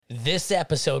This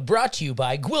episode brought to you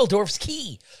by Gwildorf's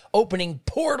Key, opening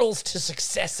portals to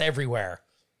success everywhere.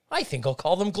 I think I'll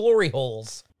call them glory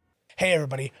holes. Hey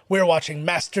everybody, we're watching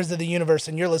Masters of the Universe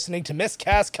and you're listening to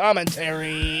Miscast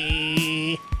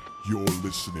Commentary. You're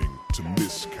listening to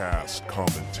Miscast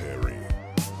Commentary,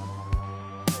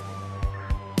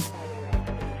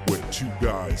 where two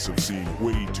guys have seen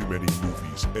way too many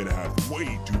movies and have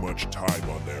way too much time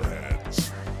on their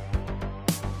hands.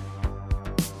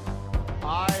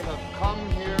 I have come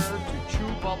here to chew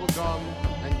bubblegum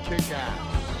and kick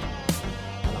ass.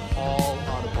 And I'm all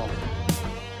out of bubblegum.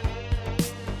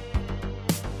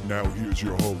 Now here's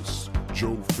your hosts,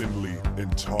 Joe Findlay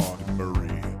and Todd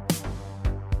Murray.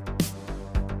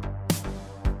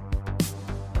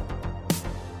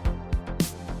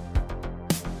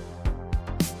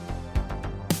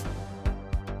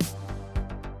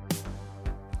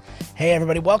 Hey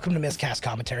everybody, welcome to Miscast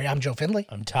Commentary. I'm Joe Findlay.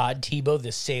 I'm Todd Tebow,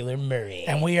 the Sailor Murray.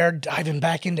 And we are diving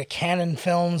back into canon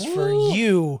films for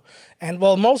you, and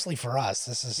well, mostly for us.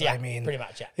 This is, Yeah, I mean, pretty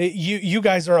much, yeah. You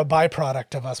guys are a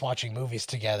byproduct of us watching movies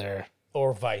together.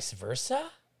 Or vice versa?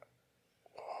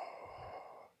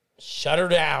 Shut her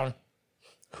down.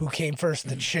 Who came first,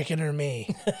 the chicken or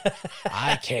me?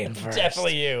 I came first.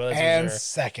 Definitely you, that's for and sure.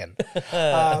 second.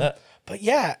 But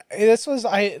yeah, this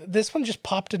one just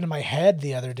popped into my head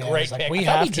the other day. I Great was like, pick. we I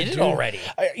thought have we to did it do already.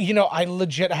 I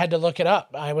legit had to look it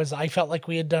up. I felt like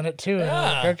we had done it too. And I'm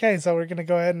like, Yeah. okay, so we're gonna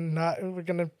go ahead and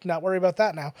not worry about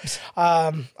that now.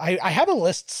 I have a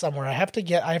list somewhere. I have to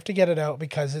get it out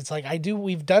because it's like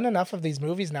we've done enough of these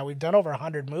movies now. We've done over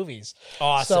 100 movies.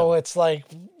 Awesome. So it's like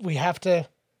we have to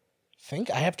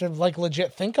I have to like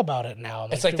legit think about it now.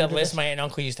 It's like that list my aunt and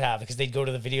uncle used to have because they'd go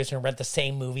to the video store and rent the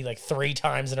same movie like 3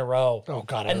 times in a row. Oh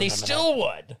God, and they still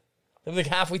would. They'd be like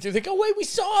halfway through, they go, "Wait, we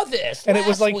saw this And last it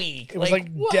was like week." it was like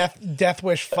what? Death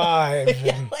Wish 5.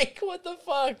 Yeah, and, like what the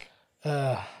fuck?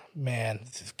 man,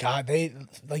 God, it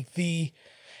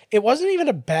wasn't even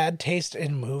a bad taste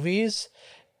in movies.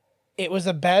 It was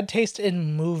a bad taste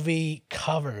in movie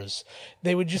covers.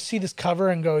 They would just see this cover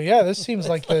and go, "Yeah, this seems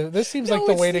like the No, way it's to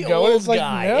the go." And old it's like,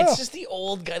 guy. no. It's just the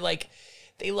old guy. Like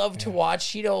they love to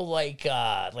watch, like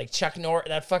Chuck Norris,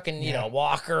 that fucking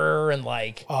Walker, and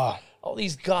like all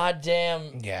these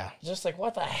goddamn Just like,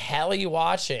 what the hell are you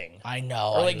watching? I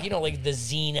know. Or like like the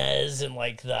Xenas and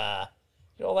like the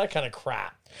all that kind of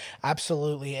crap.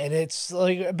 Absolutely, and it's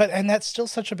like, and that's still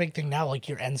such a big thing now, like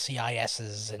your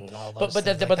NCISs and all those. But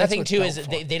things. the That's thing what's too built is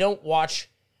for. they don't watch.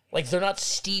 Like, they're not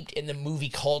steeped in the movie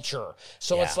culture.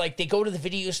 So it's like they go to the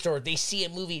video store, they see a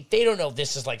movie, they don't know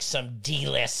this is like some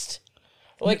D-list.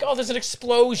 Like, oh, there's an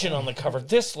explosion on the cover.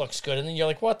 This looks good. And then you're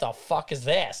like, what the fuck is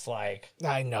this? Like,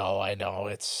 I know.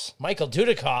 It's Michael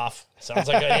Dudikoff. Sounds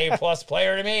like an A-plus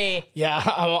player to me. yeah.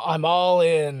 I'm all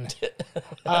in.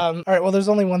 All right. Well, there's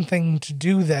only one thing to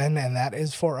do then, and that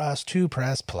is for us to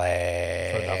press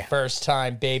play. For the first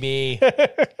time, baby.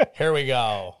 Here we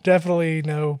go. Definitely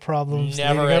no problems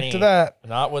Never leading any. up to that.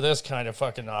 Not with this kind of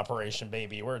fucking operation,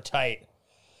 baby. We're tight.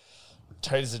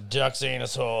 Tight as a duck's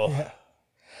anus hole. Yeah.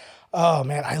 Oh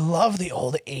man, I love the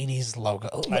old 80s logo.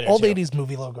 I do Old too. 80s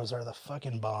movie logos are the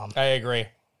fucking bomb. I agree.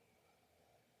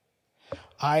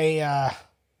 I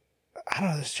don't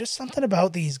know, there's just something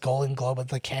about these Golden Globe of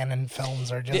the canon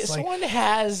films are just This like one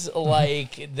has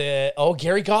like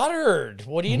Gary Goddard.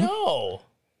 What do you know?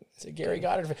 It's a Gary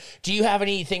Goddard. Do you have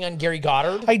anything on Gary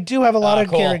Goddard? I do have a lot of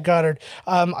cool. Gary Goddard.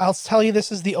 I'll tell you,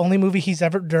 this is the only movie he's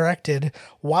ever directed.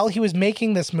 While he was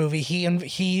making this movie,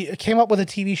 he came up with a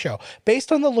TV show.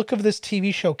 Based on the look of this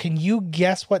TV show, can you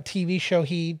guess what TV show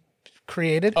he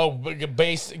created? Oh,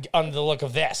 based on the look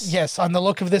of this. Yes, on the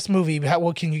look of this movie.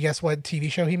 Can you guess what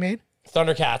TV show he made?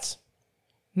 Thundercats.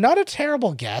 Not a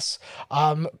terrible guess.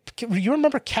 You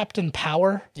remember Captain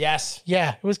Power? Yes.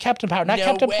 Yeah, it was Captain Power. Not No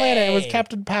Captain Planet, it was way.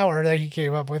 Captain Power that he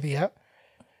came up with, yeah.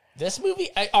 This movie,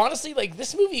 honestly, like,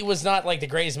 this movie was not, like, the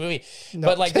greatest movie.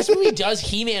 But, like, this movie does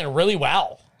He-Man really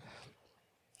well.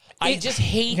 I just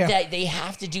hate that they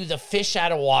have to do the fish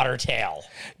out of water tale.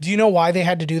 Do you know why they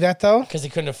had to do that, though? Because they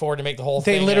couldn't afford to make the whole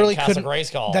They thing literally in Castle couldn't.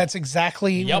 Grayskull. That's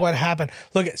exactly Yep. what happened.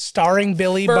 Look at starring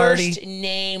Billy First Barty.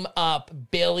 name up,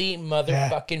 Billy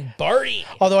motherfucking Barty.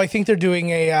 Although I think they're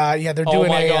doing Oh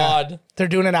my God. they're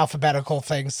doing an alphabetical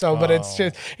thing. So, but it's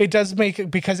just, it does make it,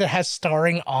 because it has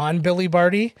starring on Billy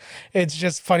Barty. It's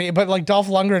just funny. But like Dolph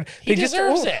Lundgren, He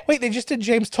deserves it. Wait, they just did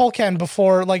James Tolkien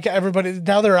before. Like everybody,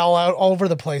 now they're all out all over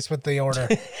the place with the order.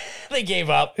 They gave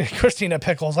up. Christina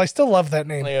Pickles, I still love that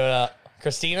name.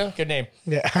 Christina, good name.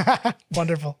 Yeah,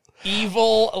 wonderful.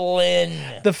 Evil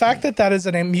Lynn. The fact that is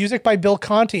a name, music by Bill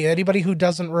Conti. Anybody who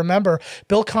doesn't remember,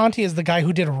 Bill Conti is the guy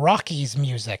who did Rocky's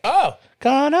music. Oh,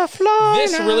 Gonna fly.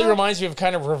 This now. really reminds me of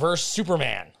kind of reverse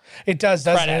Superman. It does,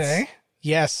 doesn't credits. it? Eh?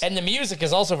 Yes. And the music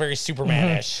is also very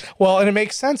Superman-ish. Well, and it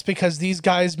makes sense because these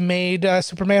guys made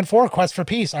Superman 4 Quest for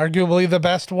Peace, arguably the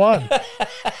best one.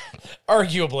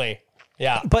 Arguably.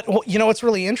 Yeah. But you know what's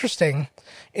really interesting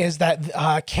is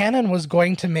that Canon was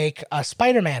going to make a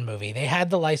Spider-Man movie. They had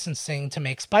the licensing to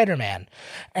make Spider-Man,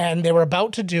 and they were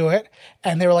about to do it,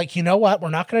 and they were like, you know what? We're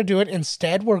not going to do it.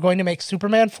 Instead, we're going to make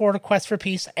Superman 4 Quest for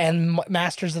Peace and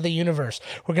Masters of the Universe.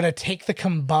 We're going to take the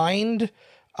combined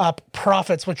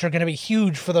profits, which are going to be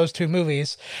huge for those two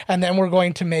movies, and then we're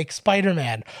going to make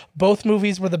Spider-Man. Both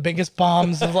movies were the biggest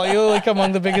bombs of like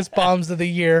among the biggest bombs of the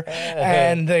year,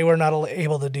 and they were not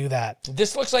able to do that.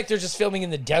 This looks like they're just filming in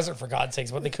the desert, for God's sakes,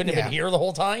 but they couldn't have been here the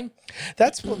whole time.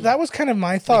 That was kind of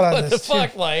my thought on What this. the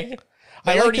fuck? Too. Like,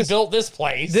 I they like already this- built this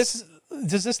place.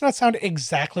 Does this not sound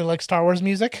exactly like Star Wars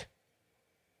music?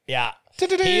 Yeah. He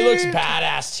looks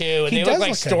badass too, and He they look does like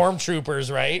look good.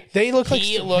 stormtroopers, right? They look like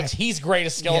he's great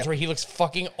as Skeletor. He looks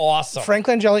fucking awesome. Frank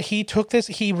Langella,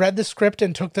 he read the script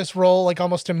and took this role like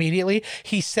almost immediately.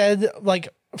 He said like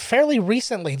fairly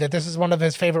recently that this is one of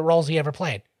his favorite roles he ever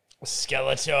played.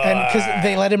 Skeletor. And because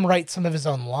they let him write some of his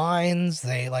own lines,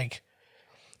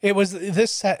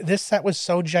 this set was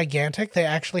so gigantic they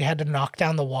actually had to knock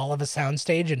down the wall of a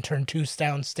soundstage and turn two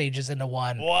sound stages into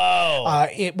one. Whoa.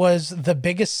 It was the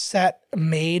biggest set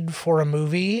made for a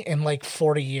movie in like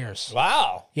 40 years.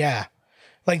 Wow. Yeah.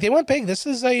 Like they went big. This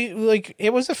is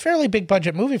it was a fairly big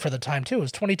budget movie for the time too. It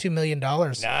was $22 million.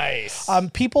 Nice.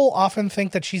 People often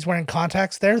think that she's wearing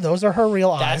contacts there. Those are her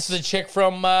real eyes. That's the chick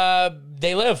from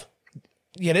They Live.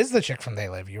 It is the chick from They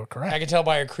Live. You were correct. I can tell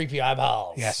by her creepy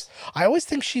eyeballs. Yes. I always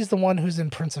think she's the one who's in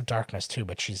Prince of Darkness too,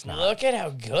 but she's not. Look at how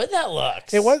good that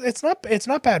looks. It's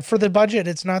not bad for the budget.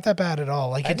 It's not that bad at all.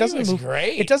 Like I it think doesn't it looks move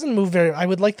great. It doesn't move very. I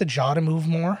would like the jaw to move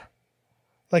more.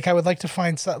 Like I would like to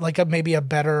find maybe a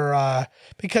better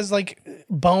because like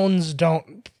bones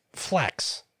don't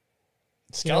flex.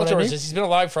 Skeletor, You know what I mean? he's been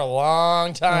alive for a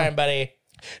long time, buddy.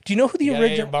 Do you know who the You gotta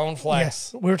get your original bone flex.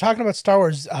 Yes, we were talking about Star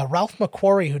Wars. Ralph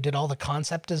McQuarrie, who did all the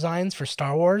concept designs for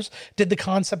Star Wars, did the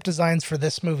concept designs for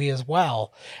this movie as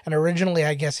well. And originally,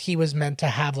 I guess he was meant to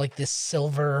have like this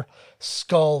silver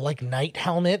skull, like knight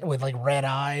helmet with like red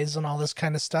eyes and all this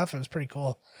kind of stuff. It was pretty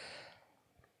cool.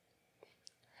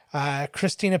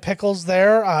 Christina Pickles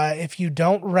there. If you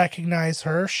don't recognize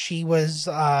her, she was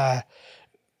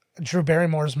Drew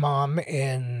Barrymore's mom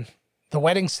in The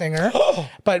Wedding Singer.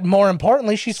 But more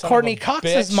importantly, she's Son of Courtney a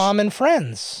Cox's bitch. mom in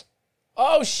Friends.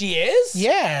 Oh, she is?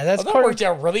 Yeah, that's that Courtney. worked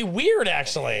out really weird,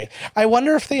 actually. I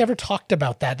wonder if they ever talked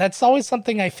about that. That's always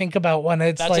something I think about when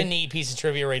it's That's like, a neat piece of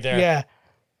trivia right there. yeah,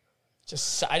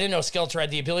 I didn't know Skeletor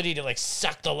had the ability to like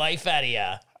suck the life out of you.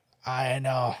 I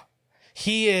know.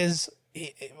 He is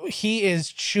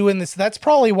chewing this. That's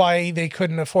probably why they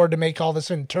couldn't afford to make all this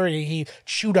Venturi. He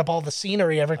chewed up all the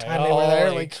scenery every time they were there.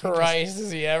 Holy Like he just- Christ,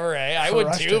 is he ever? I would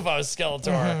crushed too it. if I was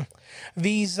Skeletor.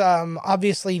 these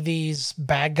obviously these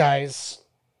bad guys,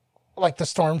 like the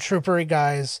stormtroopery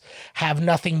guys, have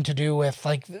nothing to do with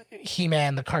like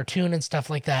He-Man the cartoon and stuff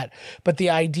like that. But the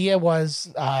idea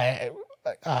was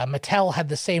Mattel had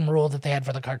the same rule that they had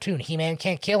for the cartoon. He-Man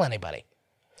can't kill anybody.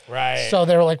 Right. So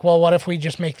they were like, well, what if we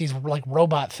just make these like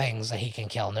robot things that he can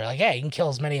kill? And they're like, yeah, you can kill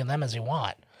as many of them as you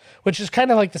want. Which is kind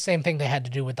of like the same thing they had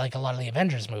to do with like a lot of the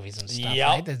Avengers movies and stuff, Yep.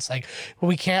 right? It's like,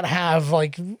 we can't have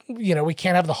like, we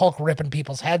can't have the Hulk ripping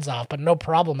people's heads off, but no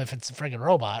problem if it's a friggin'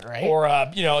 robot, right? or Or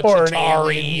an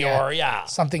Chitauri, alien, or yeah.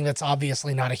 Something that's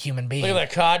obviously not a human being. Look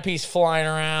at that codpiece flying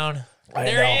around. I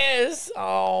There know. he is.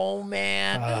 Oh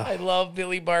man, I love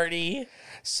Billy Barty.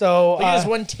 So Look at this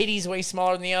one titty's way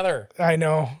smaller than the other. I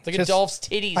know. Look at Dolph's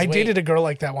titties. I Wait. dated a girl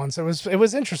like that once. It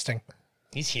was interesting.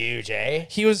 He's huge, eh?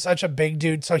 He was such a big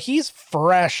dude. So he's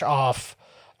fresh off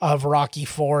of Rocky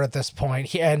IV at this point.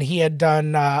 He had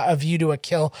done A View to a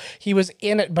Kill. He was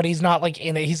in it, but he's not like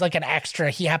in it. He's like an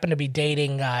extra. He happened to be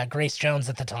dating Grace Jones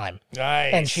at the time.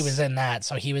 Nice. And she was in that,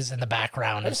 so he was in the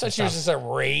background. I and just thought she was just a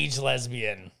rage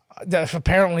lesbian.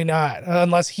 Apparently not,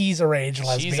 unless he's a rage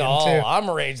lesbian She's all. too. I'm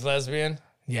a rage lesbian.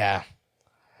 Yeah.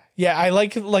 Yeah, I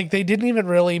like they didn't even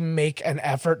really make an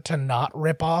effort to not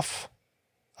rip off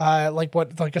like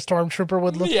what like a stormtrooper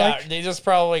would look Yeah, like. they just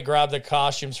probably grabbed the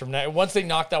costumes from that. Once they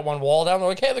knocked that one wall down, they're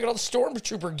like, "Hey, look at all the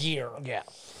stormtrooper gear." Yeah.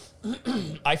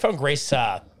 I found Grace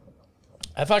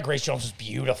Jones was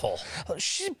beautiful.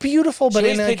 She's beautiful, She but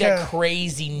always in played like that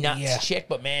crazy nuts yeah. chick,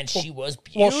 but man, she was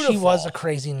well, beautiful. she was a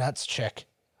crazy nuts chick.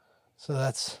 So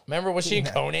that's Remember, was she in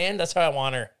Conan? That's how I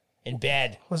want her in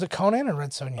bed. was it Conan or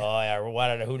Red Sonja? Oh yeah, or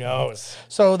what? Who knows?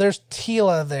 So there's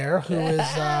Tila there, who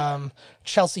is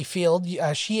Chelsea Field.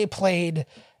 She played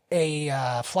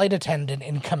a flight attendant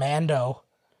in Commando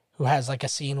who has like a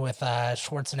scene with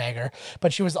Schwarzenegger,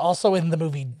 but she was also in the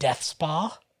movie Death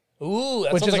Spa. Ooh,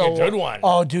 that sounds like a good one.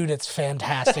 Oh, dude, it's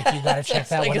fantastic. You got to check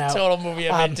that one out. It's like a total movie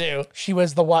I'm into. She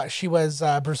was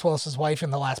Bruce Willis's wife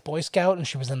in The Last Boy Scout, and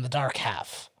she was in The Dark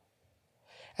Half.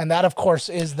 And that, of course,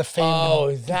 is the famed...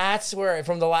 Oh, that's where,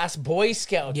 from The Last Boy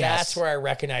Scout, Yes. That's where I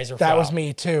recognize her from. That was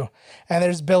me, too. And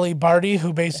there's Billy Barty,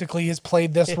 who basically has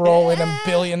played this role in a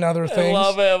billion other things. I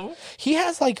love him. He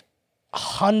has, like,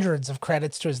 hundreds of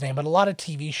credits to his name, but a lot of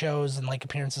TV shows and, like,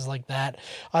 appearances like that.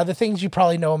 The things you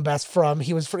probably know him best from,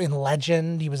 he was in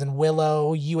Legend, he was in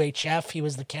Willow, UHF, he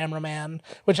was the cameraman,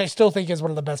 which I still think is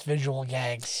one of the best visual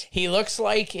gags. He looks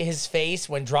like his face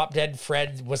when Drop Dead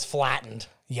Fred was flattened.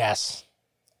 Yes.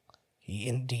 He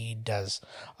indeed does.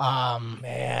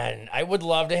 Man, I would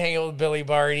love to hang out with Billy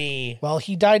Barty. Well,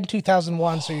 he died in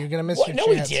 2001, so you're going to miss your No,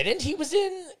 chance. he didn't. He was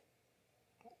in...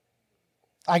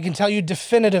 I can tell you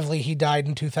definitively he died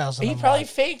in 2001. He probably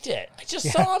faked it. I just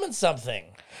saw him in something.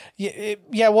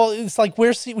 Yeah, well, it's like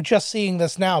we're just seeing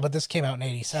this now, but this came out in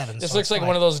 87. This looks like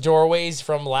one of those doorways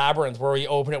from Labyrinth where we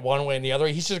open it one way and the other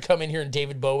way. He should have come in here and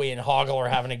David Bowie and Hoggle are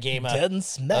having a game of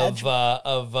some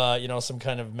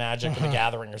kind of Magic in the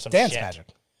Gathering or some Dance shit. Magic.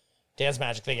 Dance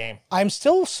Magic, the game. I'm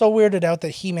still so weirded out that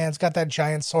He-Man's got that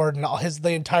giant sword and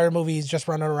the entire movie he's just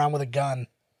running around with a gun.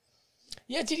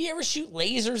 Yeah, did he ever shoot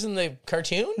lasers in the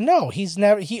cartoon? No,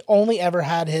 he only ever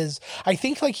had I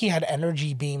think like he had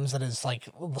energy beams that his like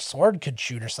the sword could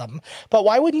shoot or something. But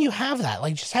why wouldn't you have that?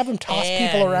 Like just have him toss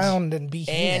people around and be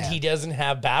He-Man. And he doesn't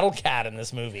have Battle Cat in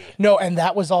this movie. No, and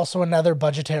that was also another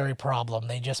budgetary problem.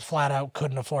 They just flat out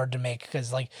couldn't afford to make,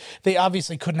 because like they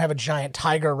obviously couldn't have a giant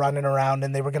tiger running around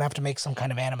and they were going to have to make some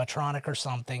kind of animatronic or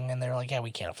something. And they're like, yeah,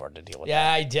 we can't afford to deal with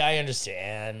that. Yeah, I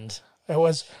understand. It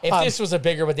was if this was a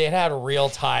bigger, but they had a real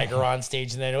tiger on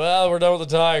stage, and then we're done with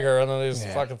the tiger, and then they just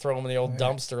fucking throw him in the old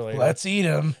dumpster later. Let's eat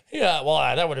him. Yeah, well,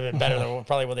 that would have been better than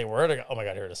probably what they were. Oh my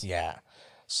god, here it is. Yeah.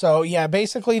 So yeah,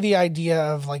 basically the idea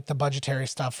of like the budgetary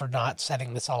stuff for not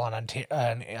setting this all on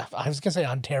I was gonna say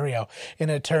Ontario in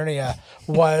Eternia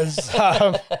was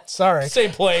sorry,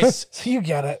 same place. You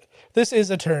get it. This is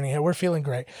Eternia. We're feeling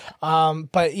great.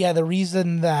 But yeah, the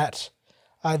reason that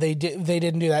they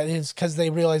didn't do that is because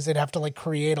they realized they'd have to like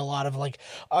create a lot of like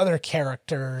other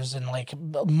characters and like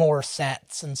more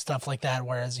sets and stuff like that,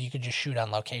 whereas you could just shoot on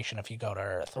location if you go to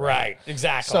Earth. Right,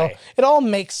 exactly. So it all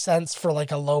makes sense for like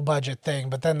a low budget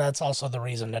thing, but then that's also the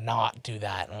reason to not do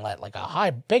that and let like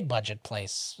a big budget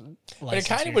place. But it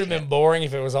kind of would have been boring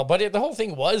if it was all. But the whole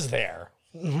thing was there.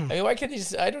 Mm-hmm. I mean, why can't they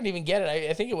just? I don't even get it.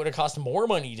 I think it would have cost more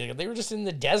money. They were just in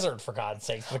the desert, for God's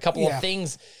sake. A couple of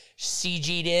things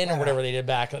CG'd in or whatever they did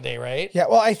back in the day, right? Yeah,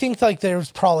 well, I think like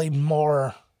there's probably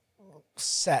more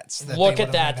sets. That Look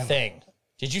at that thing.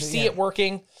 Did you see it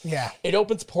working? Yeah. It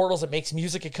opens portals. It makes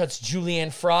music. It cuts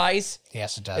julienne fries.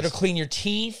 Yes, it does. It'll clean your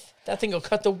teeth. That thing will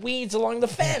cut the weeds along the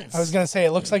fence. I was gonna say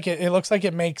it looks like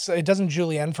it makes it doesn't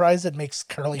julienne fries. It makes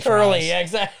curly fries. Yeah,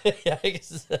 exactly.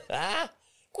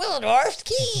 Quilladorf's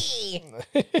key.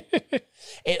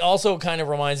 It also kind of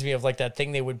reminds me of like that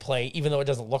thing they would play, even though it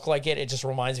doesn't look like it. It just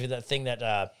reminds me of that thing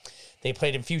that they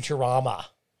played in Futurama.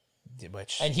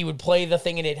 And he would play the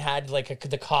thing, and it had like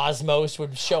the cosmos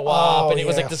would show up, and it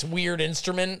was like this weird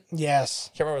instrument. Yes,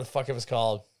 can't remember what the fuck it was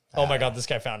called. Oh my god, this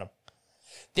guy found him.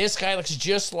 This guy looks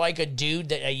just like a dude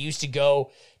that I used to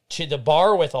go to the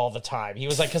bar with all the time. He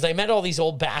was like, because I met all these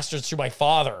old bastards through my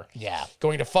father. Yeah,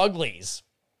 going to Fuglies.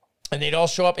 And they'd all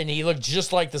show up, and he looked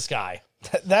just like this guy.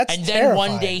 That's and terrifying. then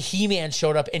one day, He-Man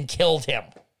showed up and killed him.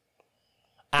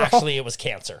 Actually, it was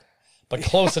cancer, but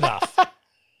close enough.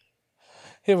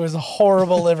 It was a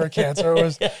horrible liver cancer.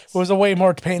 It was a way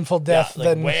more painful death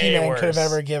than He-Man could have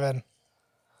ever given.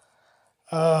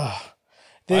 I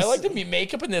like the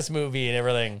makeup in this movie and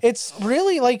everything. It's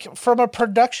really like from a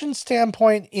production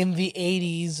standpoint in the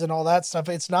 80s and all that stuff,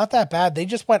 it's not that bad. They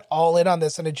just went all in on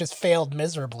this and it just failed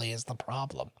miserably is the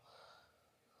problem.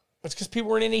 It's because people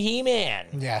weren't into He-Man.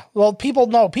 Yeah. Well, people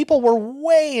were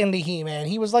way into He-Man.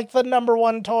 He was like the number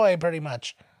one toy pretty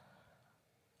much.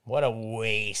 What a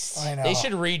waste. I know. They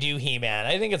should redo He-Man.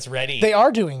 I think it's ready. They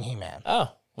are doing He-Man.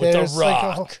 Oh, with The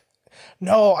Rock.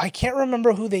 No, I can't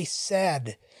remember who they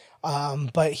said.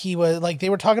 But he was like, they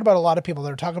were talking about a lot of people.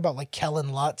 They were talking about like Kellen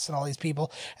Lutz and all these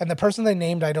people. And the person they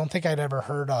named, I don't think I'd ever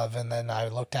heard of. And then I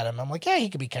looked at him. I'm like, yeah, he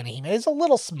could be kind of He-Man. He's a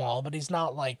little small, but he's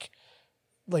not like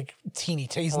teeny.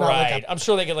 He's not right. I'm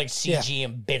sure they could like CG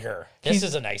him bigger. This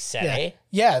is a nice set, eh?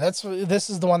 Yeah, this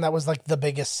is the one that was like the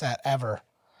biggest set ever.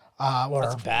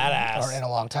 That's badass. Or in a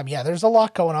long time. Yeah, there's a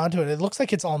lot going on to it. It looks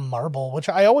like it's all marble, which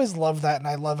I always love that. And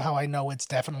I love how I know it's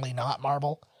definitely not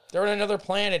marble. They're on another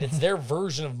planet. It's their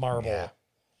version of Marvel. Yeah.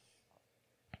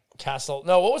 Castle.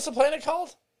 No, what was the planet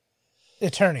called?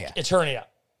 Eternia. Eternia.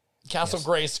 Castle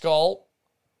Grayskull.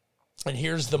 And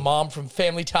here's the mom from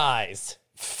Family Ties.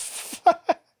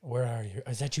 Where are you?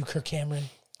 Is that you, Kirk Cameron?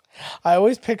 I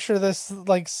always picture this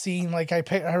like scene, like I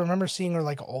remember seeing her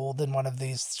like old in one of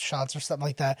these shots or something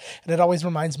like that, and it always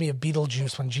reminds me of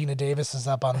Beetlejuice when Gina Davis is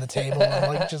up on the table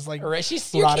and like just like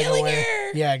Right, you're rotting killing away.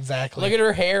 her. Yeah, exactly. Look at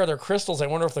her hair. They're crystals. I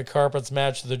wonder if the carpets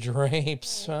match the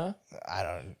drapes. Huh? I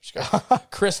don't. She's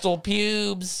got crystal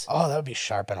pubes. Oh, that would be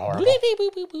sharp and horrible. Boop,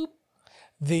 boop, boop, boop, boop.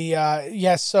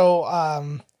 The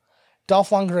so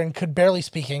Dolph Lundgren could barely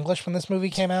speak English when this movie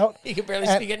came out, You can barely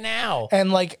speak it now.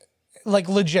 and like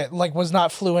legit, like was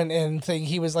not fluent in thing.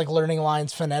 He was like learning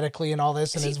lines phonetically and all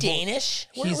this. Is and he his Danish?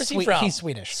 Where he's was he Swe- from? he's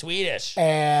Swedish. Swedish.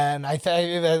 And I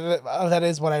think that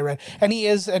is what I read. And he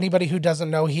is, anybody who doesn't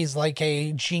know, he's like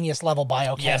a genius level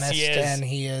biochemist. Yes, he is. And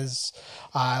he is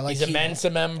like He's a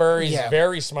Mensa member. He's Yeah.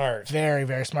 very smart. very,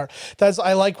 very smart.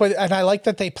 I like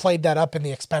that they played that up in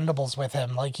the Expendables with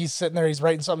him. Like he's sitting there, he's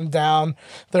writing something down.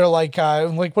 They're like,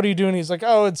 what are you doing? He's like,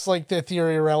 oh, it's like the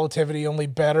theory of relativity, only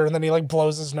better. And then he like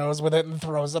blows his nose with it and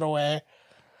throws it away.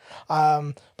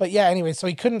 But yeah, anyway, so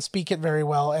he couldn't speak it very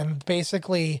well, and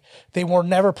basically they were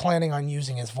never planning on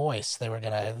using his voice. They were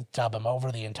gonna dub him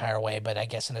over the entire way, but I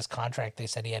guess in his contract they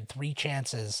said he had 3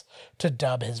 chances to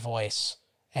dub his voice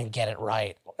and get it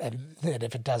right. And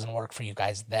if it doesn't work for you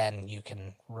guys, then you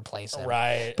can replace him.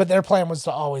 Right. But their plan was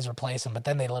to always replace him, but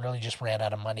then they literally just ran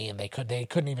out of money and they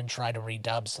couldn't even try to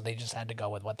redub, so they just had to go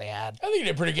with what they had. I think he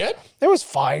did pretty good. It was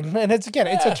fine, and it's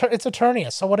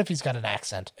Eternia, so what if he's got an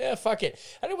accent? Yeah, fuck it.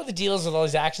 I don't know what the deal is with all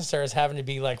these action stars having to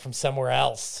be like from somewhere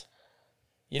else.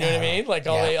 You know what I mean? Like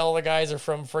all the guys are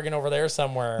from friggin' over there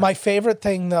somewhere. My favorite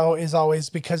thing though is always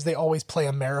because they always play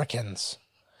Americans.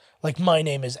 Like, my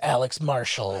name is Alex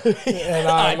Marshall, and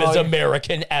I'm as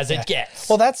American as it gets.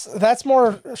 Well, that's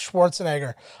more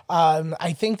Schwarzenegger.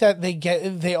 I think that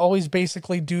they always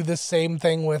basically do the same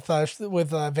thing with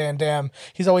Van Damme.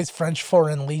 He's always French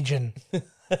Foreign Legion,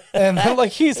 and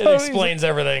like it explains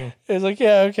everything. He's like,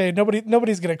 yeah, okay,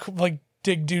 nobody's gonna like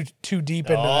dig too deep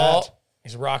into that.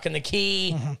 He's rocking the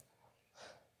key. Mm-hmm.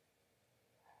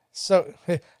 So,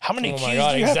 how many Oh keys my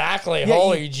god! do you have? Exactly. Yeah,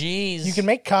 Holy jeez. You can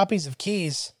make copies of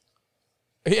keys.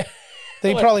 Yeah.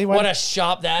 They probably went. What a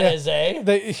shop that is,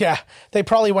 eh? They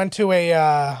probably went to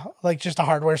a like just a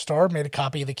hardware store, made a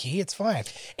copy of the key. It's fine.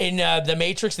 In the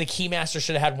Matrix, the Keymaster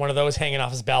should have had one of those hanging off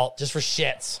his belt just for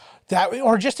shits. That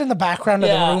or just in the background of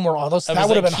the room where all those that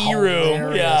would have been key room.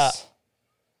 hilarious. Yeah.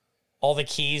 All the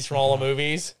keys from all the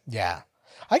movies. Yeah.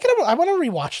 I want to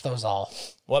rewatch those all.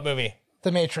 What movie?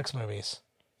 The Matrix movies.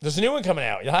 There's a new one coming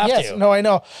out. You'll have Yes, to. no, I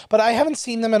know, but I haven't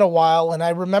seen them in a while, and I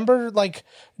remember like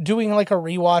doing like a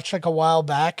rewatch like a while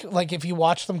back. Like if you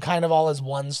watch them kind of all as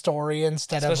one story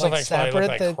instead Special of like effects probably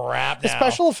look separate. like crap the now.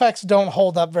 special effects don't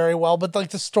hold up very well, but like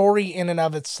the story in and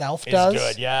of itself It's does.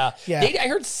 good, yeah. Yeah. I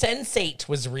heard Sense8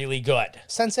 was really good.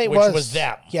 Sense8 which was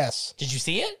them. Yes, Did you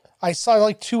see it? I saw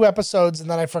like 2 episodes and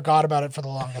then I forgot about it for the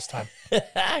longest time.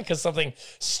 Because something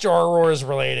Star Wars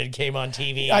related came on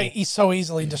TV. He's so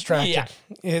easily distracted. Yeah.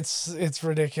 It's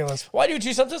ridiculous. Well, I do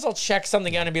too. Sometimes I'll check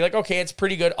something out and be like, okay, it's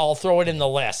pretty good. I'll throw it in the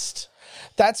list.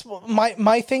 That's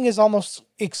my thing is almost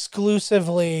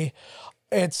exclusively.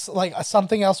 It's like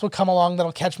something else would come along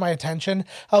that'll catch my attention.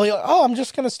 I'll be like, oh, I'm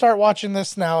just gonna start watching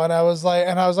this now, and I was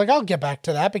like, I'll get back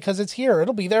to that because it's here.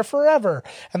 It'll be there forever,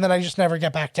 and then I just never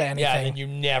get back to anything. Yeah, and then you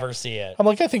never see it. I'm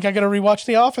like, I think I gotta rewatch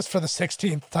The Office for the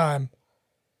 16th time.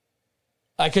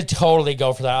 I could totally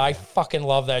go for that. I fucking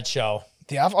love that show.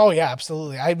 Oh yeah,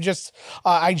 absolutely. I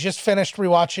just finished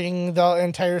rewatching the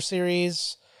entire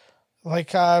series,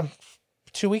 like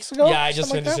 2 weeks ago. Yeah, I just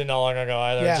something like finished that. it not long ago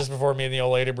either. Yeah. Just before me and the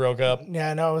old lady broke up.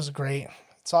 Yeah, no, it was great.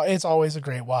 It's always a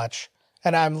great watch.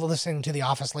 And I'm listening to the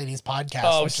Office Ladies podcast,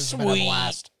 Oh, which has been a sweet.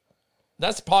 blast.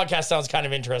 That podcast sounds kind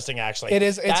of interesting, actually. It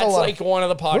is. It's That's a lot. like one of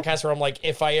the podcasts where I'm like,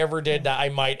 if I ever did that, I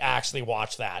might actually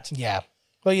watch that. Yeah.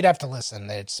 Well, you'd have to listen.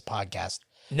 It's a podcast.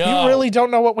 No. You really don't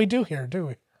know what we do here, do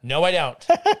we? No, I don't.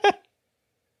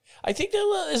 I think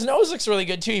that his nose looks really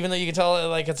good too, even though you can tell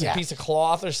like it's Yeah. a piece of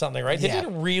cloth or something, right? They Yeah. did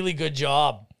a really good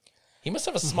job. He must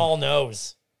have a small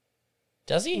nose.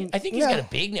 Does he? I think he's Yeah. got a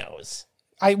big nose.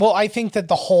 I think that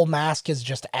the whole mask is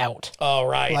just out. Oh,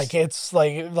 right. Like it's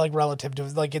like relative to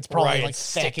like it's probably right, like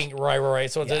it's thick. sticking. Right.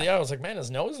 So yeah, I was like, man,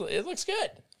 his nose, it looks good.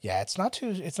 Yeah, it's not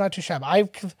too shabby.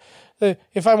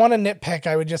 If I want to nitpick,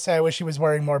 I would just say I wish he was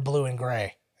wearing more blue and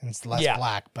gray and it's less Yeah.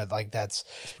 black. But like that's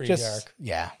pretty just dark.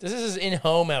 Yeah, This is his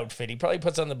in-home outfit. He probably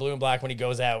puts on the blue and black when he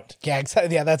goes out. yeah,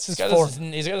 exactly. Yeah, that's his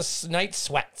He's got his night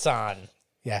sweats on.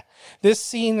 Yeah, this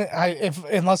scene,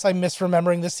 unless I'm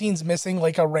misremembering, this scene's missing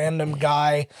like a random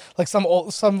guy, like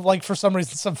for some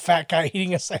reason, some fat guy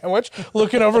eating a sandwich,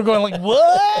 looking over, going like,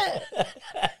 "What?"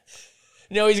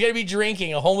 No, he's gonna be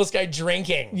drinking. A homeless guy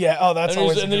drinking. Yeah. Oh, that's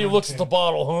always. And then he looks at the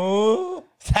bottle.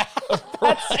 Huh?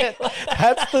 That's it.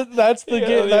 That's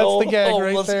the gag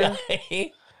right there.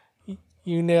 Guy.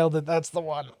 You nailed it. That's the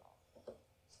one.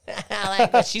 I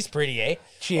like that. She's pretty, eh?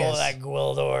 She is. Oh, that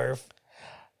Gwildor.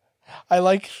 I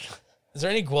like. Is there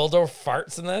any Gwildor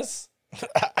farts in this?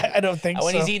 I don't think so.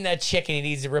 When he's eating that chicken, he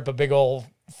needs to rip a big old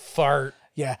fart.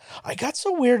 Yeah, I got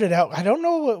so weirded out. I don't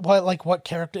know what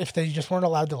character, if they just weren't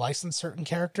allowed to license certain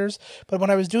characters. But when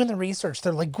I was doing the research,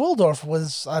 they're like, Gwildor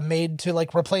was made to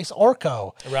like replace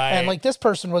Orko, right? And like this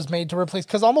person was made to replace,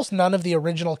 because almost none of the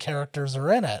original characters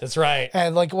are in it. That's right.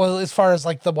 And like, well, as far as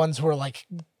like the ones who are like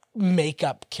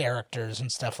makeup characters and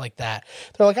stuff like that,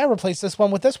 they're like, I replaced this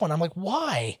one with this one. I'm like,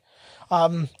 why?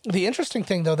 The interesting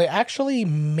thing though, they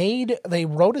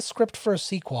wrote a script for a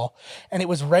sequel, and it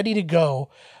was ready to go.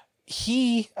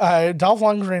 Dolph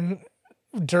Lundgren,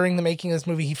 during the making of this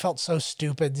movie, he felt so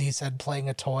stupid, he said, playing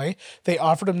a toy. They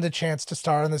offered him the chance to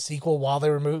star in the sequel while they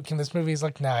were making this movie. He's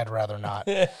like, nah, I'd rather not.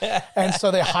 And so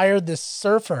they hired this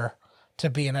surfer to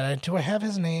be in it. Do I have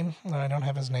his name? No, I don't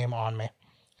have his name on me.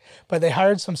 But they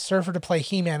hired some surfer to play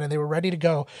He-Man, and they were ready to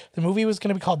go. The movie was going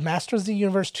to be called Masters of the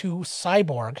Universe 2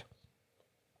 Cyborg.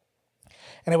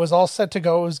 And it was all set to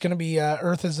go. It was going to be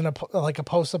Earth is in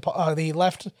the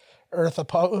left Earth, a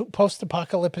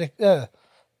post-apocalyptic,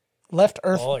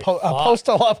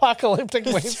 post-apocalyptic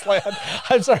wasteland.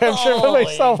 I'm sorry, I'm tripping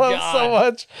myself up so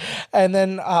much. And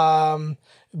then,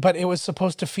 but it was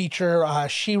supposed to feature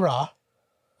She-Ra.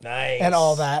 Nice. And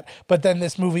all that. But then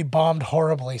this movie bombed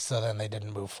horribly, so then they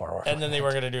didn't move forward. And then they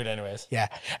were going to do it anyways. Yeah.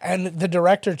 And the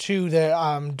director, too,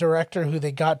 the director who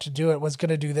they got to do it was going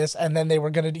to do this, and then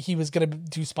he was going to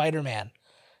do Spider-Man.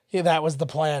 Yeah, that was the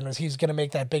plan, was he was going to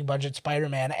make that big budget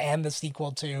Spider-Man and the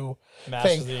sequel to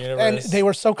Masters of the Universe. And they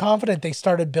were so confident they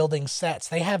started building sets.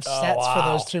 They have sets for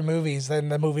those two movies,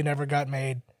 and the movie never got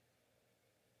made.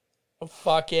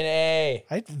 Fucking A.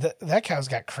 That cow's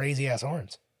got crazy-ass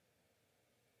horns.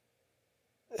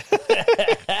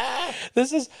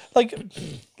 This is like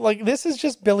this is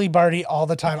just Billy Barty all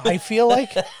the time. I feel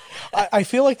like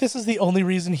this is the only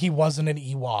reason he wasn't an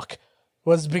Ewok,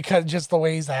 was because just the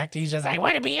way he's acting. He's just like, I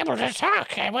want to be able to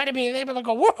talk. I want to be able to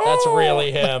go, whoa. That's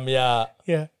really him, yeah.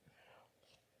 Yeah.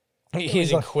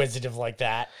 He's inquisitive like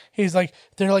that. He's like,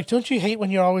 they're like, don't you hate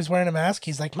when you're always wearing a mask?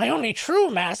 He's like, my only true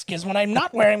mask is when I'm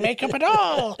not wearing makeup at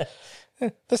all.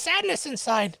 The sadness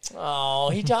inside. Oh,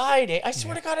 he died. I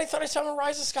swear to God, I thought I saw him in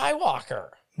Rise of Skywalker.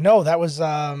 No, that was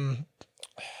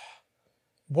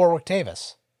Warwick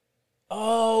Davis.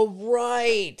 Oh,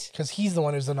 right. Because he's the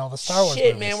one who's in all the Star Wars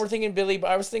Shit, movies. man, we're thinking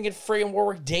I was thinking friggin'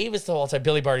 Warwick Davis the whole time.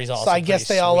 Billy Barty's also So I guess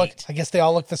they all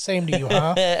look the same to you,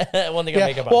 huh? When they got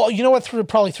makeup on. Well, you know what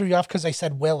probably threw you off, because I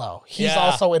said Willow. He's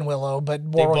also in Willow, but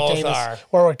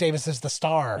Warwick Davis is the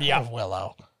star of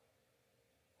Willow.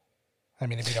 I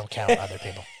mean, if you don't count other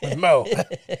people. With Mo.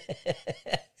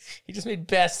 He just made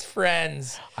best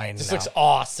friends. I know. This looks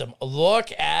awesome.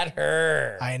 Look at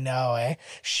her. I know, eh?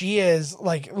 She is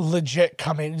like legit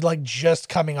just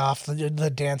coming off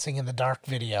the Dancing in the Dark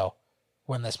video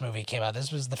when this movie came out.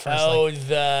 This was the first.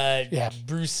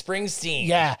 Bruce Springsteen.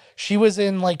 Yeah. She was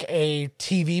in like a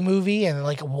TV movie and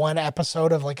like one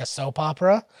episode of like a soap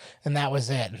opera, and that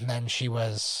was it. And then she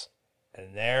was.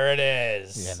 And there it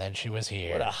is. Yeah, then she was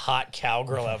here. What a hot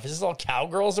cowgirl outfit. Is this all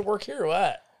cowgirls that work here or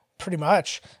what? Pretty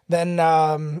much. Then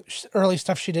early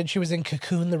stuff she did, she was in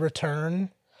Cocoon the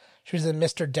Return. She was in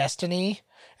Mr. Destiny.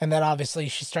 And then obviously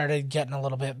she started getting a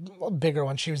little bit bigger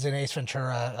when she was in Ace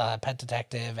Ventura, Pet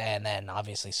Detective, and then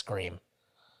obviously Scream.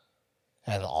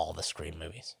 And all the Scream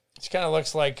movies. She kind of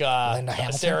looks like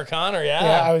Sarah Connor, yeah.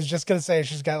 Yeah, I was just going to say,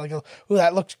 she's got like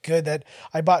that looked good. That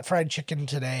I bought fried chicken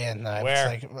today, and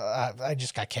I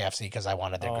just got KFC because I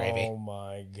wanted their gravy. Oh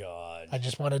my God. I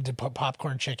just wanted to put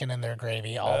popcorn chicken in their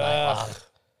gravy all night long.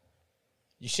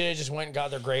 You should have just went and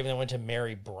got their gravy and then went to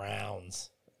Mary Brown's.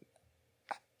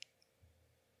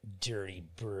 Dirty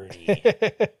birdie.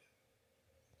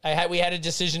 We had a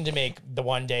decision to make the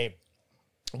one day.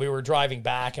 We were driving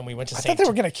back and we went to I thought they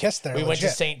were going to kiss there. We went to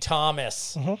St.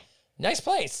 Thomas. Mm-hmm. Nice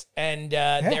place. And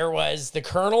there was the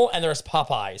Colonel and there's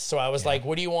Popeyes. So I was like,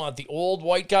 what do you want? The old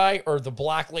white guy or the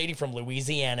black lady from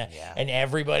Louisiana? Yeah. And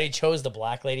everybody chose the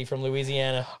black lady from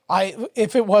Louisiana.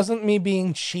 If it wasn't me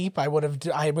being cheap, I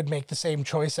would make the same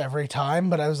choice every time.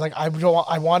 But I was like, I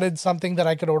wanted something that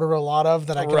I could order a lot of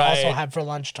that I could also have for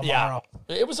lunch tomorrow.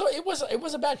 Yeah. It was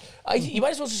a bad. You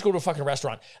might as well just go to a fucking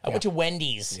restaurant. I went to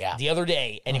Wendy's the other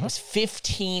day, and it was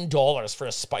 $15 for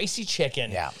a spicy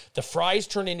chicken. Yeah. The fries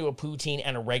turned into a poutine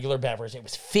and a regular beverage. It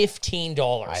was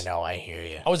 $15. I know, I hear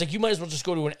you. I was like, you might as well just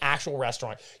go to an actual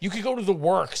restaurant. You could go to the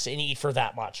Works and eat for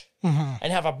that much,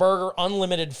 and have a burger,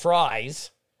 unlimited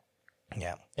fries,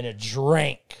 Yeah, and a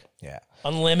drink, yeah,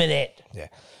 unlimited. yeah.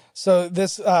 So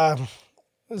this, Is so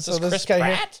this this Chris guy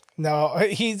here, Pratt? no,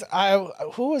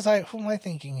 who am I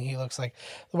thinking he looks like?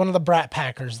 One of the Brat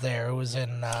Packers there who was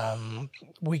in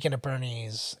Weekend at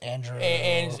Bernie's, Andrew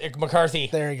And McCarthy.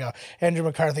 There you go, Andrew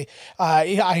McCarthy.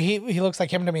 He looks like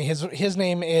him to me. His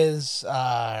name is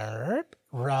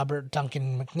Robert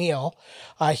Duncan McNeil.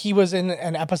 He was in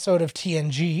an episode of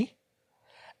TNG,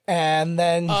 and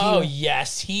then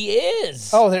Yes, he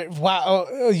is. wow!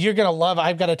 Oh, you're gonna love.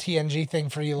 I've got a TNG thing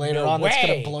for you later No on. That's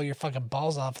gonna way. blow your fucking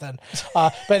balls off. Then,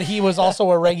 but he was also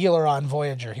a regular on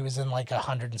Voyager. He was in like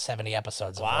 170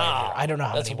 episodes of Voyager. I don't know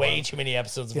how That's many way more. too many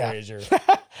episodes of Yeah. Voyager.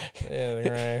 Yeah,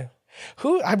 right.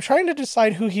 Who I'm trying to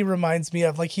decide who he reminds me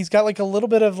of. Like he's got like a little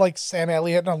bit of like Sam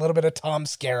Elliott and a little bit of Tom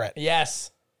Skerritt,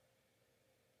 Yes,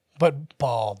 but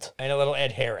bald, and a little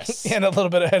Ed Harris. and a little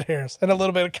bit of Ed Harris, and a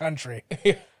little bit of country.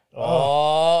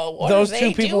 Oh, what Those are two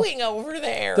they people- doing over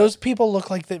there? Those people look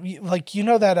like that. Like you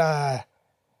know that.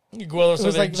 Gwillis was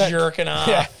was like that- jerking off.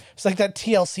 Yeah, it's like that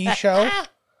TLC show.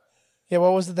 Yeah,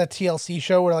 what was it? That TLC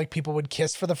show where like people would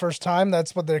kiss for the first time.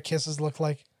 That's what their kisses look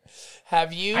like.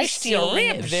 Have you I steal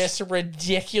seen ribs. this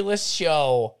ridiculous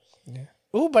show?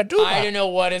 Ooba dooba. I don't know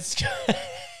what it's.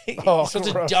 Oh, You're supposed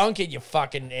to gross. dunk it, you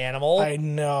fucking animal. I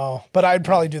know, but I'd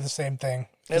probably do the same thing.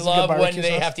 I Is it good love when barbecue they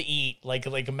sauce? have to eat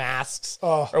like masks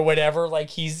Oh. or whatever. Like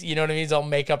he's, you know what I mean? He's all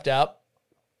make-upped up.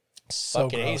 So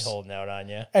Fucking he's gross. holding out on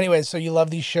you. Anyways, so you love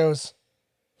these shows?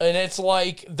 And it's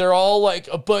like they're all like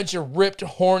a bunch of ripped,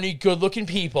 horny, good-looking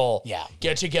people. Yeah.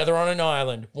 Get together on an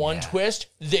island. One twist,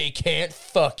 they can't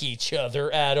fuck each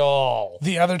other at all.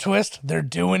 The other twist, they're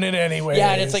doing it anyway.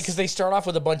 Yeah, and it's like because they start off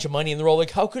with a bunch of money, and they're all like,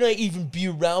 "How can I even be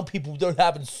around people without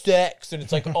having sex?" And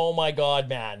it's like, "Oh my god,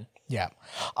 man!" yeah,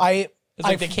 It's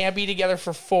like they can't be together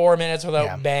for 4 minutes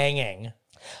without banging.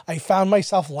 I found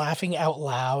myself laughing out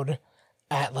loud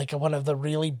at like one of the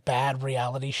really bad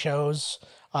reality shows.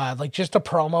 Like just a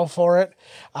promo for it.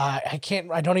 I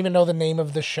don't even know the name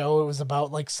of the show. It was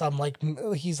about like some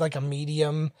he's like a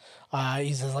medium.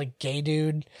 He's this like gay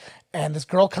dude, and this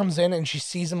girl comes in and she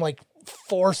sees him like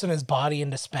forcing his body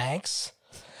into Spanx.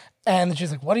 And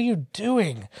she's like, "What are you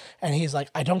doing?" And he's like,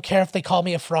 "I don't care if they call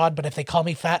me a fraud, but if they call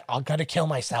me fat, I'm gonna kill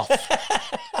myself."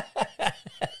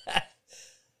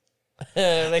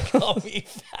 They call me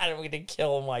fat. I'm going to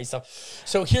kill myself.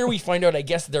 So here we find out, I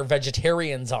guess they're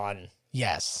vegetarians on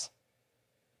Yes.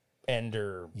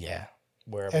 Ender, Yeah.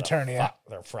 wherever Eternia. the fuck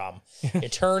they're from.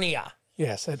 Eternia.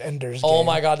 Yes. At Ender's Oh Game.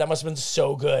 my god, that must have been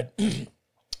so good.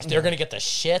 They're going to get the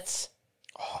shits.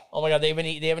 Oh my god, they haven't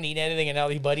eaten anything, and now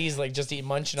the buddies like just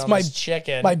munching on this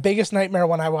chicken. My biggest nightmare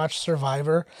when I watch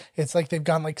Survivor, it's like they've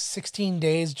gone like 16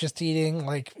 days just eating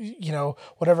like,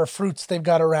 whatever fruits they've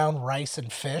got around, rice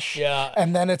and fish. Yeah.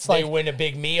 And then it's they like win a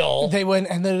big meal. they win,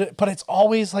 and then but it's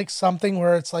always like something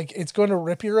where it's like it's going to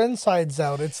rip your insides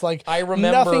out. It's like I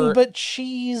remember- nothing but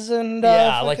cheese and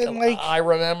yeah, fucking, I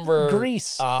remember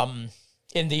grease.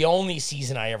 In the only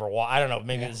season I ever watched, I don't know,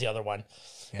 maybe it was the other one.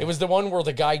 It was the one where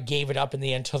the guy gave it up in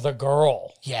the end to the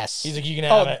girl. Yes. He's like, "You can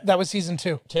have it." That was season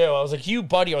 2. Too. I was like, "You,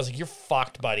 buddy." I was like, "You're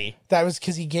fucked, buddy." That was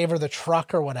because he gave her the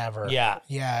truck or whatever. Yeah.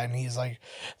 Yeah, and he's like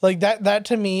that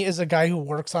to me is a guy who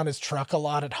works on his truck a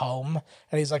lot at home,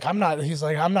 and he's like, I'm not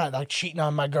like cheating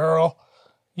on my girl.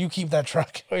 You keep that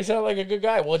truck. He sounded like a good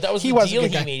guy. Well, that was He the was a deal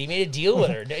good he guy. made. He made a deal with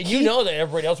her. You know that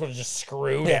everybody else would have just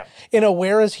screwed him. In a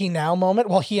where is he now moment,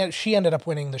 well, she ended up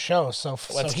winning the show, so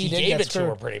He did gave get it screwed. to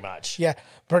her pretty much. Yeah,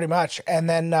 pretty much. And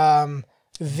then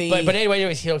But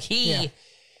anyways, he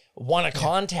won a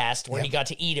contest where he got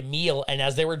to eat a meal, and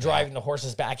as they were driving the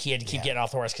horses back, he had to keep getting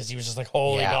off the horse because he was just like,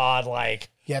 "Holy Yeah. God!" Like,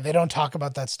 yeah, they don't talk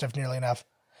about that stuff nearly enough.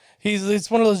 It's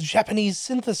one of those Japanese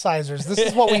synthesizers. This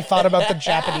is what we thought about the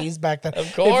Japanese back then.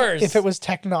 Of course. If it was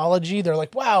technology, they're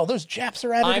like, wow, those Japs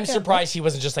are at it I'm again. surprised he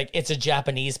wasn't just like, "It's a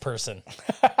Japanese person."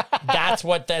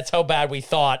 That's how bad we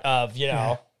thought of,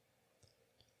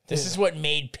 This is what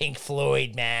made Pink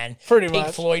Floyd, man. Pretty Pink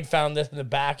much. Floyd found this in the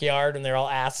backyard and they're all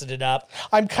acided up.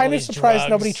 I'm kind All of these surprised drugs.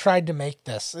 nobody tried to make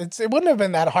this. It wouldn't have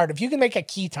been that hard. If you can make a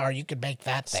keytar, you could make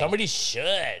that thing. Somebody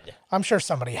should. I'm sure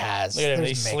somebody has. Look at him. He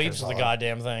There's sleeps makers with the all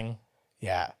goddamn thing.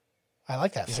 Yeah. I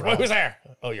like that He's throw. like, who's there?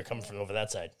 Oh, you're coming from over that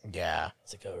side. Yeah.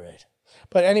 It's like, oh, right.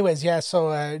 But anyways, yeah,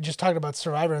 so just talking about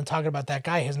Survivor and talking about that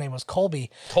guy, his name was Colby.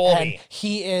 Colby. And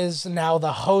he is now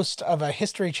the host of a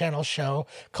History Channel show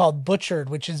called Butchered,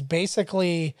 which is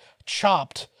basically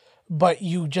Chopped, but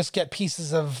you just get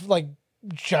pieces of, like,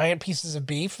 giant pieces of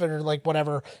beef or, like,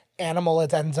 whatever animal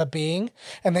it ends up being.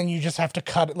 And then you just have to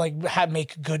cut, like,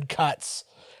 make good cuts.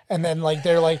 And then, like,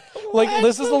 they're like,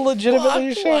 this is a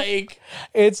legitimately show. Like,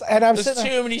 It's, and I'm there's sitting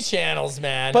there. too many channels,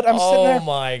 man. But I'm sitting there- Oh,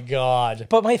 my God.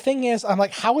 But my thing is, I'm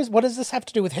like, what does this have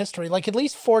to do with history? Like, at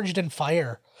least Forged in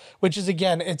Fire, which is,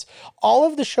 again, it's all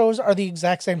of the shows are the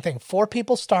exact same thing. 4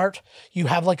 people start. You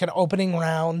have like an opening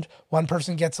round. 1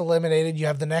 person gets eliminated. You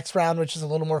have the next round, which is a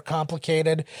little more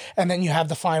complicated. And then you have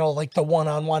the final, like the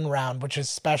 1-on-1 round, which is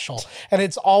special. And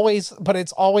it's always,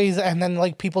 and then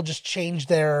like people just change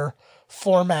their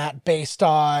format based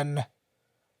on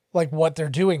like what they're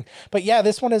doing. But yeah,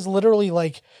 this one is literally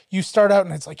like you start out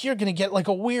and it's like you're gonna get like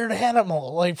a weird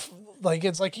animal, like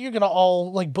it's like you're gonna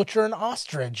all like butcher an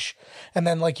ostrich, and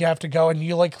then like you have to go and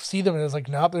you like see them and it's like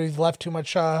nope, they've left too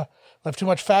much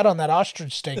fat on that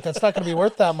ostrich steak. That's not gonna be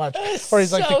worth that much. Or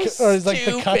he's like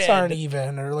the cuts aren't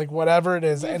even, or like whatever it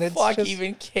is, and it's Fuck just,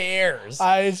 even cares.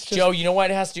 it's just, Joe, you know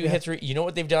what it has to do with history? You know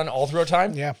what they've done all throughout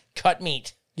time? Yeah. Cut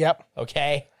meat. Yep.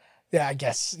 Okay? Yeah, I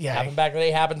guess. Yeah. Happened back in the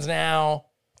day, happens now.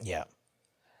 Yeah.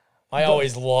 I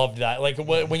always loved that. Like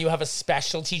when you have a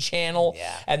specialty channel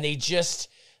and they just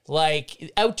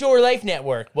like Outdoor Life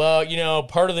Network. Well, you know,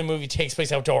 part of the movie takes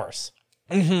place outdoors.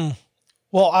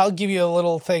 Well, I'll give you a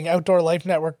little thing. Outdoor Life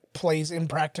Network plays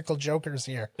Impractical Jokers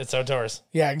here. It's outdoors.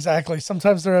 Yeah, exactly.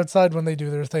 Sometimes they're outside when they do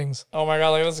their things. Oh my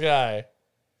God, look at this guy.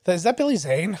 Is that Billy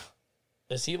Zane?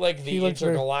 Is he like the looks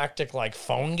very- intergalactic like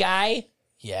phone guy?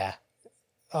 Yeah.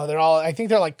 Oh, I think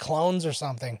they're like clones or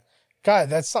something. God,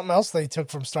 that's something else they took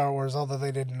from Star Wars, although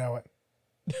they didn't know it.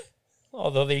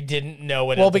 Although they didn't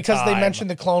know it Well, at the because they time. mentioned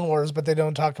the Clone Wars, but they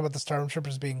don't talk about the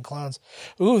Stormtroopers being clones.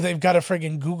 Ooh, they've got a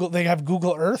friggin' Google. They have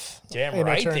Google Earth. Damn in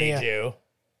right Eternia. they do.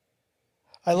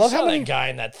 I love Saw how many. that guy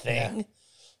in that thing.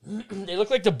 They look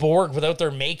like the Borg without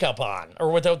their makeup on,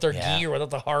 or without their gear, without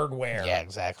the hardware. Yeah,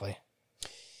 exactly.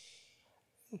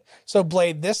 So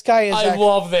Blade, this guy is. I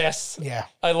love this. Yeah.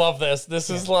 I love this. This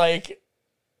is like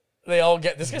they all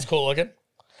get. This guy's cool looking.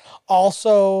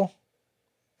 Also,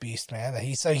 Beast Man.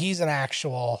 He's an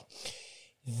actual.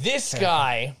 This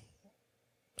guy,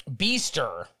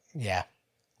 Beaster. Yeah.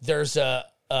 There's a.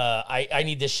 I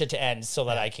need this shit to end so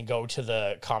that I can go to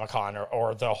the Comic-Con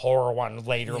or the horror one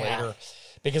later.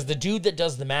 Because the dude that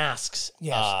does the masks,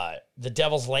 Yes. the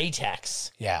Devil's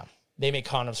Latex, Yeah. they make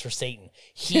condoms for Satan.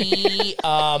 He,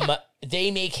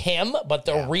 they make him, but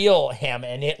the real him,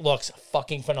 and it looks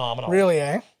fucking phenomenal. Really,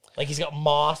 eh? Like he's got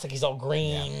moss, like he's all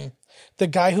green. The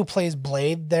guy who plays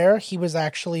Blade there, he was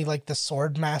actually like the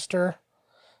sword master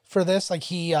for this. Like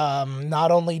he, not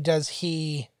only does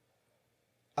he,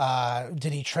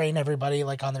 did he train everybody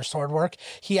like on their sword work,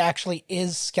 he actually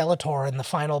is Skeletor in the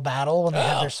final battle when they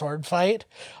have their sword fight.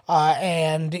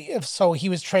 And so he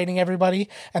was training everybody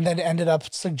and then ended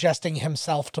up suggesting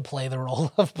himself to play the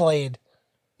role of Blade.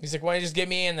 He's like, why don't you just get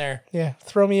me in there? Yeah,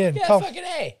 throw me in. Yeah, Call fucking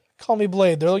A. me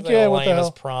Blade. They're like, The yeah, what the lamest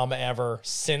hell? prom ever.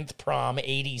 Synth prom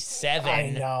 87. I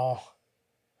know.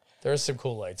 There's some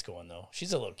cool lights going though.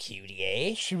 She's a little cutie,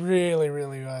 eh? She really,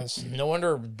 really was. No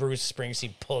wonder Bruce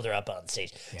Springsteen pulled her up on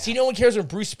stage. See, no one cares when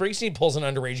Bruce Springsteen pulls an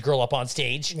underage girl up on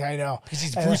stage. Yeah, I know. Because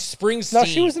he's Bruce Springsteen. No,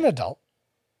 she was an adult.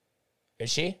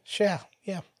 Is she? Yeah,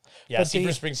 yeah. Yeah, But see,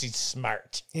 Bruce Springsteen's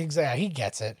smart. Exactly. He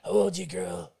gets it. How old you,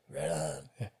 girl? Right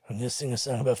on. I'm gonna sing a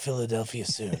song about Philadelphia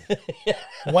soon.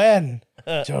 When?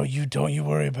 Don't you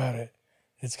worry about it.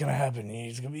 It's gonna happen.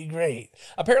 It's gonna be great.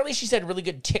 Apparently, she's had really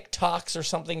good TikToks or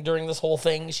something during this whole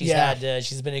thing. She's Yeah. had.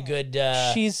 She's been a good.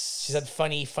 She's had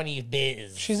funny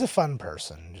biz. a fun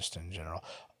person, just in general.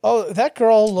 Oh, that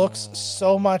girl looks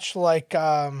so much like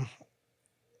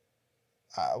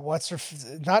what's her?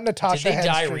 Not Natasha. Did they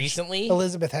die Henstridge, recently?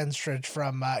 Elizabeth Henstridge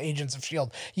from Agents of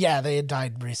Shield. Yeah, they had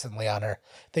died recently on her.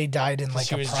 They died in like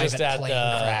She a was private just at plane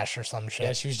the- crash or some shit.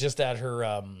 Yeah, she was just at her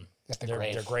the their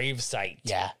grave. grave site.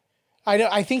 Yeah. I know.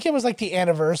 I think it was like the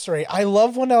anniversary. I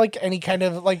love when like any kind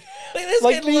of like Look at this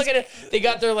Like kid these- looking at it. They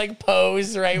got their like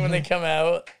pose right when they come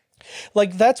out.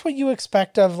 Like, that's what you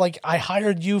expect of, like, I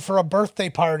hired you for a birthday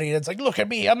party. And it's like, look at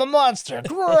me, I'm a monster.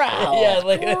 Growl. Yeah,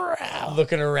 like growl.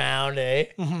 looking around, eh?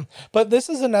 But this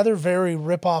is another very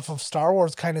rip-off of Star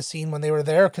Wars kind of scene when they were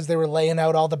there, because they were laying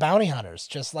out all the bounty hunters,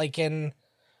 just like in...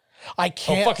 I Oh,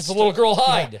 can't... fuck, it's a little girl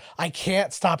hide. I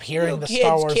can't stop hearing Little the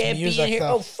Star kids Wars can't be in music, here.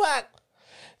 though. Oh, fuck.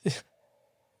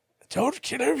 Don't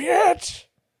kill him yet.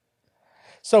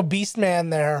 So Beastman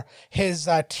there, his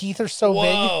teeth are so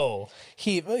big. Whoa.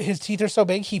 His teeth are so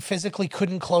big, he physically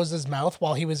couldn't close his mouth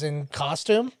while he was in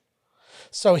costume.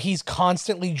 So he's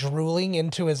constantly drooling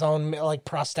into his own like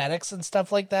prosthetics and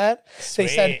stuff like that. They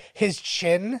said Sweet. his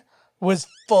chin was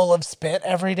full of spit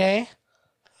every day.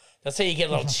 That's how you get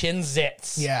little chin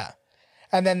zits. Yeah.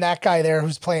 And then that guy there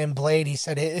who's playing Blade, he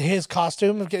said his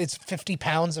costume, it's 50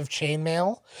 pounds of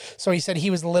chainmail. So he said he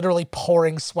was literally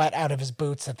pouring sweat out of his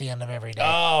boots at the end of every day.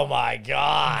 Oh, my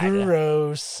God.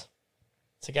 Gross.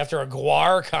 It's like after a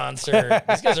Guar concert.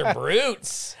 These guys are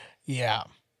brutes. Yeah.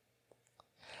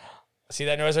 See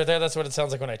that noise right there? That's what it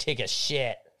sounds like when I take a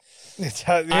shit. It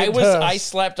I does.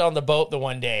 slept on the boat the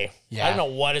one day. Yeah. I don't know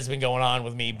what has been going on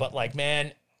with me, but like,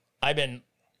 man,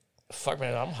 fuck,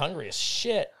 man, I'm hungry as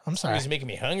shit. I'm sorry. He's making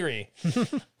me hungry.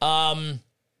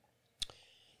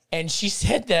 And she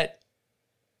said that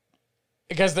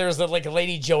because there's like a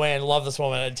lady, Joanne, love this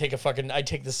woman. I'd take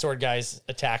the sword guy's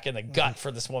attack in the gut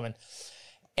for this woman.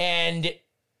 And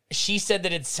she said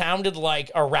that it sounded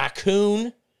like a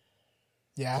raccoon,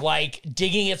 Yeah. like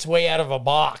digging its way out of a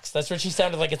box. That's what she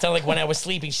sounded like. It sounded like when I was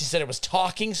sleeping. She said it was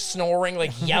talking, snoring,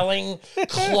 like yelling,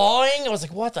 clawing. I was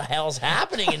like, what the hell's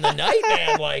happening in the night,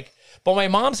 man? Like, but my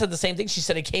mom said the same thing. She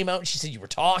said it came out and she said you were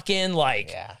talking.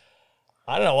 Like, Yeah.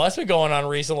 I don't know what's been going on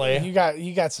recently. You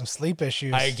got some sleep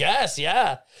issues. I guess,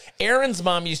 yeah. Aaron's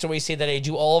mom used to always say that I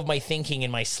do all of my thinking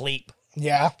in my sleep.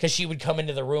 Yeah. Because she would come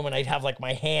into the room and I'd have like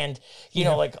my hand, you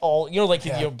know, like all, you know, like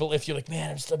if you're like,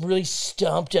 man, I'm really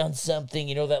stumped on something,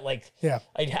 you know, that like, Yeah.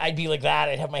 I'd be like that.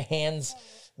 I'd have my hands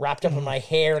wrapped up in my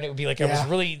hair and it would be like I was Yeah.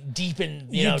 really deep in,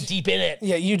 deep in it.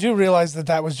 Yeah, you do realize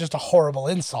that was just a horrible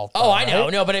insult. Oh, though, I know.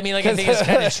 right? No, but I mean, like, I think it's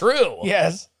kind of true.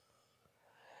 Yes.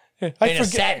 In a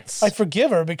sense. I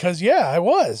forgive her because I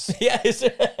was. Yes.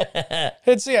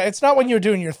 It's not when you're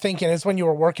doing your thinking, it's when you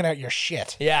were working out your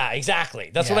shit. Yeah, exactly.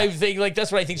 That's what I think. Like,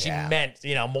 that's what I think she meant,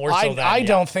 more so than. I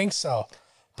don't think so.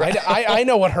 I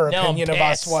know what her No, I'm opinion of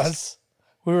us pissed. was.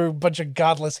 We were a bunch of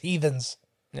godless heathens.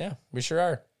 Yeah, we sure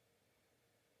are.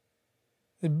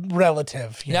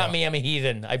 Relative. You Not know. me, I'm a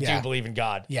heathen. I Yeah. do believe in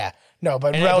God. Yeah. No,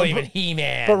 but And I believe in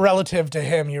He-Man. but relative to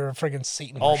him, you're a friggin'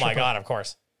 Satan. Oh my worshiper. God, of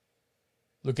course.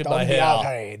 Look at my On the hair.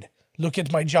 outside. Look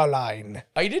at my jawline.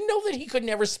 I didn't know that he could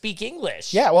never speak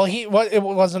English. Yeah, well, it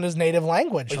wasn't his native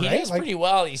language, But right? he does pretty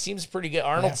well. He seems pretty good.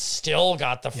 Arnold still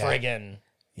got the friggin'.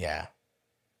 Yeah.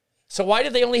 So why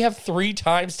did they only have 3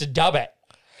 times to dub it?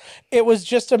 It was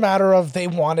just a matter of they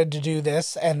wanted to do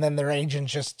this, and then their agent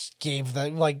just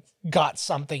got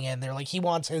something in there. Like, he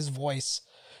wants his voice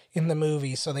in the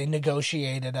movie, so they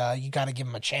negotiated you got to give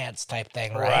him a chance type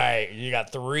thing, right? Right. You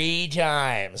got 3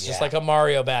 times. Just Yeah. like a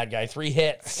Mario bad guy. 3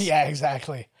 hits. Yeah,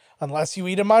 exactly. Unless you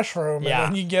eat a mushroom, Yeah.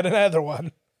 and then you get another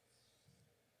one.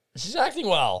 She's acting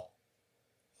well.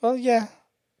 Well, yeah.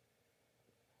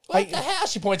 What the hell?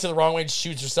 She points it the wrong way and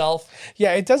shoots herself.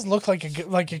 Yeah, it does look like it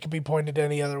could be pointed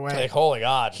any other way. Like, holy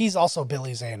God. He's also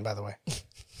Billy Zane, by the way.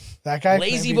 That guy?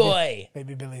 Lazy maybe- boy.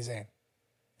 Maybe Billy Zane.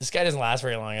 This guy doesn't last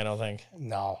very long, I don't think.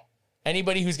 No.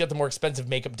 Anybody who's got the more expensive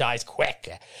makeup dies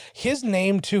quick. His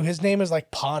name is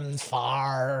like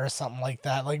Ponfar or something like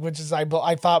that, like, which is I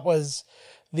thought was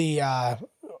the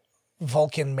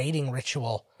Vulcan mating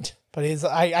ritual, but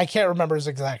I can't remember his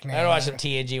exact name. I'm gonna watch some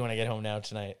TNG when I get home now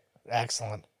tonight.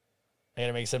 Excellent. I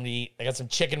gotta make something to eat. I got some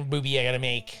chicken booby I gotta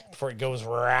make before it goes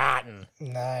rotten.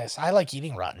 Nice. I like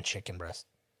eating rotten chicken breast.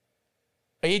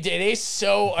 They kind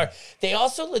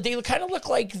of look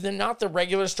like they're not the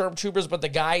regular stormtroopers, but the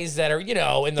guys that are,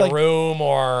 in the Like, room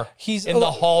or he's in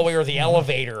the hallway or the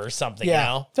elevator or something,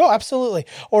 Yeah. Oh, absolutely.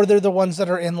 Or they're the ones that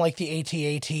are in like the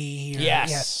AT-AT.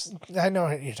 Yes. I know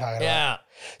what you're talking about. Yeah.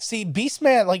 See,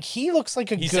 Beastman, like, he looks like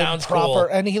He sounds proper, cool.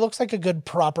 and he looks like a good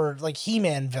proper, like,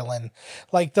 He-Man villain.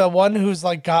 Like, the one who's,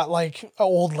 like, got, like,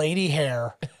 old lady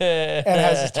hair and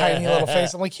has his tiny little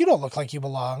face. I'm like, you don't look like you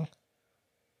belong.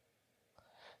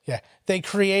 Yeah. They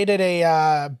created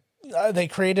a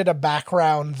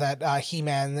background that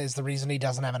He-Man is the reason he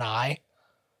doesn't have an eye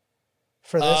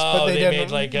for this. Oh, but they didn't.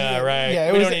 made like, right.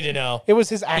 Yeah, We don't need to know. It was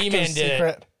his He-Man actor's did it.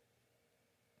 secret.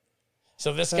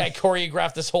 So this guy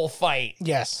choreographed this whole fight.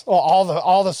 Yes, well,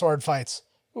 all the sword fights,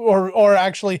 or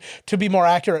actually, to be more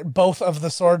accurate, both of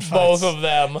the sword fights. Both of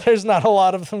them. There's not a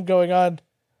lot of them going on.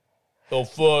 Oh,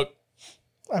 fuck.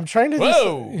 I'm trying to.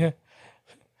 Whoa. Yeah.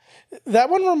 That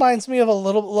one reminds me of a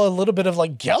little bit of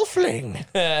like Gelfling.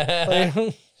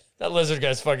 That lizard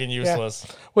guy's fucking useless.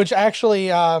 Yeah. Which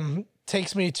actually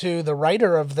takes me to the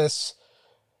writer of this.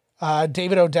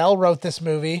 David Odell wrote this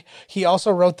movie. He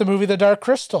also wrote the movie The Dark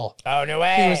Crystal. Oh, no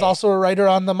way. He was also a writer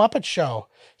on The Muppet Show.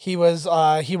 He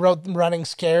wrote Running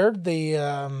Scared,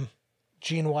 the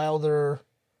Gene Wilder.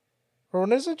 Or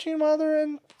when is it Gene Wilder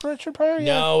and Richard Pryor?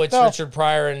 No, it's Richard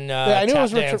Pryor and I knew it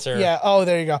was Richard. Dancer. Yeah. Oh,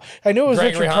 there you go. I knew it was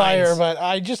Gregory Richard Pryor, Hines. but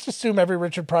I just assume every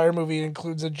Richard Pryor movie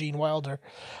includes a Gene Wilder.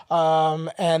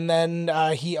 And then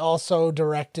he also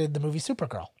directed the movie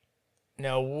Supergirl.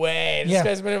 No way. This Yeah.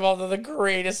 guy's been involved in the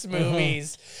greatest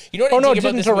movies. You know what Oh I no, think about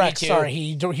didn't this direct. movie,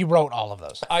 too? Sorry, he wrote all of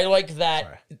those. I like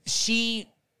that she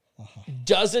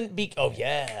doesn't be... Oh,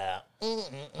 yeah.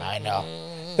 I know.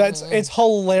 It's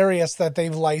hilarious that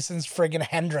they've licensed friggin'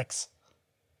 Hendrix.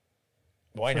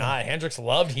 Why not? Hendrix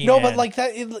loved He-Man. No, but like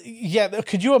that. Yeah,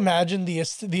 could you imagine the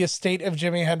estate of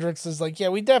Jimi Hendrix is like? Yeah,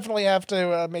 we definitely have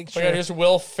to make Oh sure. my God, here's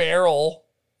Will Ferrell.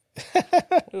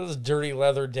 This dirty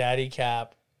leather daddy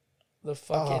cap. The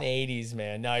fucking 80s,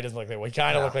 man. No, he doesn't look like... Well, he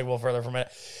kind of looked like Will Ferrell for a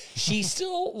minute. She's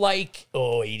still like...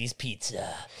 Oh, 80s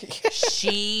pizza.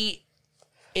 She...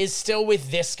 is still with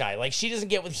this guy. Like, she doesn't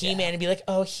get with He-Man and be like,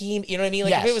 oh, you know what I mean?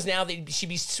 Like, Yes. if it was now, she'd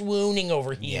be swooning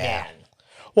over He-Man. Yeah.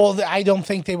 Well, I don't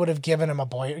think they would have given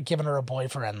her a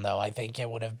boyfriend though. I think it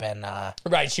would have been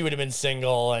Right, she would have been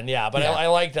single, and but Yeah. I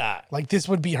like that. like this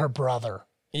would be her brother.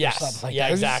 Yes, something like yeah,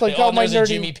 that. It's just exactly. like, oh, oh, my there's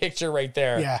a nerdy- Jimmy picture right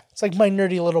there. Yeah, it's like my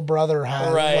nerdy little brother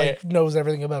Right. knows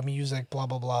everything about music. Blah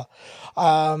blah blah.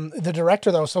 The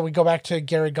director though, so we go back to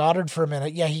Gary Goddard for a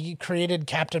minute. Yeah, he created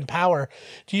Captain Power.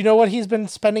 Do you know what he's been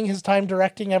spending his time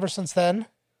directing ever since then?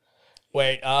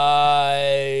 Wait,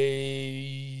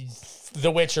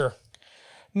 The Witcher.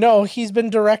 No, he's been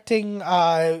directing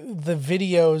the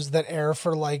videos that air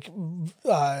for like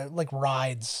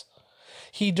rides.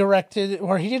 He directed,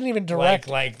 or he didn't even direct.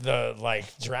 Like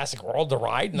Jurassic World, the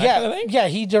ride, and that Yeah, kind of thing? yeah,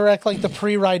 he direct like the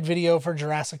pre-ride video for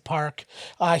Jurassic Park.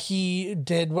 He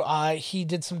did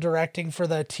some directing for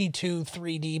the T2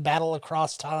 3D Battle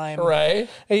Across Time. Right.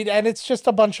 And it's just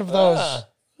a bunch of those.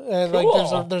 Like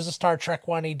cool. there's a Star Trek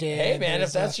one he did. Hey, man, if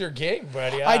There's that's your gig,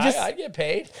 buddy, I just- I'd get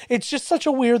paid. it's just such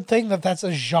a weird thing that's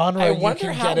a genre I you wonder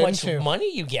can how get much into.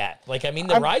 money you get. Like, I mean,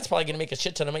 the ride's probably going to make a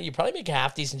shit ton of money. You probably make a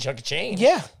half-decent chunk of change.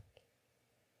 Yeah.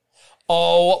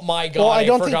 Oh my God! Well, I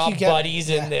don't think forgot you get- Buddy's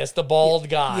yeah. in this. The bald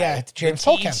guy. Yeah, it's James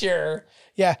the Tolkien. teacher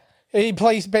Yeah. He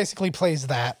basically plays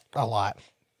that a lot.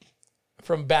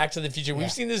 from Back to the Future.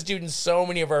 We've seen this dude in so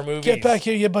many of our movies. Get back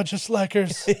here, you bunch of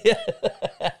slackers.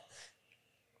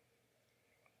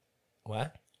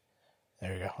 What?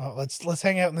 There you go. Well, let's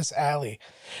hang out in this alley.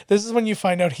 This is when you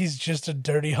find out he's just a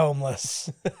dirty homeless.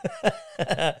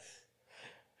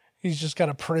 He's just got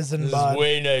a prison This bud. is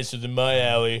way nicer than my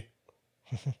alley.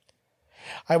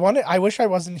 I wish I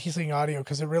wasn't using audio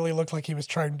because it really looked like he was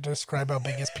trying to describe how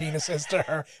big his penis is to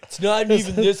her. It's not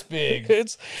even this big.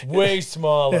 It's Way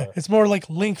smaller. it's more like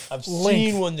length. I've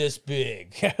length. seen one this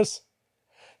big. Yes.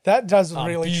 That does I'm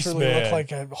really Beast truly Man. look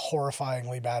like a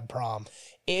horrifyingly bad prom.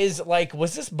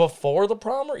 Was this before the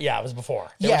prom? Yeah, it was before.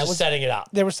 They Yeah, were it just was- setting it up.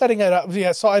 They were setting it up.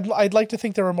 Yeah, so I'd like to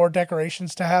think there were more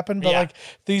decorations to happen, but Yeah. like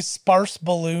these sparse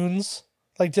balloons,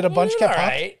 like did a bunch get All popped?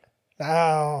 right.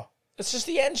 Oh. It's just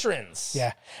the entrance.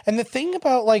 Yeah, and the thing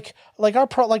about like our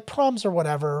proms or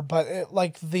whatever, but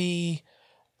like the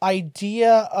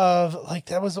idea of like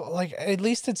that was like at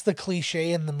least it's the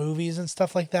cliche in the movies and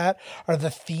stuff like that are the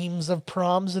themes of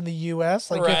proms in the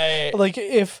U.S. Like Right.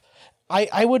 if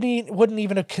I wouldn't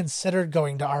even have considered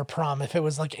going to our prom if it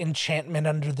was like Enchantment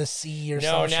Under the Sea or No,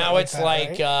 something. now it's that, like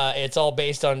right? it's all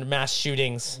based on mass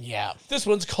shootings. Yeah, This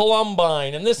one's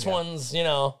Columbine, and this one's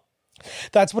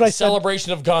that's what I said.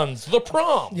 celebration of guns. The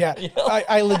prom. Yeah, You know?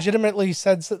 I legitimately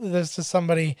said this to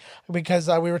somebody because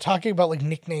we were talking about like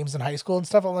nicknames in high school and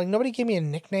stuff. I'm like, nobody gave me a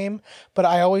nickname, but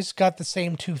I always got the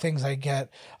same two things I get.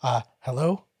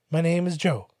 Hello, my name is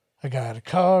Joe. I got a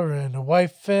car and a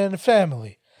wife and a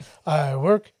family. I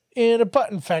work in a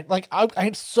button factory. Like I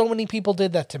had so many people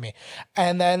did that to me.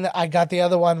 And then I got the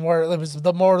other one where it was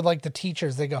the more like the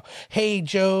teachers, they go, hey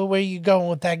Joe, where you going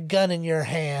with that gun in your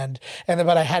hand? And then,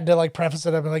 but I had to like preface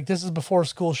it up and like, this is before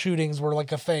school shootings were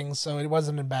like a thing. So it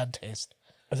wasn't in bad taste.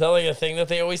 Is that like a thing that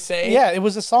they always say? Yeah. It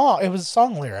was a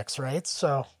song lyrics, right?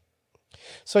 So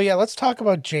So yeah, let's talk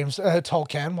about James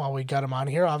Tolkien while we got him on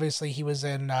here. Obviously, he was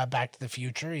in Back to the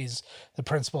Future. He's the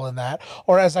principal in that.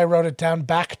 Or as I wrote it down,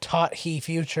 Back Taught He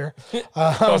Future.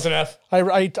 Close enough.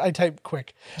 I typed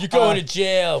quick. You're going to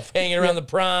jail, hanging around the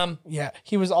prom. Yeah,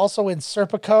 he was also in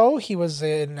Serpico. He was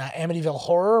in Amityville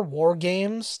Horror, War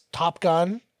Games, Top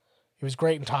Gun. He was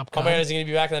great in Top Oh Gun. my God, is he going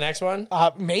to be back in the next one?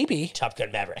 Maybe. Top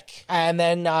Gun Maverick. And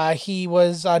then he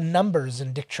was Numbers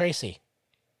in Dick Tracy.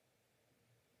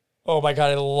 Oh my God,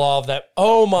 I love that.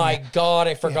 Oh my God,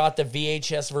 I forgot the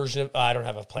VHS version of. I don't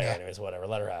have a player, anyways. Whatever,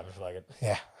 let her have it. Fuck it.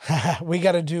 Yeah, we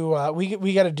got to do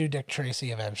we got to do Dick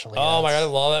Tracy eventually. Oh my God, I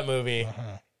love that movie.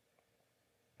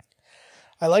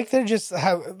 I like they're just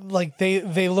how like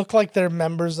they look like they're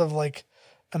members of like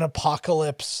an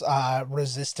apocalypse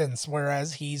resistance,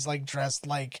 whereas he's like dressed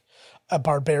like a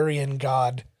barbarian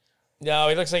god. No,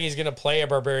 he looks like he's gonna play a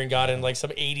barbarian god in like some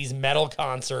 '80s metal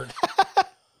concert.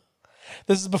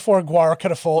 This is before Guar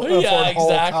could afford Yeah, whole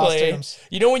exactly. costumes.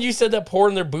 You know when you said that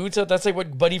pouring their boots out, that's like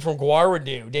what Buddy from Guar would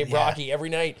do, Dave Rocky, every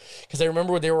night. Because I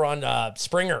remember when they were on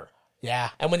Springer. Yeah.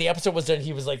 And when the episode was done,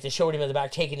 he was like, they showed him in the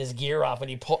back taking his gear off,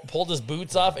 and he pulled his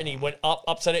boots off, and he went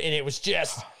upside it, and it was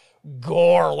just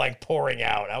gore like pouring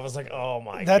out. I was like, oh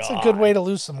my God. That's a good way to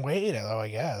lose some weight, though, I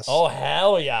guess. Oh,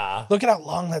 hell yeah. Look at how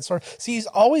long that sword. See, he's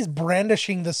always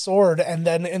brandishing the sword, and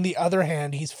then in the other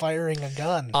hand, he's firing a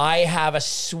gun. I have a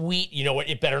sweet, you know what,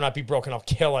 it better not be broken, I'll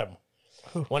kill him.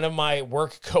 One of my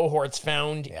work cohorts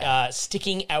found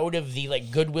sticking out of the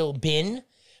like Goodwill bin,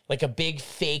 like a big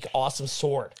fake awesome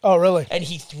sword. Oh, really? And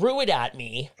he threw it at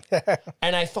me,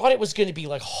 and I thought it was going to be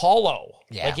like hollow.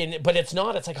 Yeah. But it's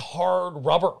not. It's like hard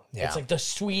rubber. Yeah. It's like the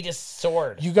sweetest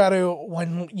sword. You got to,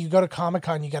 when you go to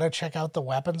Comic-Con, you got to check out the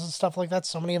weapons and stuff like that.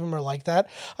 So many of them are like that.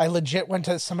 I legit went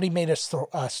to, somebody made a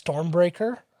Stormbreaker.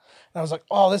 And I was like,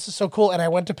 oh, this is so cool. And I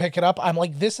went to pick it up. I'm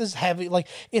like, this is heavy. Like,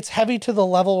 it's heavy to the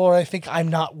level where I think I'm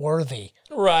not worthy.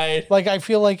 Right. Like, I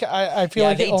feel like, I feel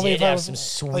like they only did if I have was, some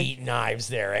sweet knives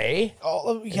there, eh?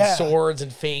 oh, And yeah. swords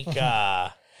and fake.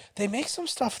 They make some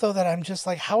stuff, though, that I'm just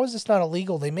like, how is this not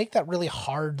illegal? They make that really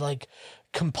hard, like,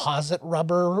 composite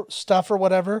rubber stuff or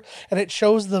whatever, and it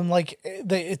shows them like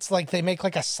it's like they make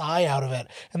like a sigh out of it,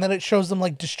 and then it shows them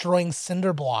like destroying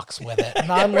cinder blocks with it. And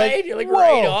I'm right? like, You're like, whoa.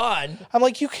 right on. I'm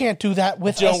like, you can't do that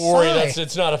with a Don't worry, sigh.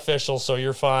 it's not official, so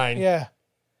you're fine. Yeah,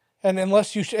 and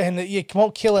unless you and you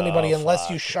won't kill anybody unless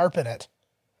you fuck. sharpen it.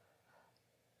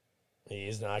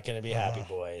 He's not going to be happy,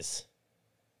 boys.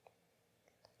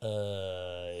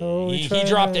 We He try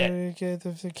dropped to it. Get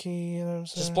the key, you know what I'm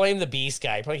saying? Just blame the Beast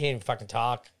guy. He probably can't even fucking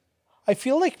talk. I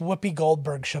feel like Whoopi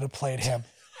Goldberg should have played him.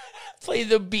 Play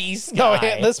the Beast No,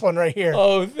 guy. this one right here.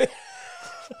 Oh,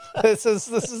 This is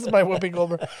my Whoopi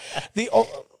Goldberg.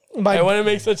 I want to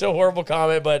make such a horrible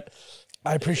comment, but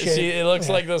I appreciate see, it looks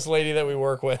like this lady that we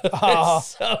work with. Oh.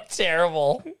 It's so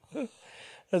terrible.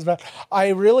 It's bad. I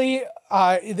really,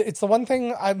 it's the one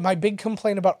thing, my big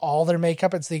complaint about all their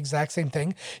makeup, it's the exact same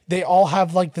thing. They all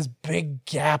have like this big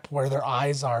gap where their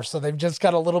eyes are. So they've just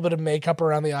got a little bit of makeup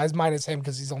around the eyes. Minus him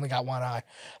because he's only got one eye.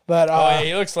 But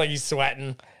He looks like he's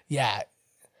sweating. yeah.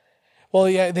 Well,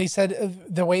 yeah, they said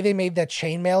the way they made that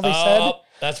chainmail, they said.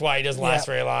 That's why he doesn't last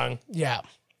very long. Yeah.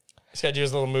 He's got to do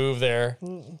his little move there.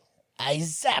 I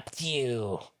zapped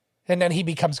you. And then he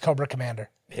becomes Cobra Commander.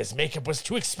 His makeup was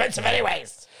too expensive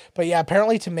anyways. But yeah,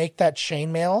 apparently to make that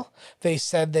chainmail, they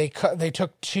said they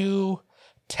took two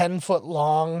 10-foot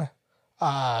long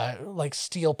like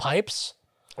steel pipes.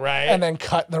 Right. And then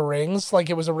cut the rings like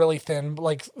it was a really thin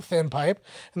pipe,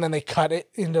 and then they cut it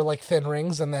into like thin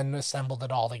rings and then assembled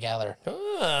it all together.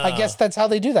 I guess that's how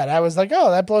they do that. I was like, oh,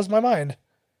 that blows my mind.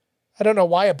 I don't know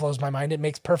why it blows my mind. It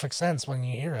makes perfect sense when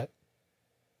you hear it.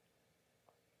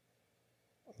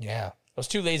 Yeah. I was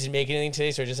too lazy to make anything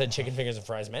today, so I just had chicken fingers and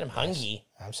fries. Man, I'm hungry.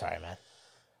 I'm sorry, man.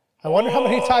 I wonder how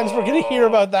many times we're going to hear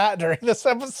about that during this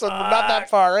episode. We're not that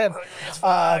far in.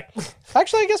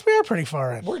 Actually, I guess we are pretty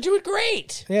far in. We're doing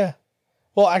great. Yeah.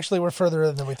 Well, actually, we're further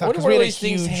in than we thought. What Because are we had a these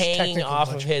things huge hanging technical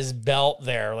off glitch. of his belt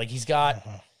there? Like he's got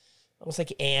almost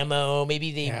like ammo.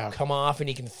 Maybe they Yeah. come off and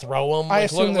he can throw them. I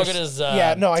Like, assume look at there's-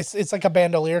 his. it's like a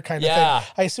bandolier kind of Yeah. thing.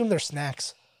 I assume they're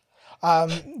snacks.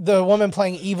 The woman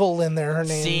playing evil in there, her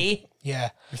name. See?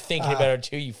 Yeah. You're thinking about it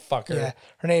too, you fucker. Yeah.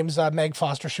 Her name's Meg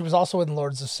Foster. She was also in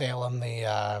Lords of Salem,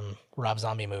 the Rob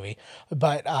Zombie movie.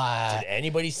 But Did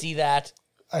anybody see that?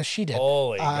 she did.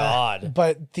 Holy God.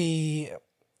 But the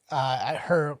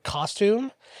her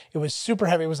costume. It was super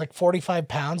heavy. It was like 45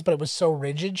 pounds, but it was so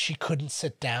rigid she couldn't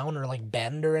sit down or like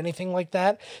bend or anything like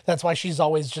that. That's why she's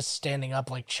always just standing up,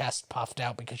 like chest puffed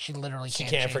out, because she literally can't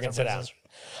freaking change her sit down. position.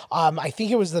 I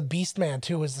think it was the Beastman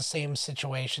too. Was the same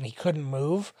situation. He couldn't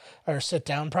move or sit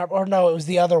down properly. Or no, it was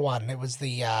the other one. It was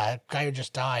the guy who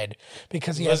just died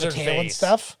because he Lizard had the tail and face.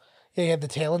 stuff. Yeah, he had the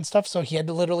tail and stuff. So he had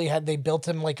to literally they built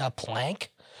him like a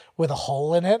plank with a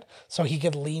hole in it, so he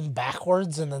could lean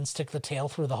backwards and then stick the tail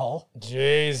through the hole.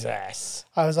 Jesus.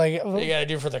 I was like, What you got to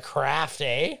do for the craft,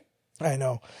 eh? I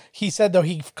know. He said though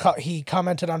he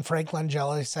commented on Frank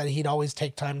Langella. He said he'd always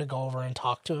take time to go over and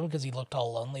talk to him because he looked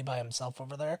all lonely by himself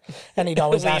over there, and he'd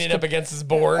always ask Leaning him, up against his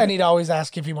board. and he'd always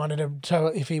ask if he wanted him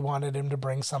to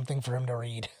bring something for him to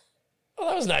read. Oh,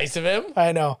 that was nice of him.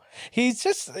 I know. He's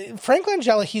just Frank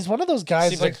Langella. He's one of those guys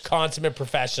Seems like a consummate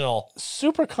professional.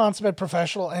 super consummate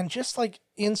professional, and just like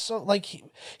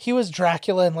he was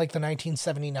Dracula in like the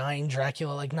 1979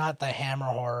 Dracula, like not the Hammer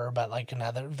horror, but like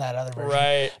that other version.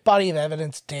 Right. Body of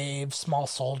Evidence, Dave, Small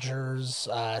Soldiers,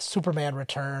 Superman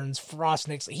Returns, Frost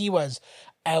Nixon. He was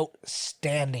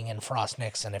outstanding in Frost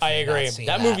Nixon. If I you've not agree. seen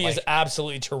That movie is like,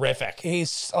 absolutely terrific.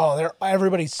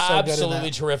 everybody's so Absolutely good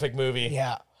in terrific movie. that.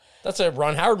 Yeah, That's a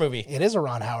Ron Howard movie. it is a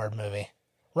Ron Howard movie.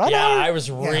 Ron Yeah, Howard, I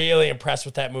was really impressed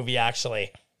with that movie,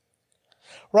 actually.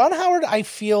 Ron Howard, I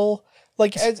feel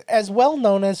like as well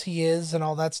known as he is and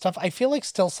all that stuff, I feel like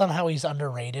still somehow he's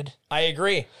underrated I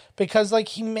agree. because like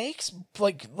he makes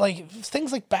like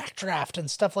things like Backdraft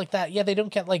and stuff like that. Yeah, they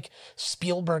don't get like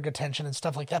Spielberg attention and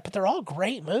stuff like that, but they're all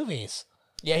great movies.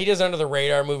 Yeah, he does under the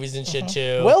radar movies and shit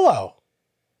too. Willow.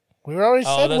 We already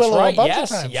Oh, said that's Willow right. a bunch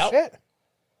Yes, of times. yep. Shit.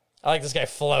 I like this guy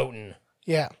floating.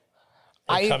 Yeah.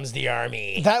 Here comes the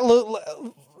army.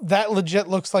 That legit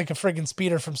looks like a friggin'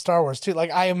 speeder from Star Wars too.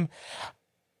 Like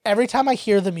every time I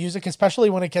hear the music, especially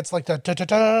when it gets like the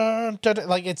da-da-da, da-da,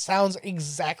 like it sounds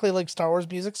exactly like Star Wars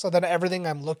music. So then everything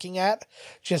I'm looking at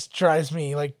just drives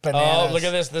me like bananas. Oh, look at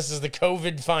this. This is the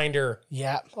COVID finder.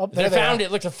 Yeah. Oh, They there found are.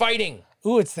 it. Look, they're fighting.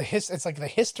 Ooh, it's like the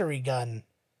history gun.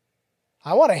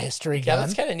 I want a history Yeah, gun.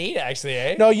 that's kind of neat, actually,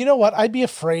 eh? No, you know what? I'd be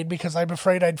afraid because I'm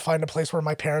afraid I'd find a place where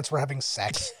my parents were having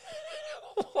sex.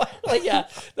 Like, yeah,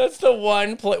 that's the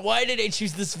one point. Why did I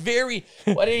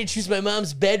choose my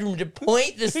mom's bedroom to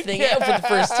point this thing out for the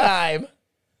first time?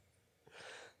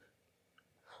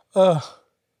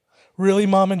 Really,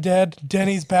 Mom and Dad?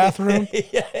 Denny's bathroom?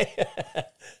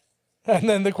 And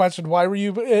then the question, why were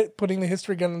you putting the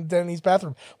history gun in Denny's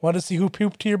bathroom? Want to see who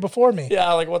pooped here before me?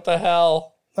 Yeah, like, what the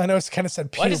hell? I know it's kind of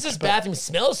said puked. Why does this but bathroom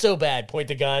smell so bad? Point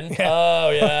the gun. Oh,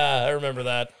 yeah, I remember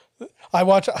that. I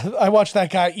watched that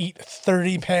guy eat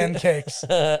 30 pancakes,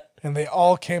 and they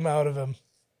all came out of him.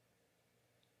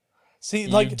 See, You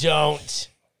like, don't.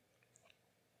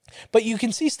 but you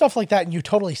can see stuff like that, and you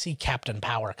totally see Captain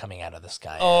Power coming out of this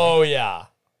guy. Oh, yeah.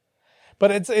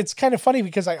 But it's kind of funny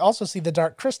because I also see the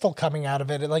Dark Crystal coming out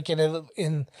of it, like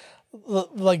in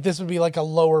like this would be like a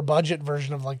lower budget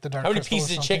version of like the Dark How many Crystal.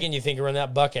 pieces of chicken you think are in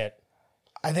that bucket?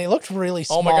 They looked really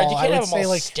small. Oh, my God, you I can't would have them say all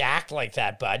like stacked like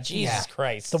that, bud. Jesus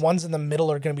Christ. the ones in the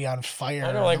middle are going to be on fire.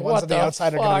 I know, like, the ones what on the the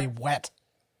outside are going to fuck? be wet.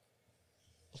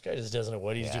 This guy just doesn't know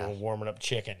what he's Yeah. doing warming up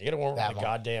chicken. You got to warm That up the one.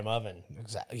 goddamn oven.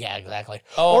 Exactly. Yeah, exactly.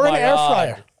 Oh, or an my air God.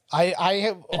 fryer. I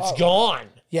have. It's gone.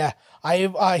 Yeah,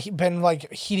 I've been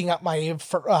like heating up my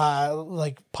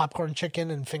like popcorn chicken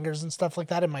and fingers and stuff like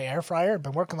that in my air fryer.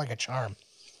 Been working like a charm.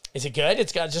 Is it good?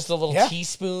 It's got just a little Yeah.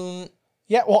 teaspoon.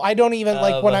 Yeah, well, I don't even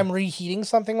like when I'm reheating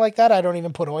something like that. I don't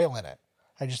even put oil in it.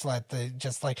 I just let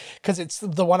because it's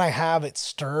the one I have. It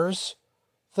stirs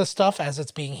the stuff as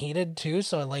it's being heated too,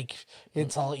 so like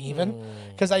it's all even.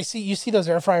 Because you see those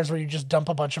air fryers where you just dump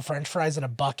a bunch of French fries in a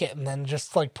bucket and then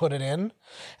just like put it in,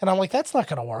 and I'm like, that's not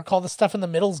gonna work. All the stuff in the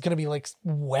middle is gonna be like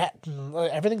wet, and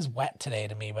everything's wet today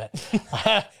to me. But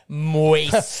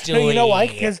Moist. no, you know why?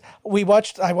 Because I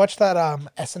watched that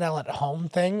SNL at home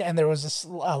thing, and there was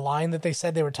a line that they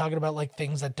said they were talking about like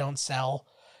things that don't sell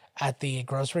at the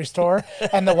grocery store,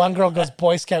 and the one girl goes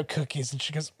Boy Scout cookies, and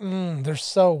she goes, they're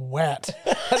so wet.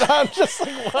 And I'm just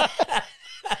like, what?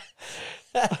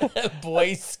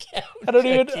 Boy Scout. I don't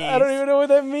even know what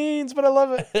that means, but I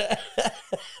love it.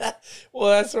 Well,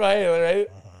 that's right.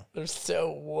 They're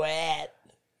so wet.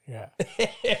 Yeah.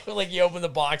 Like you open the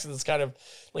box and it's kind of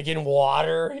like in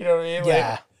water. You know what I mean? Yeah.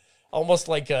 Like, almost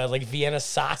like Vienna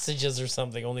sausages or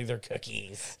something. Only they're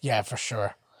cookies. Yeah, for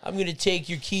sure. I'm gonna take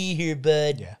your key here,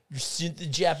 bud. Yeah. The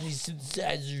Japanese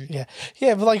synthesizer. Yeah.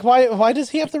 Yeah, but like why does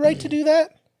he have the right to do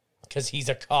that? Because he's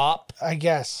a cop I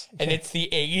guess. and it's the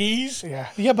 80s. Yeah.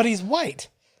 Yeah, but he's white.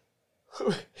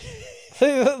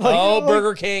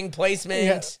 Burger King placement.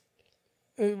 Yeah.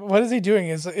 What is he doing?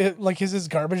 Is his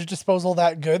garbage disposal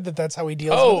that good that's how he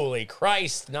deals with Holy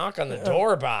Christ! Knock on the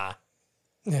door, bah.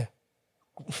 it? Yeah.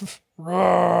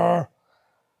 Roar.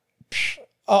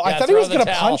 Oh, I Yeah, thought he throw was the going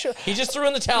to towel. punch him. He just threw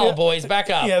in the towel, boys. Back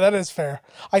up. Yeah, that is fair.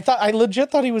 I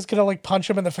legit thought he was going to like punch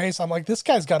him in the face. I'm like, this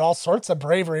guy's got all sorts of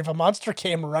bravery. If a monster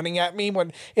came running at me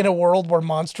when in a world where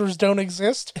monsters don't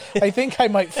exist, I think I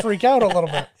might freak out a little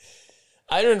bit.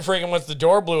 I didn't freaking once the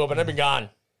door blew open. I'd been gone.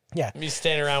 Yeah. Me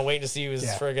standing around waiting to see who was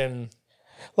friggin'.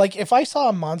 Like if I saw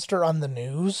a monster on the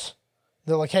news,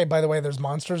 they're like, hey, by the way, there's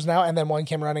monsters now, and then one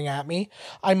came running at me,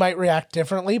 I might react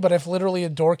differently. But if literally a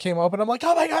door came open, I'm like,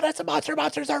 oh my God, it's a monster.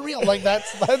 Monsters are real. Like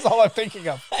that's all I'm thinking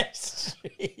of.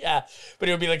 Yeah, but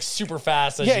it would be like super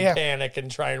fast as you panic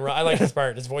and try and run. I like this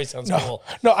part. His voice sounds cool.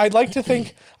 No, I'd like to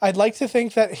think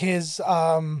that his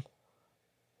I'd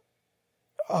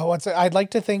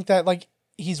like to think that like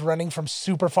he's running from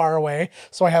super far away,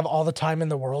 so I have all the time in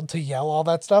the world to yell all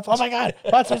that stuff. Oh my God,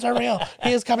 monsters are real.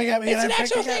 He is coming at me. It's and an I'm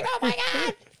actual freaking thing. out. Oh my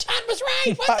God, Todd was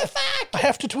right. What the fuck? I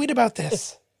have to tweet about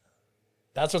this.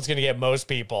 That's what's gonna get most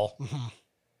people.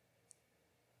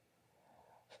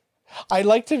 I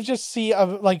like to just see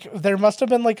there must have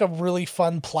been like a really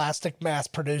fun plastic mass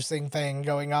producing thing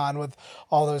going on with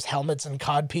all those helmets and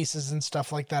cod pieces and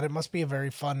stuff like that. It must be a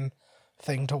very fun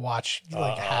thing to watch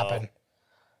happen.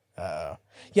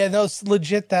 Yeah, no, it's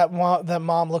legit. That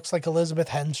mom looks like Elizabeth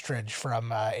Henstridge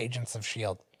from Agents of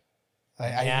S.H.I.E.L.D.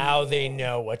 Now they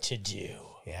know what to do.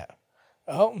 Yeah.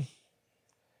 Oh,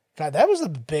 God, that was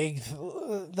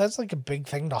that's like a big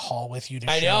thing to haul with you to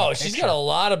I show know. a She's picture. got a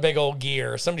lot of big old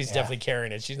gear. Somebody's definitely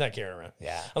carrying it. She's not carrying it around.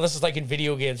 Yeah. Unless it's like in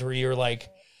video games where you're like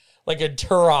a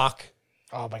Turok.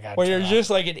 Oh my God. Where you're just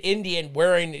like an Indian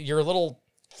wearing your little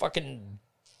fucking,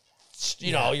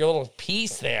 your little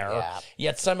piece there. Yeah.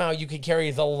 Yet somehow you can carry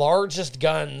the largest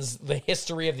guns the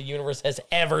history of the universe has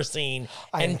ever seen,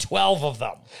 and 12 of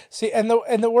them. See, and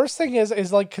the worst thing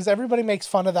is like, because everybody makes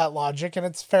fun of that logic, and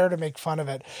it's fair to make fun of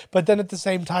it. But then at the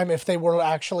same time, if they were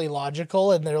actually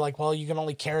logical, and they're like, well, you can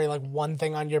only carry like one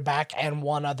thing on your back and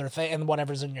one other thing, and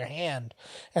whatever's in your hand,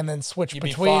 and then switch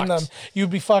between them, you'd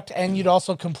be fucked, and you'd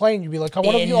also complain. You'd be like, I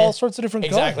want to do all sorts of different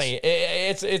Exactly.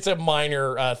 guns. It's a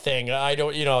minor thing. I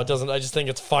don't, it doesn't. I just think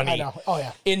it's funny. I know. Oh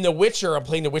yeah. In The Witcher, I'm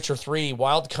playing The Witcher 3,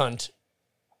 Wild Cunt,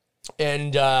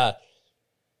 and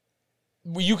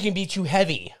you can be too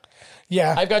heavy.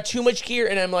 Yeah. I've got too much gear,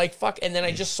 and I'm like, fuck. And then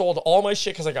I just sold all my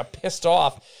shit because I got pissed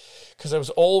off because I was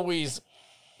always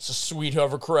it's a sweet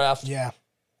hovercraft. Yeah.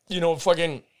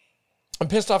 Fucking. I'm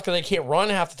pissed off because I can't run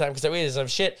half the time because I weigh some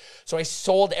shit. So I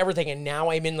sold everything, and now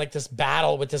I'm in like this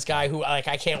battle with this guy who I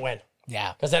can't win.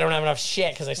 Yeah. Because I don't have enough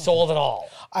shit because I sold it all.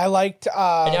 I liked.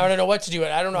 And now I don't know what to do.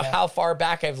 I don't know how far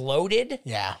back I've loaded.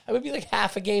 Yeah. I would be like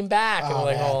half a game back. And I'm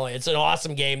like, man. oh, it's an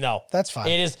awesome game though. That's fine.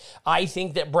 It is. I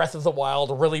think that Breath of the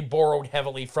Wild really borrowed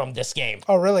heavily from this game.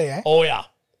 Oh really? Eh? Oh yeah.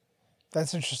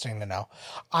 That's interesting to know.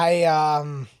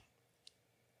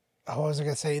 What was I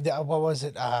gonna say? What was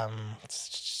it?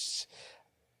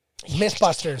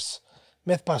 Mythbusters.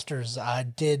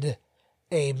 Mythbusters did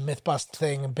a Mythbust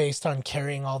thing based on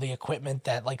carrying all the equipment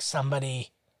that like somebody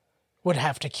would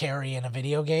have to carry in a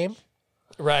video game.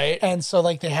 Right. And so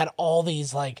like they had all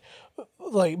these like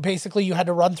basically you had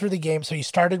to run through the game. So you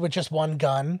started with just one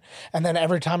gun, and then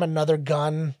every time another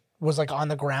gun was like on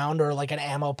the ground or like an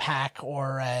ammo pack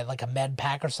or like a med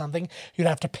pack or something, you'd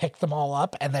have to pick them all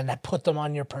up and then put them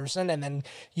on your person. And then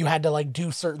you had to like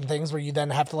do certain things where you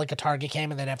then have to like a target cam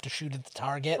and then have to shoot at the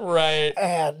target. Right.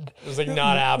 And it was like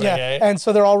not happening. Yeah. And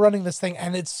so they're all running this thing,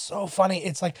 and it's so funny.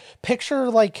 It's like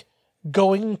picture like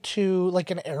going to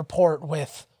like an airport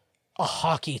with a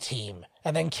hockey team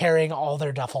and then carrying all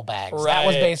their duffel bags. Right. That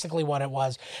was basically what it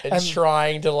was. And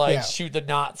trying to shoot the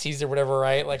Nazis or whatever,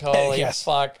 right? Like, holy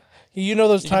fuck. You know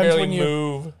those times when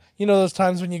move. You know those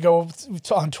times when you go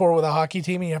on tour with a hockey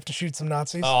team and you have to shoot some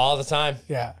Nazis? Oh, all the time.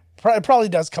 Yeah. It probably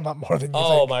does come up more than you think.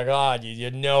 Oh my God. You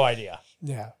had no idea.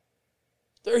 Yeah.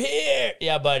 They're here.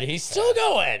 Yeah, but he's still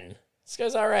going. This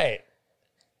guy's all right.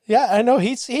 Yeah, I know.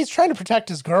 He's trying to protect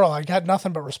his girl. I got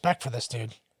nothing but respect for this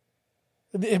dude.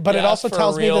 But it also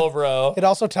tells me that bro. It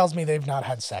also tells me they've not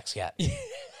had sex yet.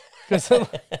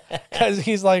 Because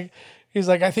he's like,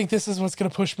 I think this is what's going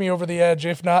to push me over the edge.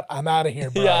 If not, I'm out of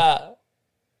here, bro. Yeah.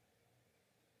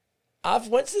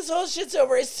 Once this whole shit's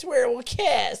over, I swear we'll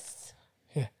kiss.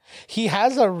 Yeah. He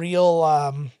has a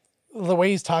real, the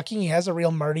way he's talking, he has a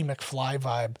real Marty McFly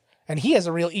vibe. And he has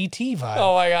a real E.T. vibe.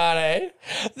 Oh my God, eh?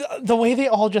 The way they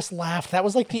all just laughed, that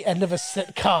was like the end of a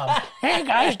sitcom. Hey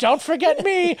guys, don't forget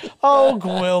me. Oh,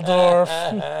 Gwildorf,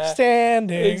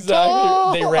 standing Exactly.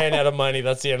 tall. They ran out of money.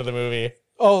 That's the end of the movie.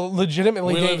 Oh,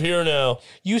 legitimately. We live here now.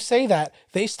 You say that.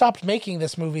 They stopped making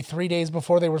this movie 3 days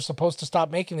before they were supposed to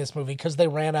stop making this movie because they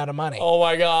ran out of money. Oh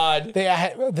my God.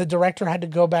 The director had to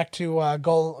go back to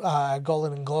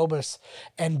Golan and Globus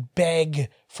and beg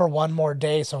for one more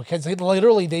day. So, because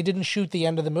literally they didn't shoot the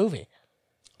end of the movie.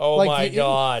 Oh my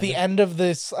God. The end of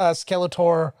this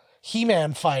Skeletor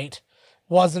He-Man fight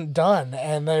wasn't done.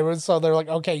 And they're like,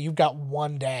 okay, you've got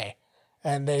 1 day.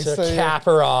 And they cap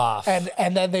her off.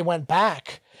 And then they went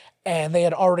back and they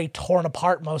had already torn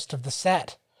apart most of the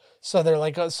set. So they're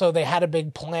like, so they had a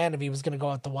big plan if he was going to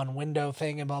go out the one window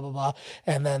thing and blah, blah, blah.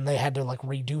 And then they had to like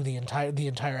redo the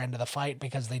entire end of the fight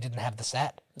because they didn't have the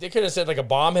set. They could have said like a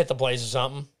bomb hit the place or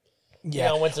something. Yeah. You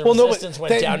know, once the resistance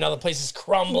went down, now the place is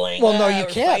crumbling. Well, no, you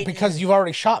can't because you've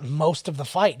already shot most of the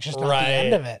fight, just not the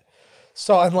end of it.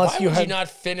 So unless Why would you not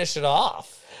finish it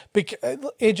off?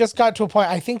 It just got to a point.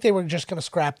 I think they were just going to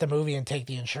scrap the movie and take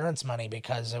the insurance money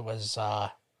because it was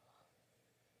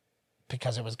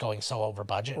going so over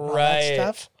budget and all that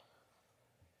stuff.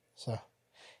 So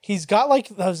he's got like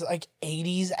those like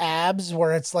 80s abs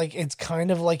where it's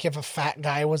kind of like if a fat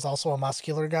guy was also a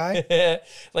muscular guy.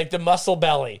 Like the muscle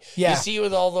belly. Yeah. You see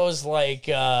with all those like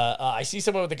I see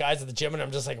someone with the guys at the gym and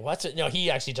I'm just like, what's it? No, he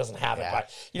actually doesn't have it.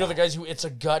 But you know the guys who it's a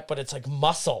gut, but it's like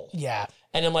muscle. Yeah.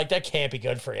 And I'm like, that can't be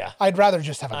good for you. I'd rather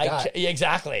just have a gut.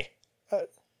 Exactly.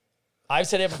 I've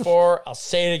said it before. I'll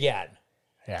say it again.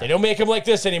 Yeah. They don't make them like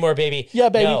this anymore, baby. Yeah,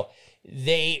 baby. No,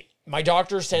 my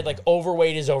doctor said like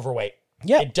overweight is overweight.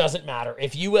 Yeah. It doesn't matter.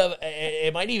 If you have,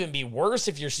 it might even be worse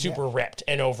if you're super ripped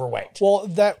and overweight. Well,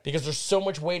 because there's so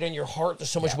much weight on your heart. There's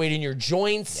so much weight in your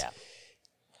joints. Yeah.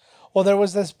 Well, there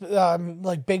was this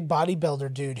like big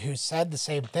bodybuilder dude who said the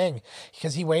same thing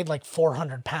because he weighed like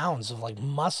 400 pounds of like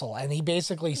muscle, and he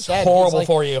basically said, horrible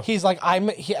for you. He's like,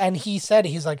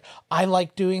 he's like, I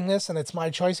like doing this, and it's my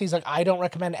choice. He's like, I don't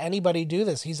recommend anybody do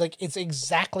this. He's like, it's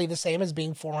exactly the same as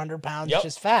being 400 pounds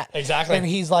just fat. Exactly. And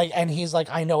he's like,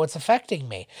 I know it's affecting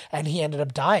me, and he ended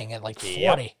up dying at like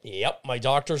 40. Yep. My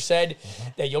doctor said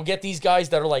that you'll get these guys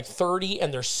that are like 30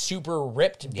 and they're super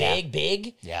ripped,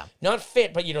 big. Yeah. Not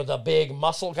fit, but you know the big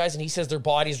muscle guys, and he says their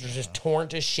bodies are just torn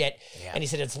to shit. Yeah. And he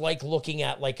said it's like looking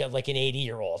at like an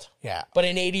 80-year-old. Yeah. But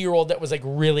an 80-year-old that was like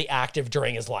really active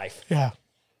during his life. Yeah.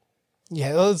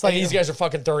 Yeah. It's like these guys are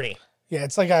fucking 30. Yeah,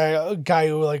 it's like a guy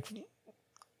who like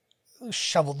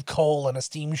shoveled coal in a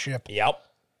steamship. Yep.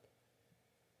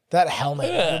 That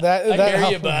helmet. I that hear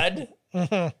you,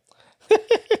 bud.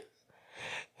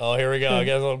 Oh, here we go. I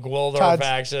got a little Gwildorf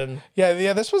action.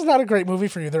 Yeah. This was not a great movie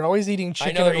for you. They're always eating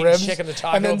chicken and ribs. Chicken, the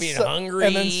taco, being hungry.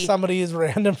 And then somebody is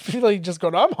randomly just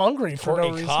going, I'm hungry for no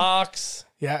reason. Cox.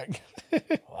 Yeah.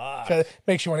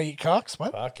 Makes you want to eat cocks.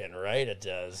 What? Fucking right it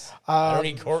does. I don't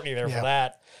need Courtney there for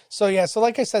that. So,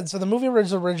 like I said, the movie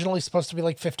was originally supposed to be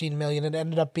like 15 million. It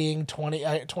ended up being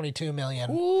 22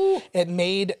 million. Ooh. It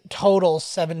made total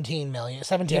 17.3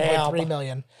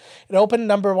 million. It opened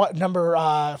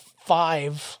number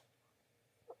 5.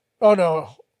 Oh,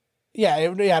 no. Yeah,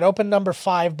 it opened number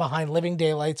 5 behind Living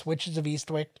Daylights, Witches of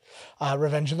Eastwick,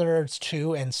 Revenge of the Nerds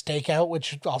 2, and Stakeout,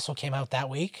 which also came out that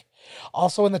week.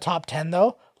 Also in the top 10,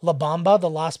 though, La Bamba, The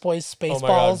Lost Boys,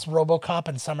 Spaceballs, RoboCop,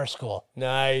 and Summer School.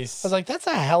 Nice. I was like, that's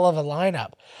a hell of a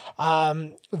lineup.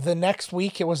 The next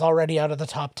week, it was already out of the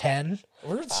top 10.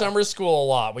 We're at Summer School a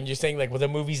lot when you're saying like with the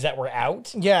movies that were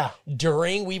out. Yeah.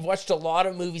 We've watched a lot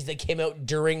of movies that came out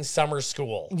during Summer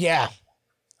School. Yeah.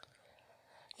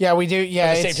 Yeah, we do. Yeah.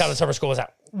 At the same time that Summer School was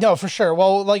out. No, for sure.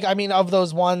 Well, like, I mean, of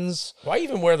those ones. Why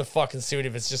even wear the fucking suit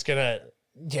if it's just gonna.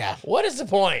 Yeah. What is the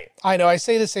point? I know. I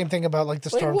say the same thing about like the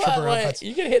Stormtrooper outfits.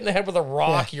 You get hit in the head with a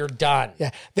rock, you're done.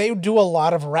 Yeah. They do a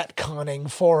lot of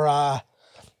retconning for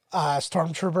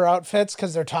Stormtrooper outfits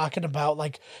because they're talking about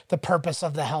like the purpose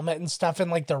of the helmet and stuff,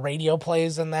 and like the radio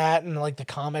plays and that, and like the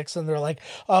comics, and they're like,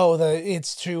 oh,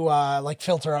 it's to like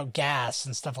filter out gas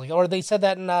and stuff like. Or they said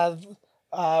that in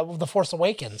The Force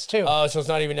Awakens too. Oh, so it's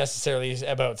not even necessarily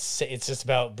about. It's just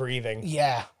about breathing.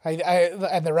 Yeah,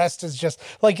 and the rest is just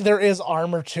like there is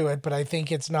armor to it, but I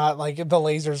think it's not like the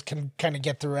lasers can kind of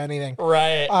get through anything.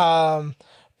 Right.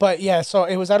 But yeah, so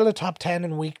it was out of the top 10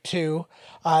 in week 2.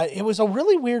 It was a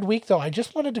really weird week, though. I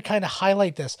just wanted to kind of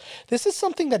highlight this. This is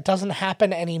something that doesn't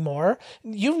happen anymore.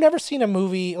 You've never seen a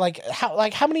movie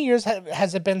how many years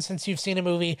has it been since you've seen a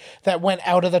movie that went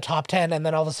out of the top 10 and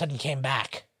then all of a sudden came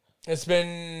back? It's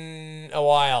been a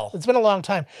while. It's been a long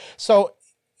time. So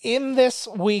in this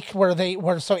week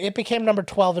so it became number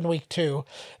 12 in week 2.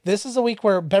 This is a week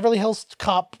where Beverly Hills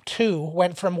Cop 2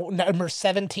 went from number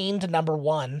 17 to number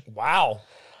 1. Wow.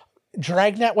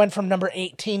 Dragnet went from number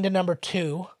 18 to number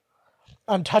 2.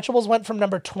 Untouchables went from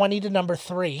number 20 to number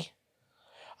 3.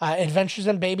 Adventures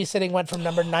in Babysitting went from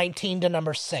number 19 to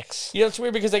number 6. You know, it's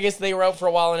weird because I guess they were out for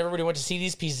a while and everybody went to see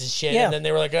these pieces of shit. Yeah. And then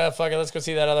they were like, oh, fuck it, let's go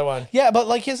see that other one. Yeah, but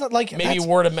like, isn't like Maybe that's-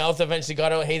 word of mouth eventually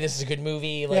got out, hey, this is a good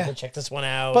movie. Like, Yeah. go check this one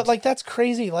out. But like that's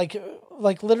crazy. Like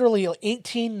literally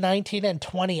 18, 19, and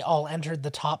 20 all entered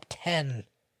the top 10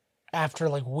 after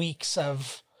like weeks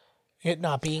of it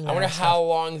not being. I there wonder and stuff. how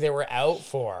long they were out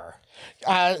for.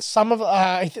 Some of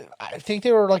I think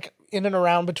they were like in and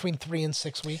around between 3 and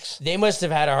 6 weeks. They must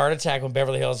have had a heart attack when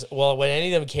Beverly Hills. Well, when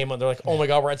any of them came on, they're like, "Oh my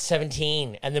god, we're at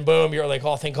 17," and then boom, you're like,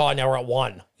 "Oh, thank God, now we're at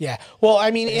 1." Yeah. Well,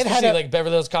 I mean, it had Especially a, like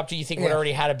Beverly Hills Cop 2, you think would Yeah.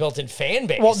 already had a built-in fan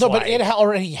base. well, no, but like- it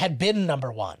already had been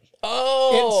number 1.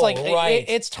 oh, It's like right.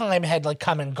 its time had like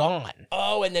come and gone.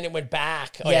 Oh, and then it went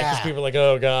back. Oh, yeah, because Yeah. people were like,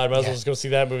 "Oh God, might as well just go see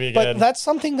that movie But again." that's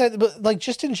something that, but, like,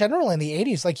 just in general in the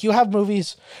 80s, like, you have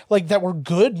movies, like, that were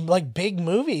good, like, big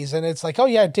movies, and it's like, oh,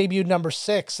 yeah, it debuted number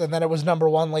 6, and then it was number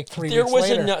 1, like, 3 There weeks was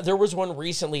later. there was one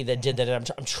recently that did that. And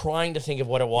I'm trying to think of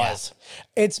what it was.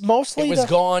 It's mostly It was the-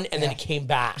 gone, and then it came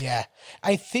back. Yeah.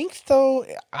 I think, though,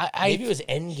 Maybe it was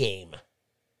Endgame.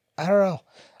 I don't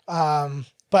know.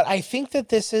 But I think that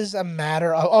this is a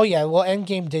matter of, oh, yeah, well,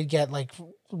 Endgame did get, like,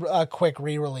 a quick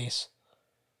re-release.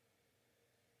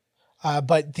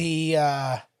 But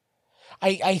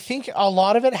I think a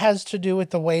lot of it has to do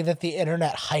with the way that the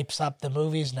internet hypes up the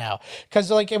movies now.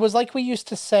 Because, like, it was like we used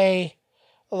to say,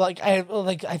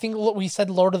 I think we said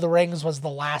Lord of the Rings was the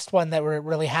last one that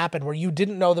really happened, where you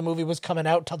didn't know the movie was coming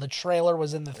out till the trailer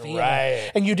was in the theater.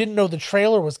 Right. And you didn't know the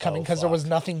trailer was coming because there was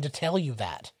nothing to tell you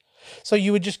that. So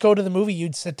you would just go to the movie,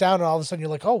 you'd sit down, and all of a sudden you're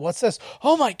like, oh, what's this?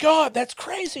 Oh my God, that's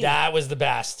crazy. That was the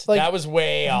best. Like- that was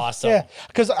way awesome. Yeah,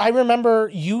 because I remember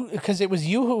because it was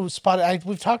you who spotted.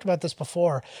 We've talked about this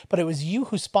before, but it was you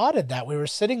who spotted that. We were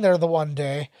sitting there the one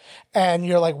day, and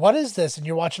you're like, "What is this?" And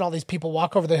you're watching all these people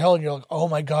walk over the hill, and you're like, "Oh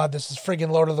my God, this is friggin'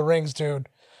 Lord of the Rings, dude!"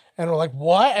 And we're like,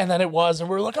 "What?" And then it was, and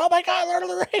we were like, "Oh my God, Lord of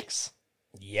the Rings!"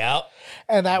 Yep.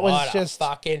 And that What was a just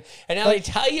fucking. And now they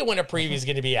tell you when a preview is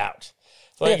going to be out.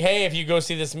 It's like, hey, if you go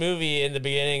see this movie in the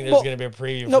beginning, there's Well, going to be a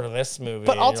preview no, for this movie.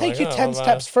 But I'll And you're take you like, 10 oh,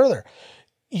 steps further.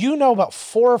 You know about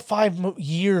 4 or 5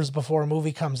 years before a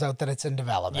movie comes out that it's in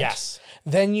development. Yes.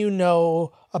 Then you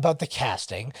know about the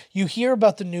casting. You hear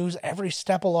about the news every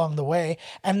step along the way.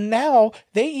 And now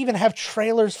they even have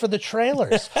trailers for the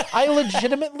trailers. I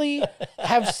legitimately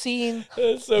have seen,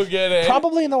 That's so good, eh?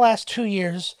 probably in the last 2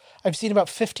 years, I've seen about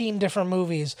 15 different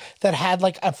movies that had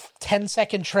like a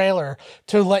 10-second trailer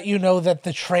to let you know that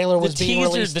the trailer was being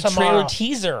released the tomorrow. trailer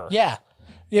teaser. Yeah.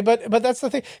 Yeah, but that's the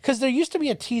thing, because there used to be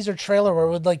a teaser trailer where it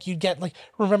would like you'd get like,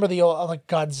 remember the old like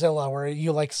Godzilla where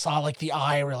you like saw like the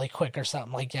eye really quick or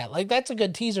something like that. Like that's a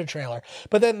good teaser trailer.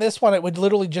 But then this one, it would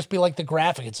literally just be like the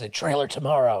graphic. It'd say trailer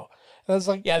tomorrow. And it's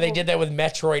like, Yeah, they did that with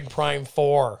Metroid Prime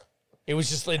 4. It was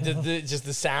just like just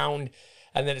the sound,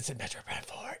 and then it said Metroid Prime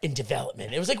 4 in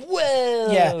development. It was like,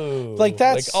 whoa. Yeah, like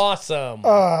that's- like awesome.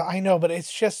 I know, but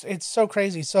it's so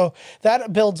crazy. So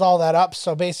that builds all that up.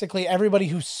 So basically, everybody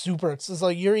who's so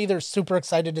you're either super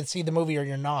excited to see the movie or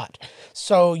you're not.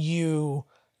 So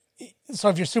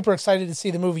if you're super excited to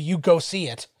see the movie, you go see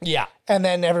it. Yeah. And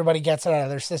then everybody gets it out of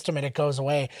their system and it goes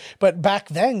away. But back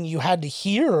then, you had to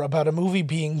hear about a movie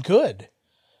being good.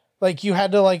 Like you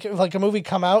had to like a movie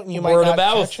come out and you might Word not of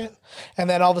mouth. catch it, and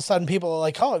then all of a sudden people are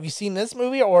like, "Oh, have you seen this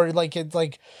movie?" Or like it's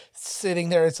like sitting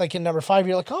there, it's like in number 5.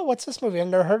 You're like, "Oh, what's this movie? I've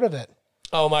never heard of it."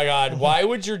 Oh my God. Why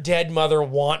would your dead mother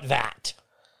want that?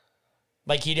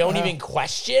 Like you don't even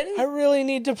question? I really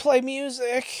need to play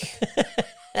music.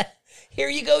 Here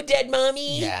you go, dead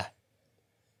mommy. Yeah,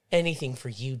 Anything for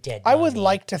you, dead I mommy. would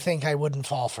like to think I wouldn't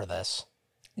fall for this.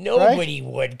 Nobody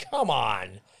would. Come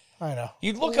on. I know.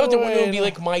 You'd look out the window and be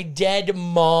like, my dead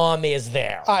mom is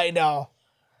there. I know.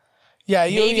 Yeah,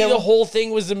 Maybe the whole thing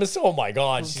was a oh my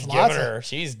God, she's lots giving her.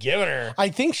 She's giving her. I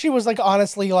think she was like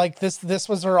honestly like this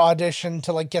was her audition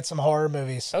to like get some horror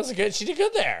movies. That was good. She did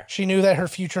good there. She knew that her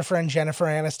future friend Jennifer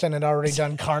Aniston had already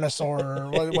done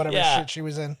Carnosaur or whatever Yeah. shit she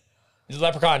was in.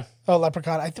 Leprechaun. Oh,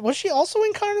 Leprechaun. Was she also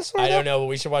in Carnosaur? I though? don't know, but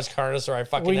we should watch Carnosaur. I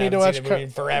fucking We need haven't to watch seen a movie in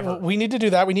forever. We need to do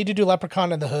that. We need to do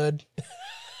Leprechaun in the Hood.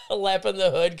 Lep in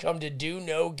the Hood come to do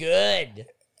no good.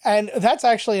 And that's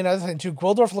actually another thing too.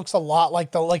 Gwildorf looks a lot like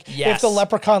Yes. if the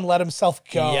Leprechaun let himself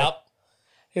go. Yep.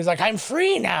 He's like, I'm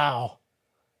free now.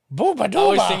 Booba I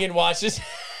was dooba. singing Watch This.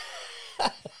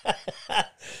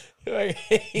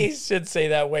 He should say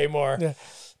that way more. Yeah.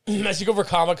 I should go for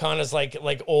Comic-Con as like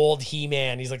old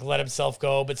He-Man. He's like let himself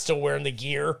go, but still wearing the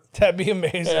gear. That'd be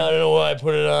amazing. I don't know why I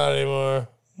put it on anymore.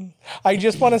 I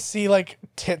just want to see like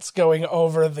tits going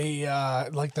over the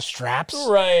like the straps.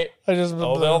 Right. I just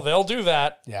Oh, they'll do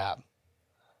that. yeah.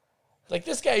 Like,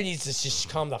 this guy needs to just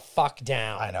calm the fuck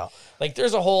down. I know. Like,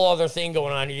 there's a whole other thing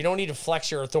going on here. You don't need to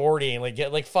flex your authority and, like,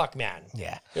 get, like, fuck, man.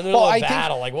 Yeah. You're in the middle of I a think-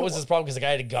 battle. Like, what was his problem? Because the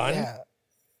guy had a gun? Yeah.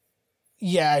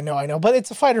 Yeah, I know. But it's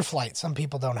a fight or flight. Some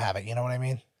people don't have it. You know what I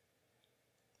mean?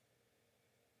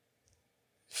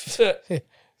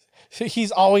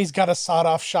 He's always got a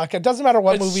sawed-off shotgun. Doesn't matter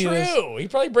what It's movie it is. true. He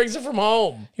probably brings it from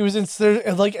home. He was in,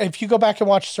 like, if you go back and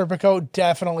watch Serpico,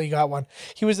 definitely got one.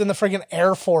 He was in the friggin'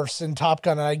 Air Force in Top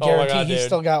Gun, and I my guarantee God, he's dude.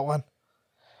 still got one.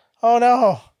 Oh,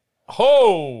 no.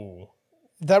 Ho!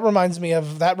 That reminds me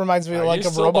of like Are a you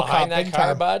still RoboCop behind that big car,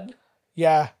 time. bud?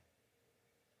 Yeah.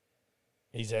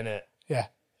 He's in it. Yeah.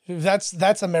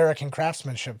 That's American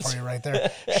craftsmanship for you right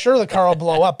there. Sure, the car will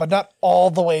blow up, but not all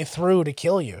the way through to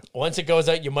kill you. Once it goes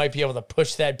out, you might be able to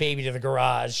push that baby to the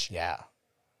garage. Yeah.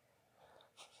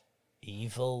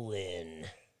 Evil Lynn.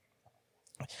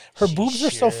 Her She boobs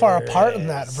are so far sure apart in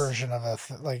that is. version of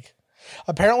it. Like,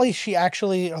 apparently she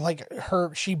actually, like,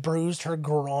 she bruised her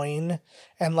groin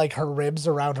and, like, her ribs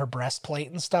around her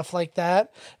breastplate and stuff like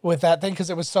that with that thing,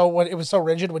 because it was so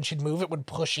rigid when she'd move, it would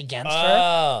push against her.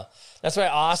 Oh, that's why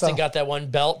Austin So- got that one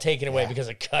belt taken away because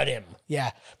it cut him. Yeah.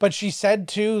 But she said,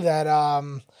 too, that,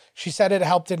 she said it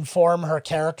helped inform her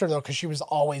character, though, because she was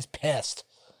always pissed.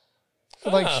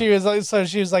 Like, Huh. she was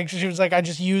like, I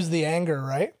just used the anger,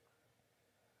 right?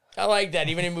 I like that.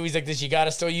 Even in movies like this, you got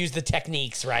to still use the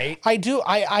techniques, right? I do.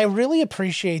 I really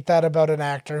appreciate that about an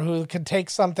actor who could take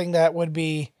something that would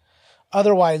be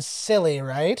otherwise silly,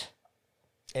 right?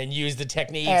 And use the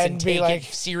techniques And and be take like-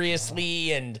 it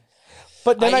seriously. And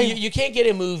But then you can't get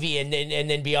a movie and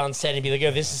then be on set and be like,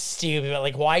 oh, this is stupid. But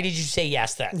like, why did you say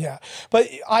yes then? yeah. But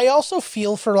I also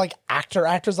feel for like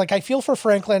actors. Like I feel for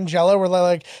Frank Langella, where they're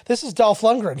like, this is Dolph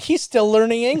Lundgren. He's still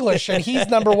learning English, and he's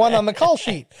number one on the call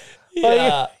sheet. Like,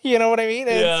 Yeah. you know what I mean?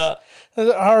 Yeah.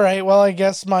 All right. Well, I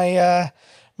guess my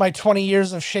 20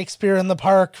 years of Shakespeare in the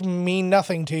Park mean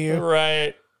nothing to you.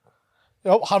 Right.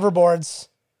 Oh, hoverboards.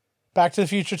 Back to the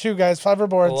Future 2, guys.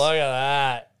 Hoverboards. Look at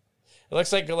that. It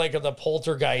looks like the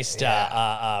poltergeist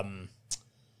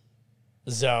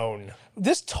zone.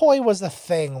 This toy was a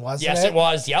thing, wasn't it? Yes, it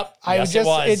was. Yep. Yes, it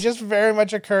was. It just very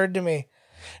much occurred to me.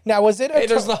 Now, was it a Hey,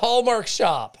 there's the Hallmark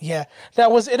shop. yeah? Now,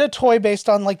 was it a toy based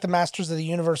on like the Masters of the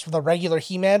Universe with the regular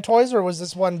He-Man toys, or was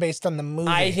this one based on the movie?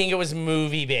 I think it was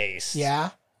movie based.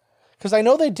 yeah, because I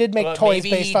know they did make But toys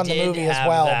maybe based he on the did movie as have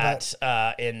well.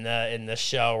 that, in the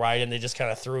show, right? And they just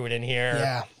kind of threw it in here. But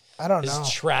yeah, I don't This know.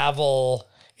 travel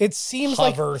It seems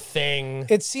like hover thing.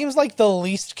 it seems like the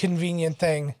least convenient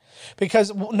thing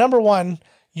because number one,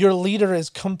 your leader is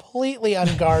completely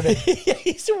unguarded.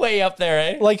 He's way up there,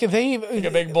 eh? Like they Like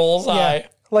a big bullseye. Yeah.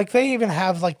 Like they even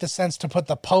have like the sense to put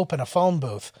the Pope in a phone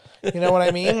booth. You know what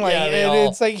I mean? Like Yeah, they all-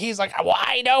 it's like he's like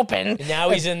wide open. And now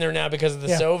he's in there now because of the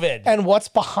COVID. And what's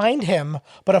behind him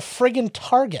but a friggin'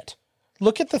 target?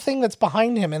 Look at the thing that's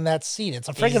behind him in that seat. It's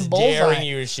a friggin' He's bullseye. daring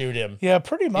you to shoot him. Yeah,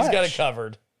 pretty much. He's got it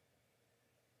covered.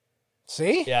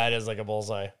 See? Yeah, it is like a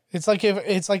bullseye. It's like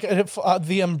if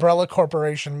the Umbrella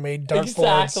Corporation made dartboards.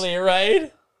 Exactly,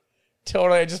 right?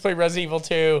 Totally. I just played Resident Evil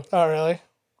 2. Oh, really?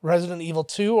 Resident Evil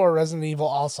 2 or Resident Evil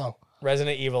also?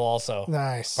 Resident Evil also.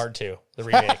 Nice. Part 2, the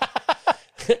remake.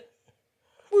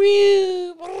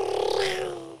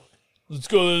 Let's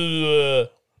go.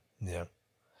 Yeah.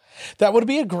 That would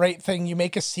be a great thing. You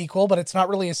make a sequel, but it's not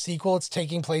really a sequel. It's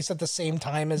taking place at the same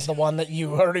time as the one that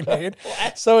you already made.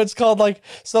 So it's called like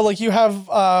you have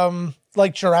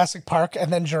like Jurassic Park,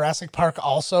 and then Jurassic Park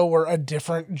also, where a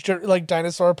different like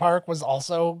Dinosaur Park was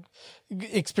also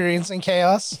experiencing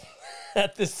chaos.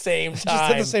 At the same at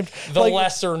time. the same- the like-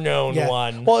 lesser known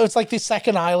one. Well, it's like the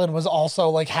second island was also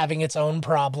like having its own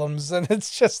problems, and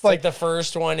it's just Like like, the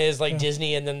first one is like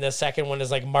Disney, and then the second one is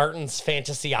like Martin's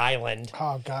Fantasy Island.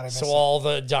 oh god, I miss So it. all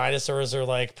the dinosaurs are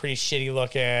like pretty shitty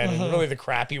looking, and really the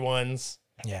crappy ones.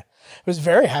 Yeah. I was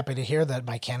very happy to hear that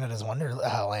my Canada's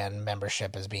Wonderland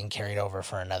membership is being carried over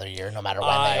for another year, no matter when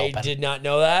they I open. did not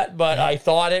know that, but I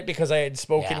thought it because I had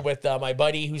spoken Yeah. with my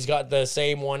buddy who's got the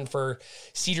same one for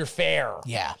Cedar Fair.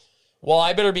 Yeah. Well,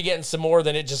 I better be getting some more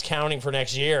than it just counting for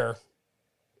next year.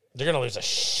 They're going to lose a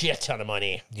shit ton of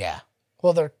money. Yeah.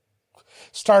 Well, they're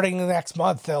starting the next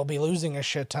month. They'll be losing a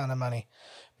shit ton of money.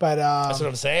 But That's what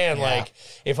I'm saying. yeah. Like,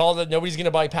 if nobody's going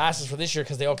to buy passes for this year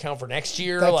because they all count for next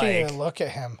year, that like, didn't even look at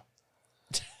him.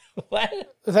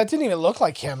 what? That didn't even look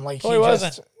like him. Like Oh, he he just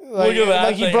wasn't. like, Look at that.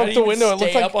 like he thing. broke How do the you window. It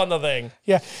looked stay like up on the thing.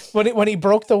 yeah. When he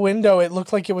broke the window, it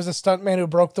looked like it was a stuntman who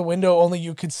broke the window. Only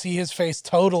you could see his face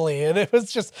totally, and it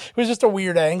was just a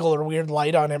weird angle or weird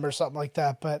light on him or something like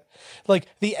that. But like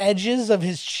the edges of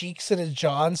his cheeks and his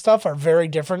jaw and stuff are very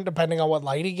different depending on what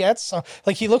light he gets. So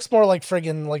like he looks more like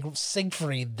friggin' like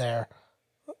Siegfried there.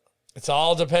 It's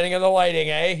all depending on the lighting,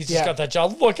 eh? He's just Yeah. got that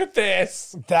job. Look at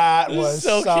this. That This was is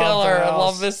so something killer. I else.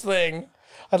 love this thing.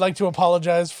 I'd like to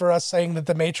apologize for us saying that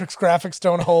the Matrix graphics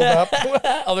don't hold up.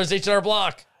 Oh, there's H&R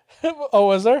Block. Oh,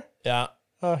 was there? Yeah.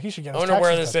 Oh, he should get I his wonder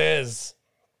where taxes this done. is.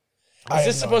 I Is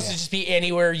this have no supposed idea. to just be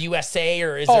anywhere USA,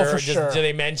 or is Oh, there? for Just, sure. do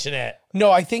they mention it?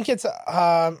 No, I think it's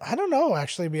I don't know,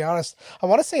 actually, to be honest. I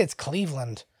want to say it's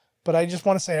Cleveland, but I just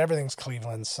want to say everything's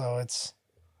Cleveland, so it's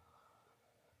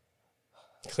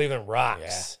Cleveland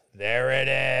rocks. There it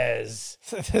is.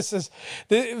 this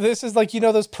is like, you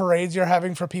know, those parades you're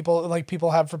having for people, like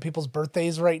people have for people's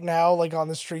birthdays right now, like on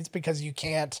the streets because you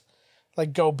can't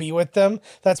like go be with them.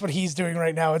 That's what he's doing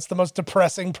right now. It's the most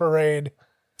depressing parade.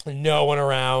 No one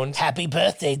around. Happy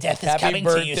birthday, death is Happy coming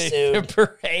to you birthday soon.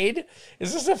 parade.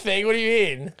 Is this a thing? What do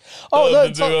you mean? Oh, Up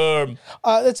that's in the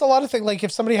arm. It's a lot of things. Like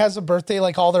if somebody has a birthday,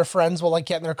 like all their friends will like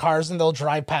get in their cars and they'll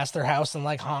drive past their house and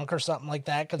like honk or something like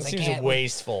that because they Seems can't.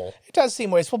 wasteful. It does seem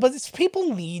wasteful, but it's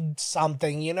people need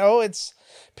something, you know. It's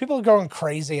people are going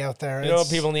crazy out there. You know what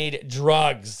people need?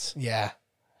 Drugs. Yeah,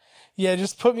 yeah.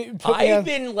 Just put me. on. I've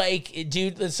been like,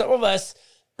 dude, some of us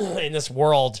in this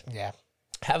world Yeah,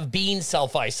 have been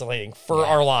self-isolating for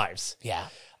our lives. yeah.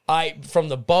 From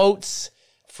the boats,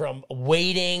 from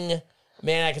waiting,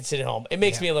 man, I can sit at home. It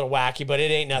makes me a little wacky, but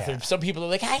it ain't nothing. Yeah. Some people are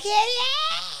like, I get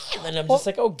it. And I'm just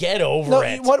like, oh, get over No,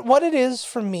 it. what it is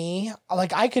for me,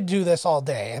 like I could do this all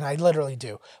day, and I literally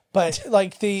do. But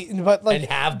And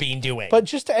have been doing. But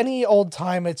just any old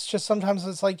time, it's just sometimes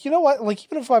it's like, you know what? Like,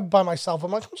 even if I'm by myself,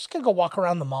 I'm like, I'm just going to go walk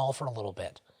around the mall for a little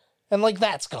bit. And, like,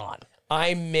 that's gone.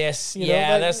 I miss, know,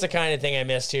 yeah, like- that's the kind of thing I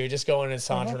miss too. Just going and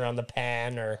sauntering around the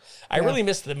pan, or I really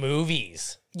miss the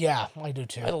movies. Yeah, I do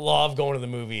too. I love going to the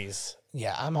movies.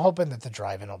 Yeah, I'm hoping that the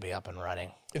drive-in will be up and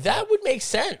running. That would make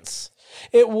sense.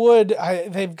 It would.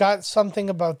 They've got something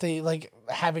about the, like,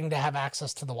 having to have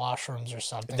access to the washrooms or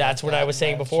something. That's like what I that, was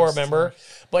saying and before, just, remember?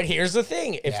 But here's the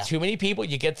thing. If Yeah. too many people,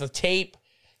 you get the tape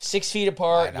 6 feet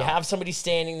apart, you have somebody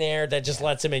standing there that just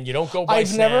lets them in. You don't go buy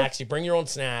I've never- snacks. You bring your own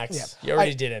snacks. Yeah. You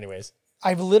already did anyways.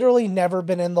 I've literally never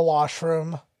been in the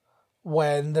washroom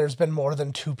when there's been more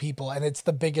than 2 people, and it's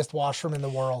the biggest washroom in the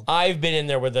world. I've been in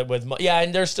there with yeah,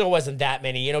 and there still wasn't that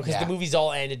many, you know, because Yeah. the movies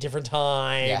all end at different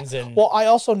times. And Well, I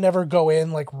also never go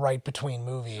in, like, right between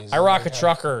movies. I rock a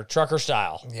trucker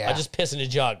style. Yeah. I just piss in a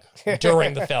jug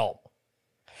during the film.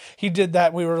 He did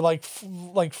that. We were, like,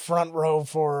 front row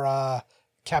for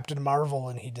Captain Marvel,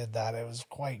 and he did that. It was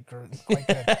quite good.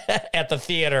 At the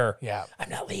theater. Yeah, I'm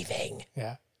not leaving.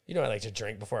 yeah. You know, I like to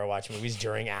drink before I watch movies,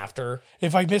 during, after.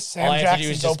 If I miss All Sam I have to do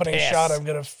is Jackson's just opening piss. shot, I'm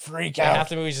going to freak Half out.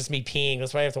 the movie's just me peeing.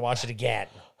 That's why I have to watch it again.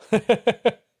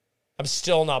 I'm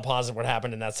still not positive what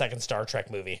happened in that second Star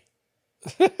Trek movie.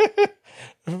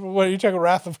 What, are you talking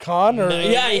Wrath of Khan? Or,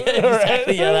 Yeah,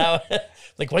 exactly. Yeah, that one.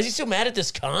 Like, why is he so mad at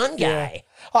this Khan guy?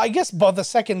 I guess both the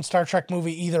second Star Trek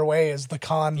movie, either way, is the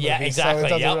Khan movie. Yeah, exactly, So it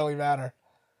doesn't yep. really matter.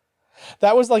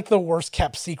 That was like the worst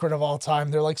kept secret of all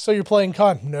time. They're like, so you're playing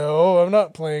Khan? No, I'm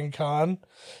not playing Khan.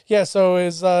 Yeah, so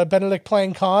is Benedict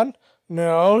playing Khan?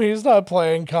 No, he's not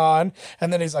playing Khan.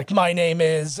 And then he's like, my name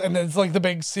is, and then it's like the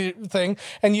big thing.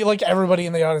 And you like everybody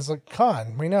in the audience like,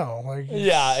 Khan, we know. Like,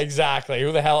 Yeah, exactly.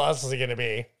 Who the hell else is he going to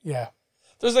be? yeah.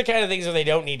 Those are the kind of things where they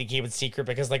don't need to keep it secret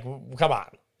because, like, come on.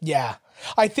 Yeah.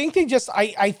 I think they just,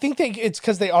 I think it's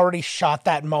because they already shot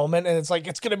that moment and it's like,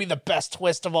 it's going to be the best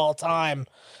twist of all time.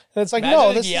 And it's like, Imagine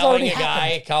no, this is yelling already a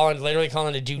happened. guy, literally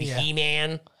calling a dude Yeah.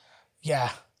 He-Man. Yeah.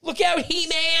 Look out,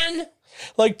 He-Man!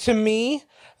 Like, to me,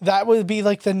 that would be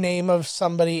like the name of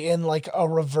somebody in like a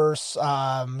reverse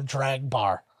drag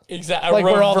bar. Exactly. Like,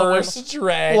 where all the Reverse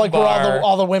drag Like bar. where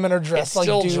all the women are dressed It's like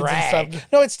still dudes drag. and stuff.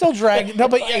 No, it's still drag. No,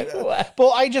 but Like, what?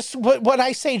 well, when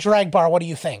I say drag bar, what do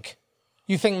you think?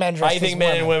 You think men dress I think as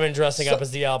men and women dressing up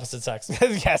as the opposite sex.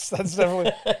 Yes, that's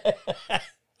definitely.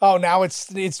 Oh, now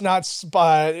it's not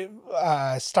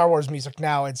Star Wars music.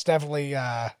 Now it's definitely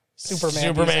Superman.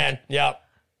 Superman. Yep.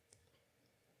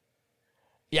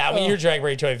 Yeah, when you're drag,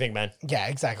 where you totally think, man. Yeah,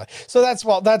 exactly. So that's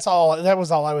all. That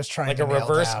was all I was trying Like to a nail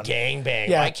reverse down. gangbang.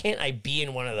 Yeah. Why can't I be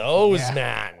in one of those, Yeah.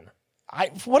 man?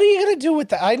 What are you gonna do with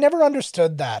that? I never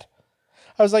understood that.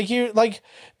 I was like,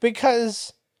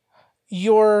 because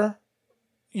your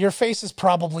face is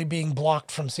probably being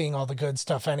blocked from seeing all the good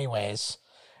stuff anyways.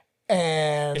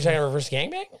 And You're talking reverse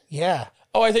gangbang? yeah.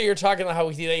 Oh, I thought you were talking about how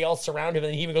they all surround him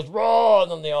and he even goes, raw,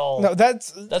 and then they all... No,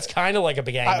 that's kind of like a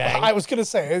gangbang. I was gonna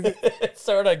say It's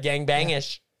sort of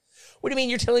gangbangish. What do you mean?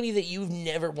 You're telling me that you've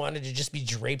never wanted to just be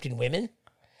draped in women?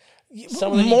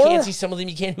 Some of them more- you can't see, some of them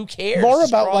you can. Who cares? more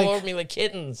Just about, crawl like- over me like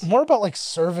kittens. more about like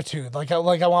servitude. Like I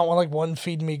want one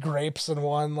feeding me grapes and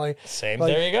one like Same.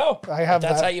 like, There you go. I have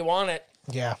That's that. how you want it.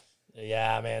 Yeah.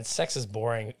 Yeah, man, sex is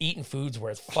boring. Eating food's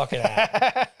where it's fucking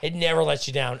at. It never lets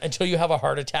you down until you have a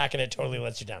heart attack and it totally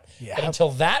lets you down. Yeah. But until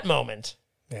that moment,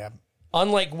 Yeah.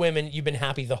 unlike women, you've been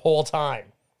happy the whole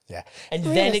time. Yeah. And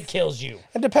then it kills you.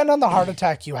 And depend on the heart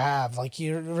attack you have. Like,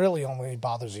 it really only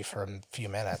bothers you for a few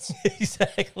minutes.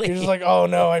 Exactly. You're just like, oh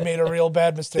no, I made a real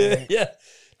bad mistake. Yeah.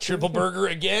 Triple burger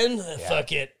again?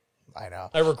 Fuck it. I know.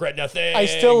 I regret nothing. I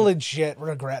still legit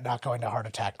regret not going to Heart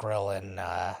Attack Grill in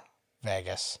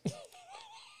Vegas.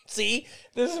 See,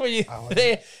 this is what you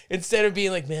instead of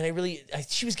being like, man,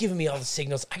 she was giving me all the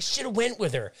signals. I should have went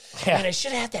with her. Yeah. And I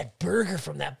should have had that burger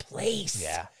from that place.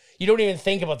 Yeah. You don't even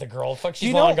think about the girl. Fuck, she's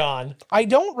You long don't- gone. I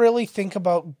don't really think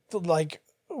about like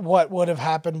what would have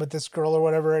happened with this girl or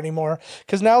whatever anymore.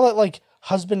 Because now that like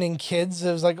husband and kids,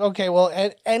 it was like, okay, well,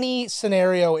 any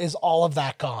scenario is all of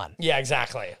that gone. Yeah,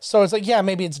 exactly. So it's like, yeah,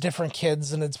 maybe it's different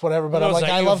kids and it's whatever. But I'm like,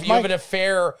 I love you my have an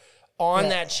affair on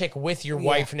that chick with your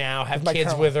wife now, have my kids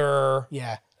current- with her,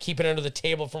 yeah. keep it under the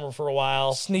table from her for a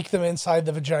while. Sneak them inside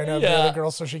the vagina of the Yeah. other girl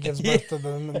so she gives birth to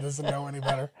them and doesn't know any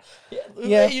better.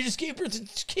 Yeah. You just gave birth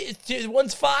to kids.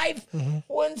 One's 5,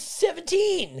 one's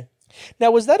 17.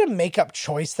 Now, was that a makeup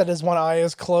choice that his one eye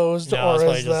is closed, No, it's or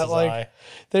probably is just that his like eye.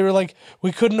 they were like,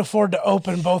 we couldn't afford to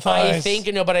open both eyes? I think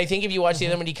if you watch the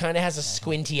other one, he kind of has a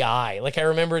squinty eye. Like I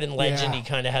remember it in Legend, Yeah. he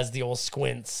kind of has the old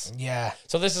squints. Yeah,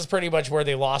 So this is pretty much where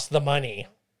they lost the money.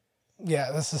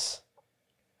 yeah. This is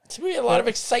It's really a lot of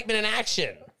excitement and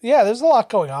action. there's a lot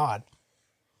going on.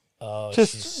 Oh, she's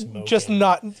smoking. Just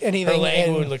not Her anything. leg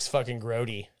in- wound looks fucking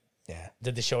grody. yeah,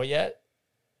 Did they show it yet?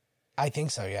 I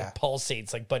think so. Yeah,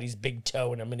 Pulsates like Buddy's big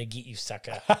toe, and I'm gonna get you,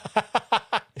 sucker.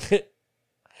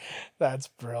 that's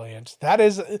brilliant. That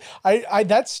is, I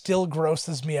that still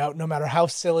grosses me out. No matter how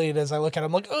silly it is, I look at it,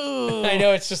 I'm like, ooh. I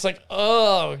know, it's just like,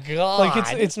 oh god.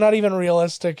 Like it's not even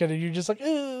realistic, and you're just like,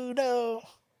 ooh, no.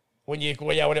 when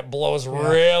it blows,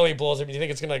 really blows. I mean, you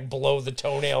think it's gonna like blow the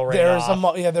toenail right There's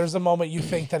off. there's a moment you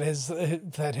think that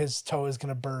his toe is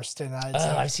gonna burst, and it's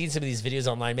like, I've seen some of these videos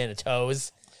online, man, of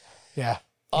toes. yeah.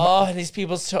 Oh, and these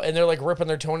people's toe, and they're like ripping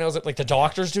their toenails. Like the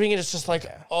doctor's doing it. It's just like,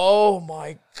 oh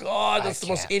my god, that's the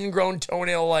most can't. ingrown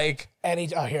toenail. Like, Here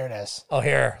it is. oh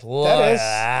here, look That at is-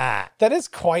 that. That is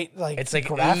quite like It's like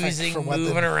graphic oozing, for what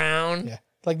moving around. Yeah,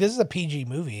 like this is a PG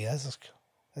movie. That's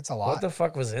a lot. What the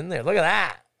fuck was in there? Look at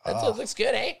that. That looks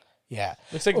good, eh? Yeah,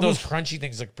 Looks like those crunchy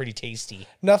things look pretty tasty.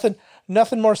 nothing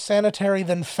more sanitary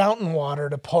than fountain water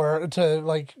to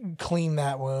like clean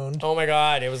that wound. Oh my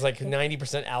god, it was like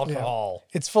 90% alcohol.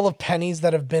 It's full of pennies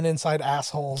that have been inside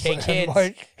assholes. Hey and, kids,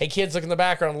 like, hey kids, look in the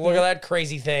background. Look at that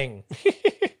crazy thing.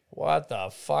 What the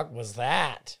fuck was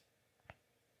that?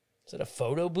 Is it a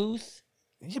photo booth?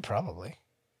 yeah, probably.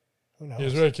 Who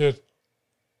knows? right, kid.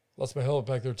 Lost my helmet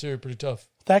back there too. Pretty tough.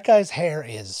 That guy's hair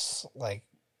is like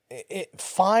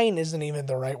fine. Isn't even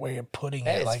the right way of putting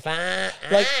That it. is Like, fine.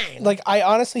 like I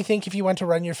honestly think if you went to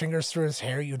run your fingers through his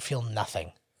hair, you'd feel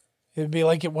nothing. It'd be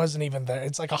like it wasn't even there.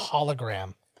 It's like a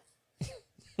hologram.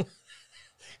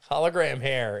 Hologram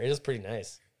hair. It is pretty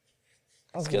nice.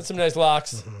 Let's get some nice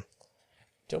locks.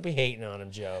 Don't be hating on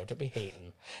him, Joe. Don't be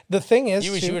hating. The thing is,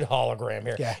 You wish you had hologram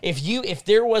hair. Yeah. If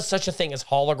there was such a thing as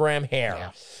hologram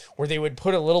hair, where they would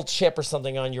put a little chip or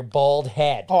something on your bald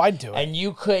head. oh, I'd do it. And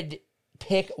you could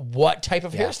pick what type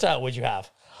of hairstyle would you have?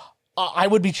 I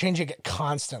would be changing it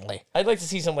constantly. I'd like to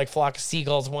see some like flock of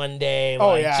seagulls one day. Oh,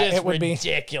 Like, yeah, just it would be-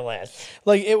 ridiculous.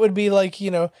 Like it would be like,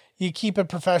 you keep it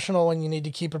professional when you need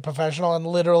to keep it professional, and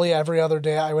literally every other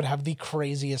day I would have the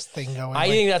craziest thing going. I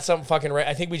think that's something fucking right.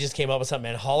 I think we just came up with something,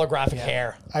 man. Holographic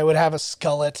hair. I would have a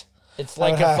skullet. It's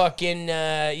like would a have- fucking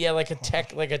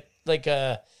like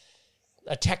a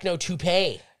techno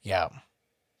toupee. Yeah.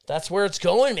 That's where it's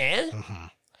going,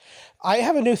 man. I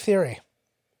have a new theory.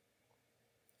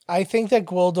 I think that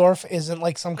Gwildorf isn't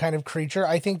like some kind of creature.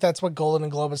 I think that's what Golden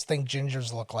and Globus think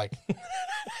gingers look like.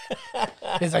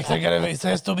 It's like it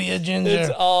has to be a ginger. It's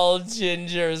all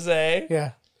gingers, eh?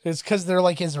 Yeah. It's because they're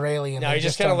like Israeli. And No, they he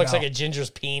just kind of don't looks know. like a ginger's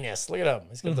penis. Look at him.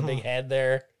 He's got the big head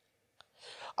there.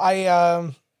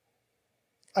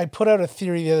 I put out a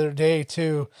theory the other day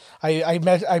too. I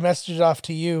messaged it off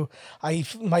to you.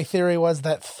 My theory was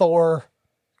that Thor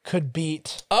could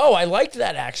beat Oh, I liked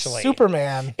that actually.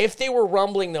 Superman. If they were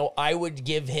rumbling, though, I would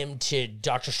give him to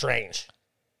Doctor Strange.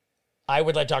 I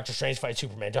would let Doctor Strange fight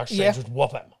Superman. Doctor Strange would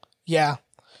whoop him. Yeah.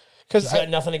 Because He's got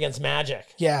nothing against magic.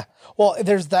 yeah. Well,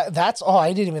 there's that. That's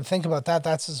I didn't even think about that.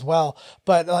 That's as well.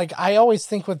 But like, I always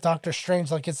think with Doctor Strange,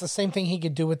 like it's the same thing he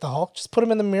could do with the Hulk. Just put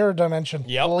him in the mirror dimension.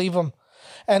 Yep. Leave him.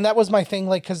 And that was my thing,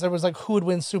 like, because there was like, who would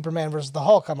win Superman versus the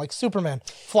Hulk? I'm like, Superman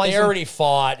flies. They already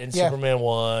fought and Superman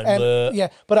won. And, yeah,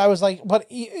 but I was like, but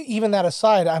even that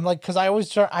aside, I'm like, because I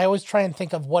always try and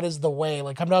think of what is the way.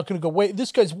 Like, I'm not going to go, wait,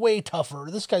 this guy's way tougher.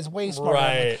 This guy's way smarter.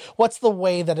 Right. Like, what's the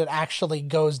way that it actually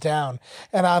goes down?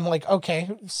 And I'm like, okay,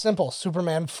 simple.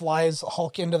 Superman flies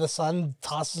Hulk into the sun,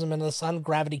 tosses him into the sun.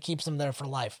 Gravity keeps him there for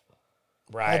life.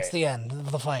 Right. That's the end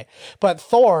of the fight. But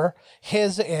Thor,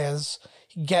 his is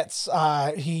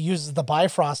he uses the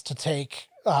Bifrost to take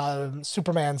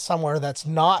Superman somewhere that's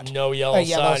not no a yellow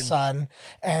sun. sun,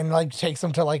 and like takes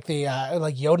him to like the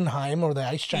like Jotunheim or the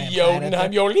ice giant Jotunheim,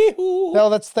 planet. Yolihu. No,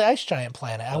 that's the ice giant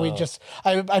planet.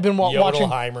 And I've been watching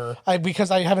Yodelheimer.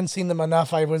 because I haven't seen them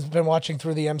enough. Been watching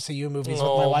through the MCU movies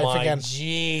with my wife again.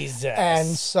 Jesus. And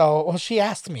so, she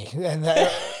asked me, and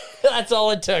that's all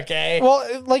it took, eh?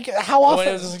 well, like how often?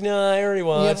 I was like, no, I already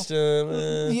watched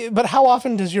them. Yeah, but how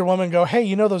often does your woman go, hey,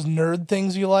 you know those nerd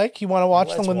things you like? You want to watch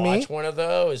them with me? Watch one of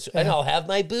those, and I'll have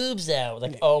my boobs out.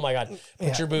 Like, oh my god,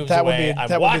 put your boobs that away. Would be, I'm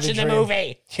that watching would be the dream.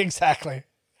 movie. Exactly.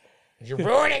 You're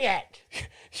ruining it.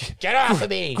 Get off of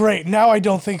me. Great. Now I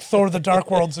don't think Thor: The Dark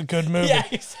World's a good movie. Yeah,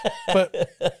 exactly. But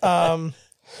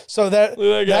so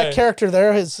that character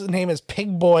there, his name is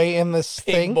Pig Boy in this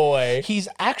thing. Boy. He's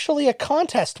actually a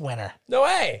contest winner. No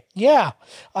way. Yeah.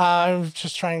 I'm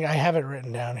just trying. I have it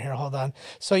written down here. Hold on.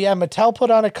 So yeah, Mattel put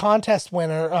on a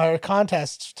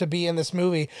contest to be in this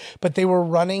movie, but they were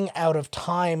running out of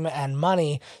time and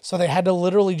money, so they had to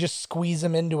literally just squeeze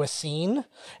him into a scene.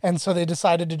 And so they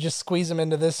decided to just squeeze him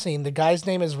into this scene. The guy's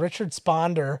name is Richard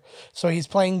Sponder. So he's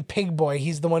playing Pig Boy.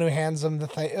 He's the one who hands him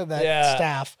that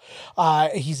staff.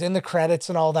 He's in the credits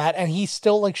and all that, and he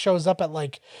still like shows up at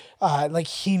like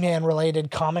He-Man related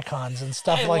Comic-Cons and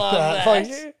stuff like that.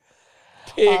 Like,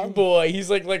 Pig Boy. He's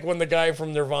like when the guy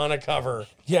from Nirvana cover.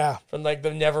 Yeah. From like the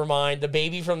Nevermind, the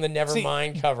baby from the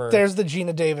Nevermind cover. There's the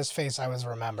Gina Davis face I was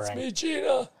remembering. It's me,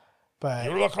 Gina. But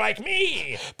you look like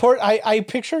me. I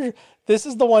picture this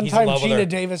is the one He's in time love with Gina her.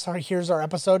 Davis hears our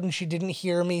episode and she didn't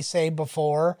hear me say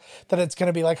before that it's going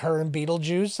to be like her and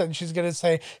Beetlejuice, and she's going to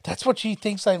say that's what she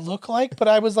thinks I look like. But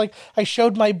I was like, I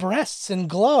showed my breasts in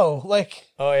Glow. Like,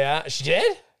 oh yeah, she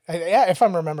did? Yeah, if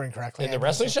I'm remembering correctly. In the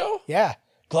wrestling show? Yeah.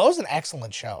 Glow's an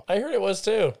excellent show. I heard it was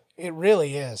too. It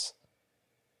really is.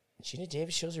 Gina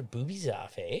Davis shows her boobies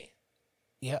off, eh?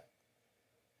 Yeah.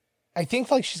 I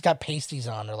think like she's got pasties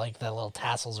on or like the little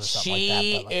tassels or something like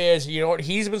that. But, like, is, you know what?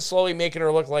 He's been slowly making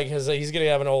her look like he's going to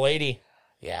have an old lady.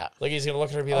 Yeah. Like he's going to look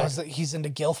at her and be like, he's into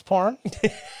gilf porn?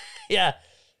 yeah.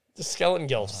 The skeleton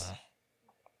gilfs.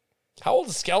 How old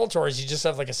is Skeletor? Is he just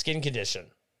have like a skin condition?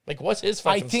 Like what's his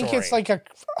fucking story? It's like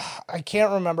I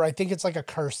can't remember. I think it's like a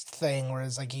cursed thing where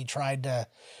it's like he tried to,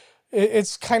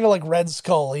 it's kind of like Red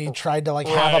Skull. He tried to like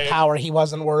have a power he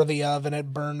wasn't worthy of and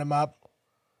it burned him up.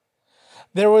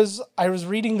 I was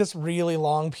reading this really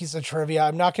long piece of trivia.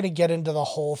 I'm not going to get into the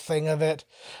whole thing of it,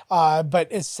 but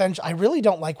essentially, I really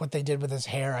don't like what they did with his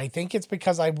hair. I think it's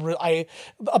because a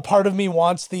part of me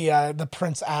wants the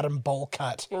Prince Adam bowl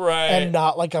cut, right, and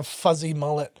not like a fuzzy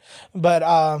mullet. But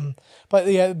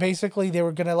yeah, basically they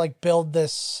were going to like build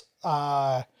this.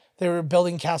 They were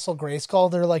building Castle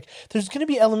Grayskull. They're like, there's going to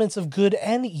be elements of good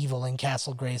and evil in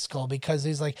Castle Grayskull because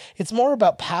he's like, it's more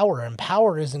about power, and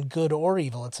power isn't good or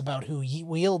evil. It's about who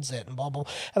wields it and blah, blah.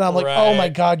 And I'm like, oh my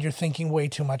God, you're thinking way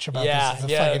too much about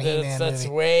this. That's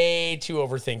way too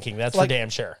overthinking. That's for damn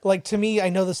sure. Like, to me, I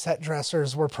know the set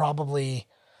dressers were probably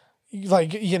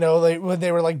like, you know, when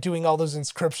they were like doing all those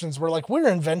inscriptions, we're like, we're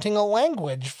inventing a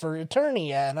language for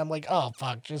Eternia. And I'm like, oh,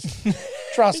 fuck, just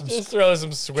draw some, just throw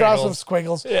some squiggles. Draw some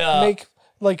squiggles. Yeah.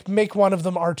 Make one of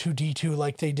them R2-D2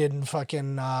 like they did in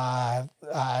fucking,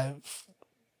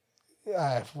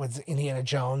 with Indiana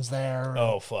Jones there.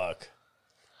 Oh, fuck.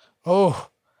 Oh,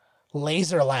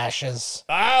 laser lashes.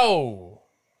 Ow.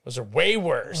 Those are way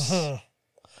worse. Mm-hmm.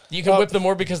 You can whip them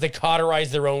more because they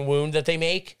cauterize their own wound that they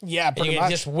make. Yeah, pretty and you much.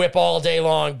 can just whip all day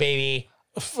long, baby.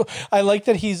 I like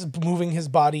that he's moving his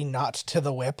body not to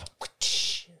the whip.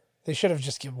 They should have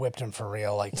just whipped him for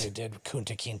real like they did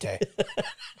Kunta Kinte.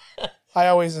 I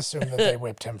always assumed that they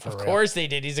whipped him for real. Of course they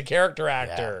did. He's a character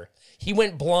actor. Yeah. He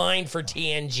went blind for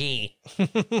TNG.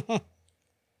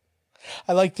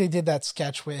 I like they did that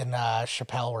sketch in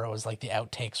Chappelle where it was like the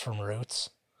outtakes from Roots.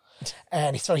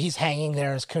 And so he's hanging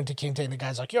there as Kunta Kinte, and the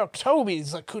guy's like, yo, Toby.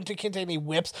 He's like, Kunta Kinte, and he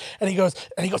whips, and he goes,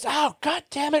 oh, God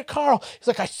damn it, Carl. He's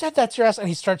like, I said that's your ass. And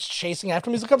he starts chasing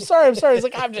after him. He's like, I'm sorry. He's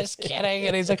like, I'm just kidding.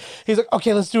 And he's like,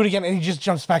 okay, let's do it again. And he just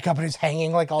jumps back up, and he's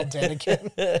hanging like all dead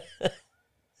again.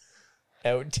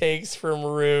 Outtakes from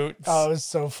Roots. Oh, it was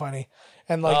so funny.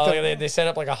 And like they set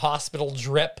up like a hospital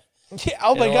drip. Yeah,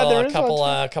 oh my God, there is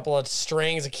a couple of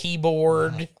strings, a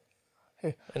keyboard,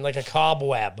 and like a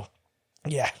cobweb.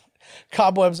 Yeah,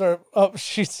 cobwebs are. Oh,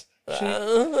 she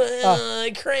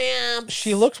Cramps.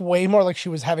 She looked way more like she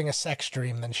was having a sex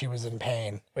dream than she was in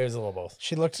pain. It was a little both.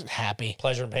 She looked happy.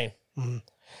 Pleasure and pain.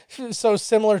 So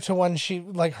similar to when she,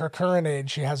 like her current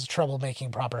age, she has trouble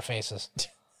making proper faces.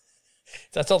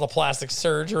 That's all the plastic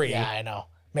surgery. Yeah, I know.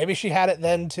 Maybe she had it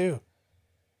then too.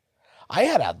 I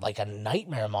had a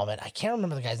nightmare moment. I can't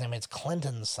remember the guy's name. It's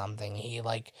Clinton something. He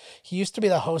used to be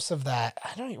the host of that,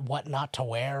 I don't know, What Not to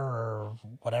Wear or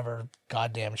whatever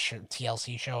goddamn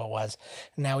TLC show it was.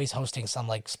 Now he's hosting some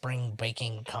like spring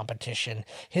baking competition.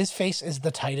 His face is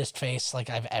the tightest face like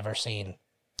I've ever seen.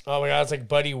 Oh my God, it's like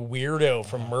Buddy Weirdo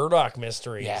from Murdoch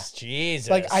Mysteries. Yeah. Jesus.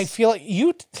 Like I feel like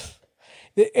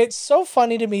it's so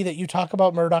funny to me that you talk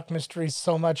about Murdoch Mysteries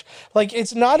so much. Like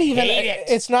it's not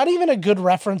even a good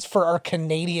reference for our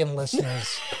Canadian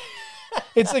listeners.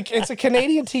 It's a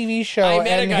Canadian TV show. I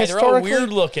met a guy. They're all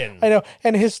weird looking. I know,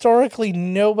 and historically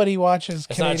nobody watches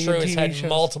It's Canadian not true. TV It's had shows.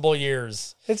 multiple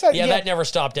years. That never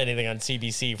stopped anything on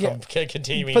CBC from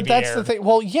continuing. But to be that's aired. the thing.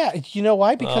 Well, yeah, you know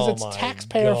why? Because Oh it's my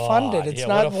taxpayer God. funded. It's Yeah,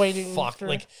 not what a waiting. fuck. For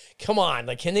Like, come on.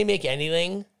 Like, can they make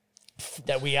anything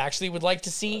that we actually would like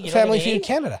to see? You know Family what I mean? Feud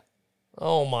Canada.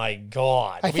 Oh my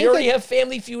God. I We think already that- have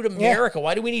Family Feud America.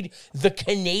 Why do we need the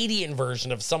Canadian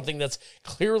version of something that's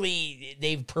clearly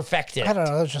they've perfected? I don't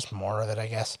know. There's just more of it, I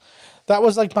guess. That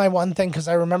was like my one thing because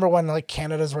I remember when like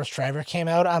Canada's Worst Driver came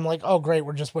out. I'm like, oh great,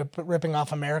 we're just ripping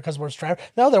off America's Worst Driver.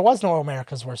 No, there was no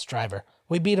America's Worst Driver.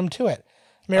 We beat them to it.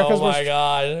 America's Oh my Worst.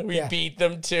 God. We beat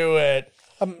them to it.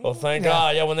 Well, thank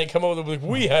God. Yeah, when they come out, they'll be like,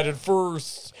 we had it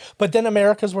first. But then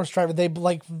America's Worst Driver, they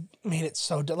like made it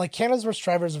so like Canada's Worst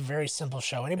Driver is a very simple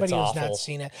show. Anybody It's who's awful. not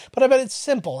seen it, but I bet it's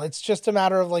simple. It's just a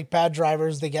matter of like bad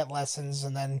drivers, they get lessons,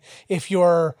 and then if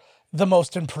you're the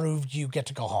most improved, you get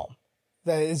to go home.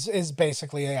 That is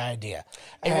basically the idea.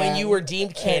 And when you were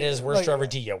deemed Canada's worst driver,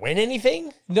 do you win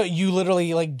anything? No, you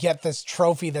literally like get this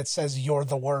trophy that says you're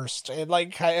the worst,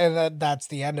 and that's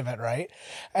the end of it, right?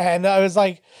 And I was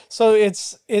like, so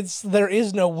it's there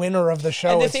is no winner of the show.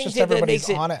 And the It's thing just that everybody's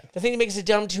makes on it. The thing that makes it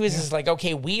dumb too is like,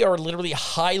 okay, we are literally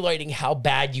highlighting how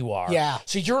bad you are. Yeah.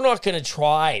 So you're not going to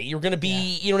try. You're going to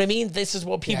be, you know what I mean? This is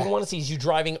what people want to see is you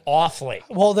driving awfully.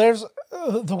 Well, there's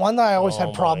the one that I always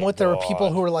had problem my with. There were people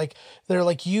God. who were like, they're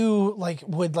like you like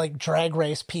would like drag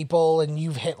race people, and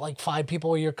you've hit like 5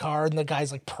 people with your car, and the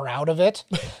guy's like proud of it.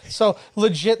 So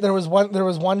legit, there was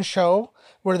one show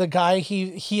where the guy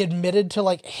he admitted to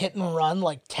like hit and run,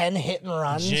 like 10 hit and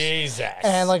runs. Jesus.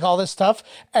 And like all this stuff.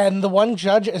 And the one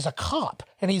judge is a cop.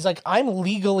 And he's like, I'm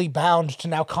legally bound to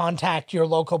now contact your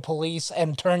local police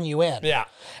and turn you in. Yeah.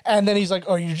 And then he's like,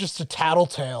 oh, you're just a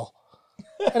tattletale.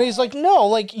 And he's like, no,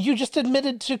 like you just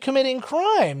admitted to committing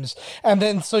crimes. And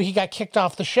then so he got kicked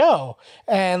off the show.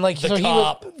 And like The so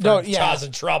cop he was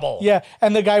causing trouble. Yeah.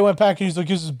 And the guy went back and he's like,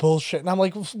 this is bullshit. And I'm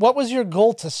like, what was your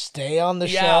goal, to stay on the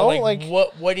Yeah, show? like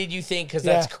what did you think? Because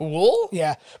that's cool?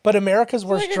 Yeah. But America's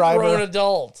Worst Like a Driver. grown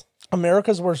adult.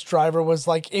 America's Worst Driver was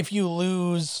like, if you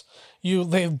lose,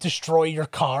 they destroy your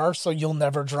car, so you'll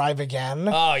never drive again.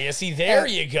 Oh, yeah, see, there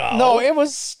you go. No, it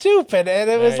was stupid, and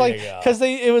it was There like you go. because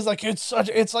it was like it's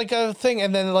like a thing,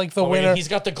 and then like the Wait, winner. he's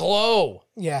got the glow.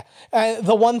 Yeah,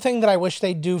 the one thing that I wish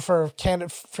they'd do for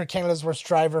Canada's Worst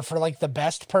Driver for like the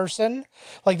best person,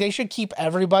 like they should keep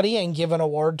everybody and give an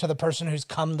award to the person who's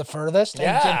come the furthest,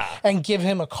 Yeah. and give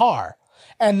him a car,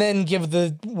 and then give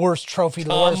the worst trophy to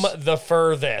the worst. The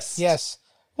furthest. Yes.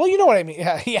 Well, you know what I mean.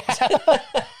 Yeah.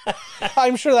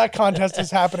 I'm sure that contest is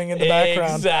happening in the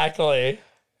background. Exactly.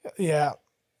 Yeah.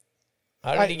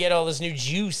 How did he get all this new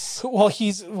juice? Well,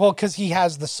 because he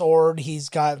has the sword, he's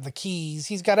got the keys,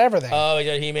 he's got everything. Oh, he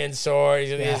got He-Man's sword.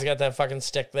 He's got that fucking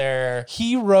stick there.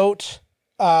 He wrote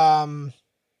a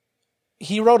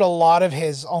lot of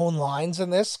his own lines in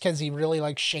this because he really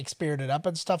like Shakespeare'd it up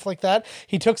and stuff like that.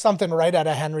 He took something right out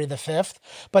of Henry V,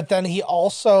 but then he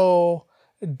also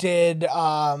did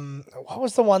what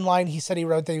was the one line he said he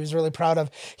wrote that he was really proud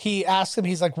of? He asked him,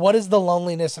 he's like, what is the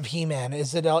loneliness of He-Man?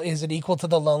 Is it equal to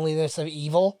the loneliness of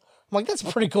evil? I'm like, that's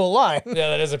a pretty cool line. Yeah,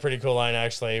 that is a pretty cool line,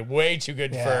 actually. Way too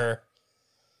good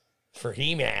for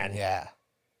He-Man. Yeah.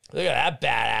 Look at that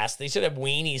badass. They should have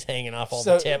weenies hanging off all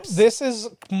So the tips. this is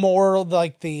more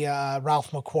like the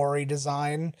Ralph McQuarrie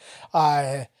design,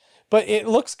 but it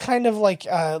looks kind of like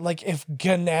if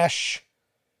Ganesh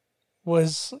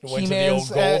was Went to the old He-Man's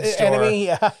gold store. enemy.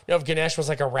 Yeah. You know, if Ganesh was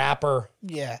like a rapper.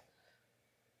 Yeah.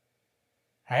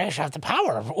 I just have the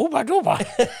power of Ooba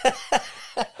Dooba.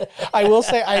 I will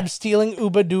say I'm stealing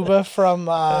Uba Duba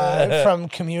from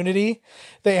Community.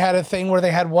 They had a thing where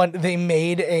they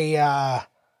made a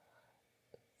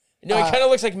No, he kind of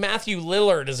looks like Matthew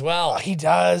Lillard as well. he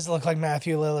does look like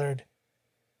Matthew Lillard.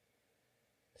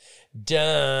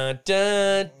 Dun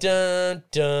dun dun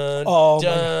dun Oh,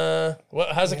 dun.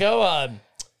 How's it go?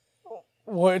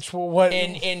 What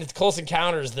In Close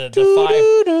Encounters, the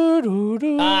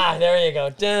 5. Ah, there you go.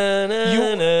 Dun,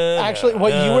 dun, dun, actually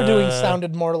what you were doing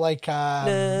sounded more like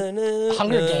dun,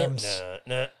 Hunger dun, Games. dun,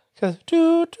 dun. Because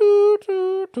do do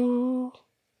do do.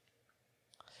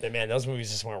 Man, those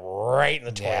movies just went right in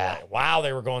the toilet. Yeah. Wow,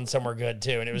 they were going somewhere good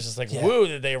too, and it was just like, woo,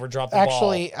 did they ever drop the ball?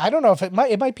 Actually, I don't know if it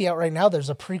might be out right now. There's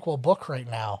a prequel book right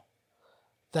now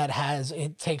that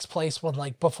it takes place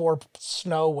when before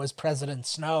Snow was President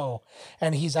Snow,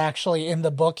 and he's actually in the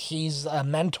book. He's a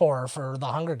mentor for the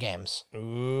Hunger Games.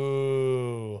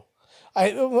 Ooh,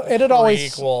 It had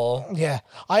always prequel. Yeah,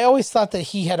 I always thought that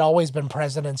he had always been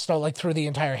President Snow through the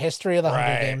entire history of the Hunger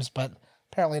Right. Games, but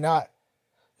apparently not.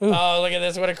 Oh, look at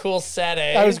this! What a cool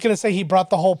setting. I was gonna say he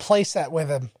brought the whole playset with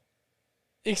him.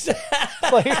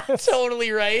 Exactly.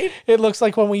 Totally right. It looks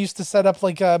like when we used to set up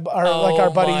our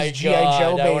buddy's G.I.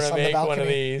 Joe I base wanna on the make balcony. one of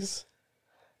these,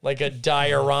 like a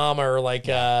diorama or like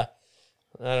a.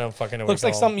 I don't fucking know. Looks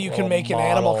like something you can make in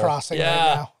Animal Crossing right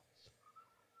now.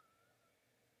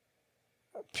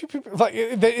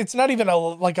 It's not even a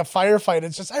firefight.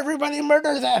 It's just everybody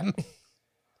murder them.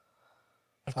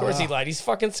 Of course he lied. He's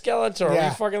fucking Skeletor. What do Yeah.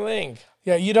 you fucking think?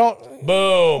 Yeah, you don't.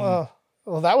 Boom.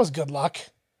 Well, that was good luck.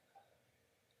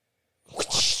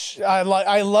 I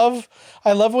love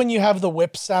when you have the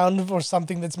whip sound for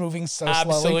something that's moving so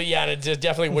Absolutely, slowly. yeah. And it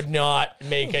definitely would not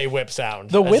make a whip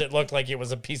sound. The whip- it looked like it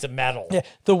was a piece of metal. Yeah,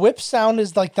 the whip sound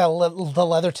is like the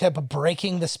leather tip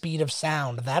breaking the speed of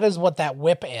sound. That is what that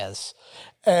whip is,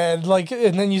 and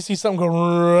then you see something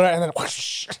go, and then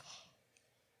whoosh.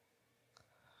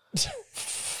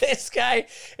 This guy,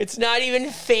 it's not even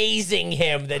phasing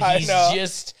him that I he's know.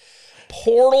 just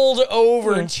portaled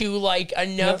over to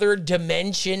another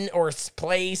dimension or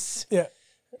place. Yeah,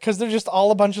 because they're just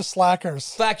all a bunch of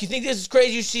slackers. Fuck, you think this is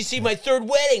crazy? You should see my third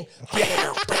wedding.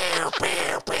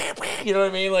 You know what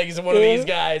I mean? Like, he's one of these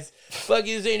guys. Fuck,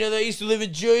 you say, I used to live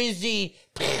in Jersey.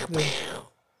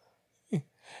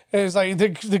 And it's like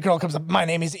the girl comes up. My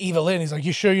name is Evelyn. He's like,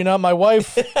 "You sure you're not my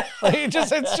wife?" It's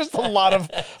just a lot of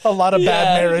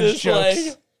bad marriage just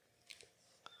jokes.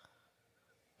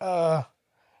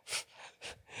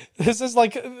 This is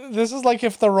like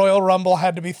if the Royal Rumble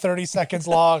had to be 30 seconds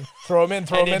long. Throw him in,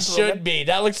 throw And him in, it throw him in. should be.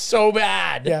 That looks so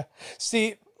bad. Yeah.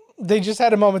 See, they just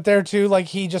had a moment there too.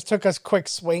 He just took a quick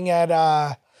swing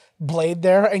at Blade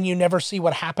there, and you never see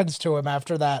what happens to him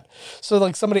after that.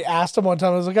 So somebody asked him one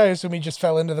time, I was like, I assume he just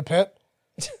fell into the pit.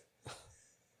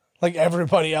 Like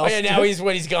everybody else. Oh, yeah, now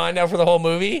he's gone now for the whole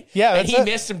movie. Yeah, and that's he it.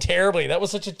 missed him terribly. That was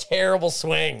such a terrible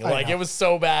swing. know. It was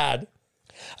so bad.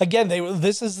 Again,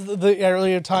 this is the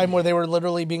earlier time where they were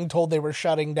literally being told they were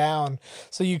shutting down,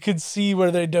 so you could see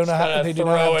where they don't have they do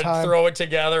not have time. Throw it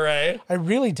together, eh? I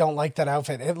really don't like that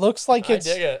outfit. It looks like I it's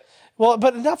dig it. well,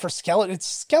 but not for Skeletor.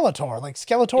 It's Skeletor.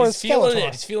 Skeletor He's is feeling Skeletor.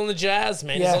 it. He's feeling the jazz,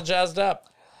 man. Yeah. He's all jazzed up.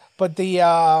 But the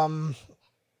Uh-oh.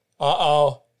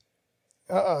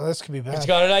 this could be bad. He's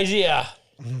got an idea.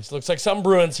 This looks like some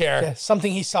Bruins here. Yeah,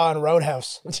 something he saw in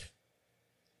Roadhouse.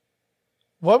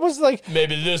 What was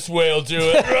Maybe this way will do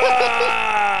it.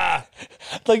 Ah!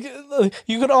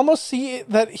 you could almost see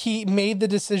that he made the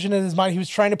decision in his mind. He was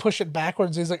trying to push it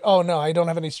backwards. He's like, "Oh no, I don't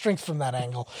have any strength from that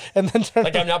angle." And then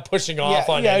I'm not pushing off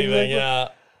on yeah, anything. exactly. Yeah.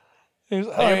 he was,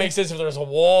 It makes sense if there's a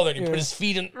wall, then you put his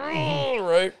feet in.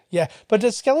 Right? yeah. But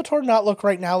does Skeletor not look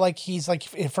right now like he's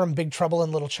from Big Trouble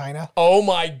in Little China? Oh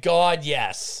my God,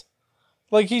 yes.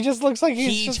 He just looks like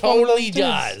he's He just one of those totally dudes.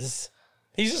 does.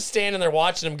 He's just standing there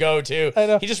watching him go, too. I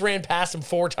know. He just ran past him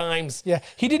 4 times. Yeah,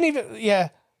 he didn't even. Yeah,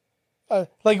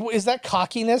 is that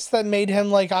cockiness that made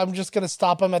him I'm just gonna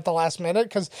stop him at the last minute?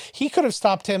 Because he could have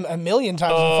stopped him a million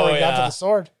times before he got to yeah. the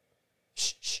sword.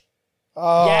 Shh, shh.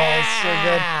 Oh, Yeah. it's so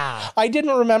good. I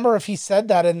didn't remember if he said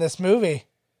that in this movie.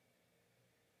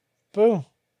 Boom.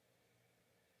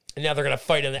 And now they're going to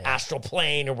fight in the astral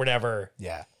plane or whatever.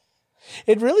 Yeah.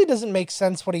 It really doesn't make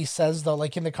sense what he says, though,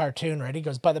 in the cartoon, right? He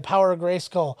goes, by the power of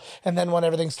Grayskull. And then when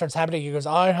everything starts happening, he goes,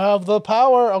 I have the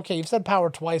power. Okay, you've said power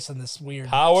twice in this weird.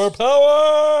 Power!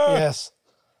 Yes.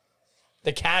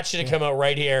 The cat should have come out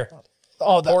right here.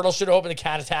 Oh, Portal should have opened. The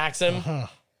cat attacks him.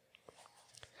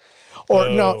 or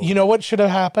no, you know what should have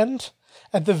happened?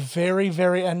 At the very,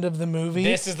 very end of the movie.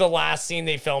 This is the last scene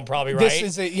they filmed, probably, right? This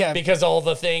is it, yeah. Because all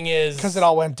the thing is... Because it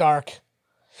all went dark.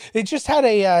 It just had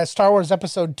a Star Wars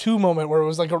Episode 2 moment where it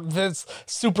was like this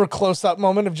super close-up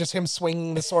moment of just him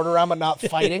swinging the sword around but not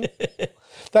fighting.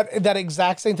 That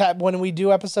exact same time, when we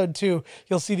do Episode 2,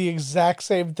 you'll see the exact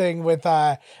same thing with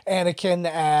Anakin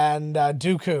and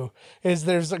Dooku.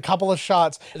 There's a couple of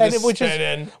shots, which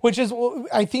is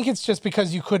I think it's just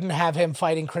because you couldn't have him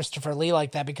fighting Christopher Lee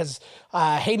like that, because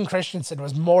Hayden Christensen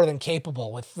was more than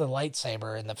capable with the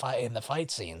lightsaber in the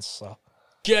fight scenes. So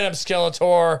get him,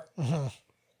 Skeletor.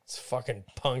 It's fucking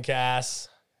punk ass.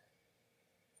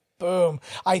 Boom.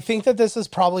 I think that this is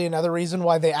probably another reason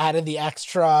why they added the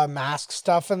extra mask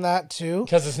stuff in that too.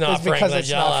 Because it's not Frank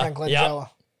Langella.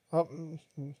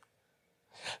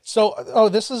 So,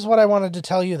 this is what I wanted to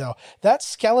tell you though. That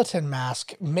skeleton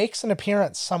mask makes an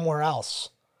appearance somewhere else.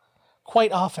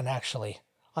 Quite often, actually.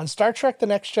 On Star Trek The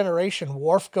Next Generation,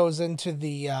 Worf goes into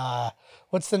the,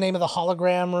 what's the name of the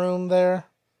hologram room there?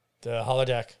 The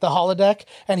holodeck. The holodeck,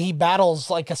 and he battles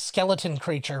like a skeleton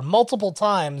creature multiple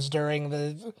times during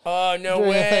the. Oh, no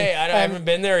way! I haven't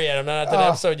been there yet. I'm not at that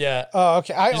episode yet. Oh,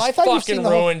 okay. I thought you've seen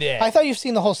ruined it. I thought you've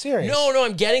seen the whole series. No,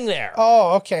 I'm getting there.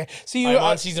 Oh, okay. So I'm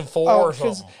on season 4 or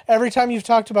something. Every time you've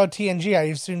talked about TNG, I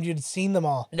assumed you'd seen them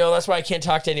all. No, that's why I can't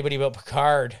talk to anybody about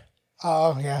Picard.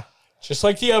 Oh, yeah. Just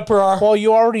like the Emperor. Well,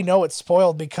 you already know it's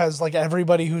spoiled because like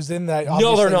everybody who's in that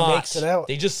obviously they're not. makes it out.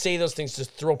 They just say those things to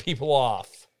throw people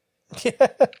off.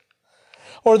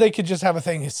 Or they could just have a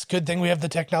thing. It's a good thing we have the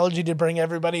technology to bring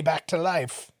everybody back to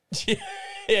life.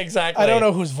 Exactly. I don't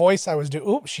know whose voice I was doing.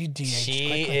 Oop, she de-aged She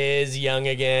quickly. is young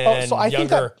again. So I think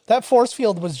that force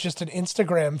field was just an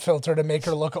Instagram filter to make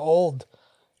her look old.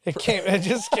 It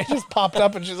just popped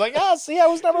up and she's like, see, I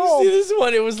was never old. See this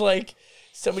one? It was like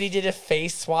somebody did a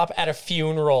face swap at a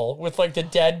funeral with like the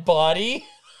dead body.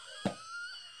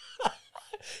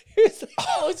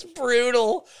 It's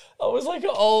brutal. I was like,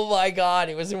 oh my God.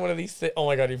 It was in one of these things. Oh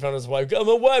my God, he found his wife. I'm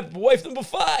a wife number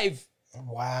 5.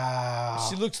 Wow.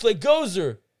 She looks like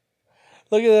Gozer.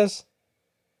 Look at this.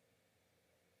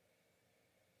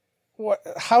 What?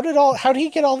 How did he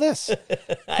get all this?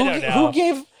 I don't know. Who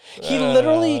gave?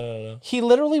 He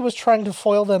literally was trying to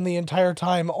foil them the entire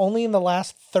time. Only in the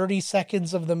last 30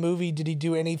 seconds of the movie did he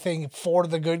do anything for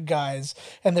the good guys,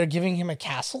 and they're giving him a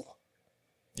castle.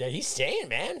 Yeah, he's staying,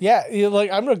 man. Yeah, you're like,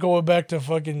 I'm not going back to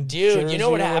fucking dude. Jersey, you know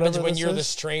what happens when you're is? the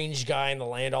strange guy in the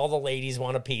land? All the ladies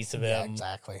want a piece of him. Yeah,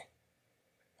 exactly.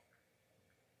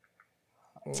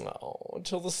 No,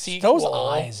 until the sequel. Those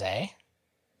eyes, eh?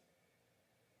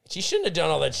 She shouldn't have done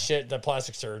all that shit, the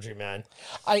plastic surgery, man.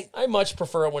 I much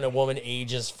prefer it when a woman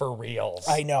ages for reals.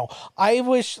 I know. I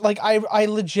wish, like, I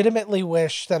legitimately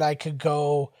wish that I could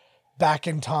go back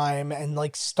in time and,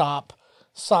 like, stop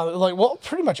some, like, well,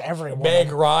 pretty much everyone.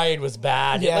 Meg Ryan was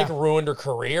bad. Yeah. It, like, ruined her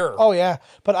career. Oh, yeah.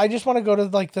 But I just want to go to,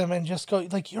 like, them and just go,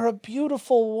 like, you're a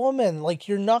beautiful woman. Like,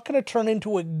 you're not going to turn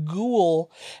into a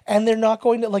ghoul, and they're not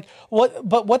going to, like,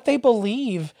 what they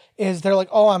believe is they're like,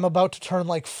 oh, I'm about to turn,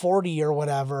 like, 40 or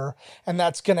whatever, and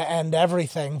that's going to end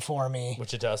everything for me.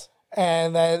 Which it does.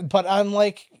 And then, but I'm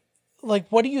like,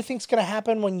 what do you think's going to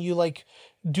happen when you, like,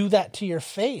 do that to your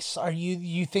face? Are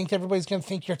you think everybody's going to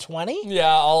think you're 20? Yeah,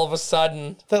 all of a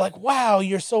sudden. They're like, wow,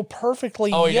 you're so perfectly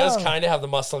young. Oh, he does kind of have the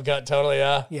muscle gut, totally,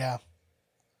 yeah. Yeah.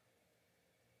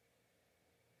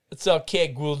 It's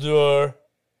okay, Guldur.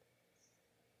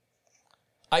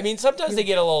 I mean, sometimes they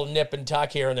get a little nip and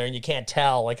tuck here and there and you can't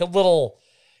tell. Like a little,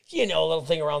 a little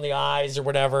thing around the eyes or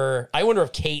whatever. I wonder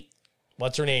if Kate,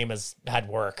 what's her name, has had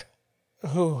work.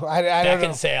 Who? I don't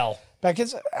know.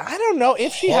 Beckinsale. I don't know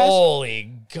if she has.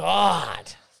 Holy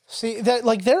God. See that,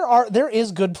 like, there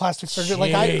is good plastic surgery.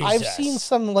 Like I've seen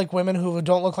some, like, women who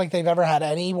don't look like they've ever had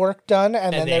any work done,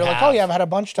 and then they're like, oh yeah, I've had a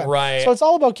bunch done. Right. So it's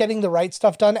all about getting the right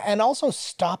stuff done and also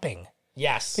stopping.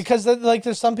 Yes. Because like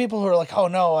there's some people who are like, oh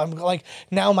no, I'm like,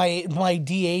 now my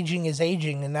de-aging is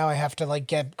aging, and now I have to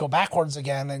like go backwards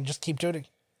again and just keep doing it.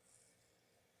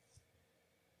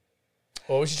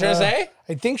 What was she trying to say?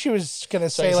 I think she was gonna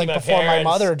So say, you see like, my before my parents.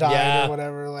 mother died Yeah. or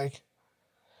whatever, like,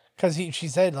 because she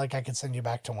said, like, I could send you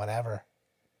back to whenever.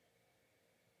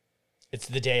 It's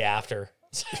the day after.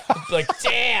 Like,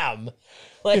 damn.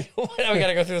 Like, why do I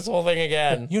gotta go through this whole thing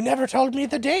again? You never told me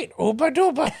the date. Ooba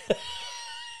dooba.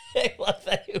 I love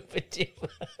that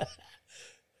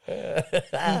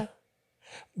Oopa-Doopa.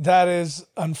 That is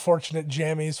unfortunate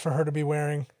jammies for her to be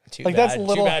wearing. Too Like, bad. that's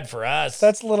little- Too bad for us.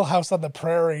 That's Little House on the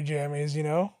Prairie jammies, you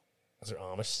know? Those are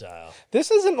Amish style.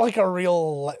 This isn't like a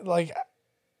real, like,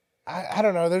 I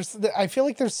don't know. I feel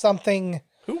like there's something.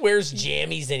 Who wears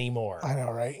jammies anymore? I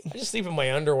know, right? I just sleep in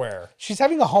my underwear. She's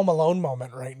having a Home Alone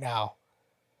moment right now.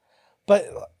 But,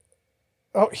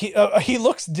 he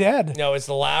looks dead. No, it's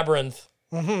the Labyrinth.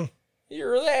 Mm-hmm.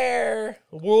 You're there.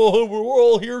 We're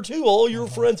all here too. All your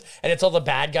friends. And it's all the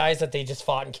bad guys that they just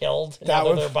fought and killed. And now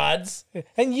they're their buds.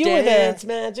 And you were there. Dance,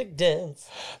 magic, dance.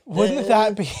 Wouldn't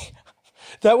that be...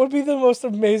 That would be the most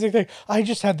amazing thing. I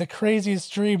just had the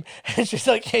craziest dream. And she's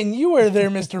like, and you were there,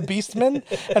 Mr. Beastman.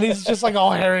 And he's just like,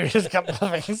 oh, Harry just kept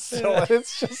moving. So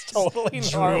it's just totally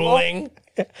drooling.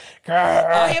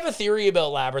 I have a theory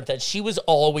about Labyrinth that she was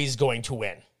always going to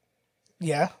win.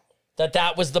 Yeah.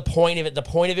 That was the point of it. The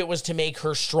point of it was to make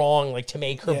her strong, like to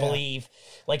make her believe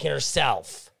like in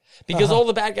herself. Because all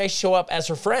the bad guys show up as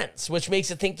her friends, which makes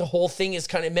it think the whole thing is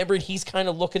kind of, remember, he's kind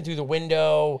of looking through the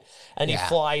window and he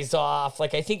flies off.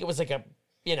 Like, I think it was like a,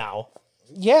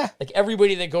 like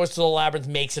everybody that goes to the Labyrinth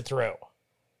makes it through.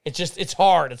 It's just, it's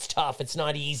hard. It's tough. It's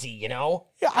not easy, Yeah,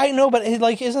 I know, but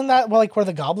isn't that like where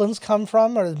the goblins come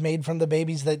from, or made from the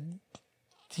babies that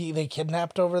they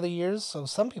kidnapped over the years? So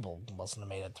some people mustn't have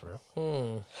made it through.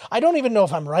 I don't even know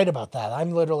if I'm right about that.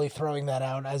 I'm literally throwing that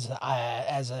out as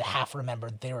a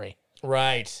half-remembered theory.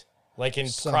 Right. Like in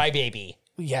Crybaby.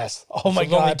 Yes. Oh my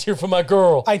God. Lonely tear for my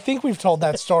girl. I think we've told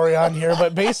that story on here,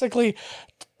 but basically,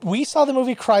 we saw the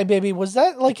movie Crybaby. Was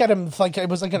that like it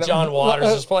was like at John Waters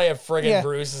was probably at friggin'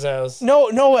 Bruce's house.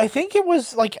 No, I think it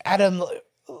was like at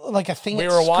like a thing. We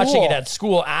were watching it at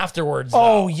school afterwards.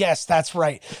 Oh yes, that's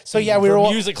right. So yeah, we were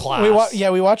music class.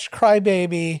 We watched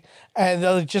Crybaby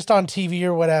and just on TV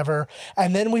or whatever,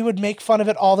 and then we would make fun of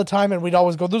it all the time, and we'd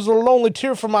always go, "There's a lonely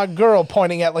tear for my girl,"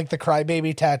 pointing at like the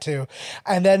Crybaby tattoo,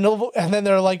 and then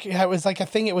they're like, it was like a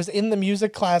thing. It was in the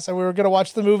music class, and we were gonna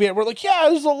watch the movie, and we're like, "Yeah,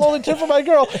 there's a lonely tear for my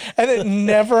girl," and it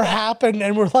never happened,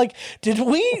 and we're like, "Did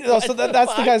we?" Oh, so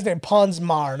that's the guy's name,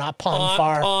 Ponsmar, not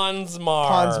Ponfar.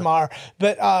 Ponsmar,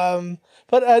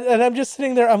 but and I'm just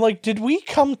sitting there. I'm like, did we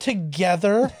come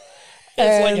together?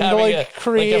 It's like having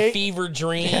create a fever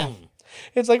dream. Yeah.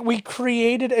 It's like we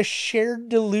created a shared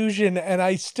delusion, and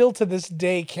I still to this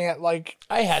day can't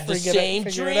I had the same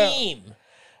dream.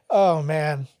 Oh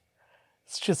man,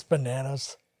 it's just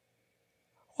bananas.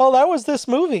 Well, that was this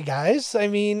movie, guys. I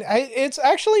mean, it's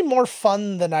actually more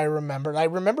fun than I remembered. I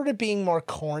remembered it being more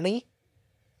corny.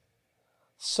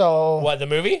 So what, the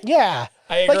movie? Yeah,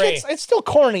 I agree. Like it's still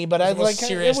corny, but it's the most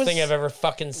serious thing I've ever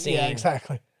fucking seen. Yeah,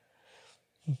 exactly.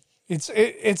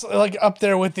 It's like up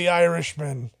there with The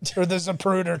Irishman or the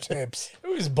Zapruder Tapes. It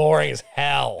was boring as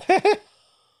hell. Man,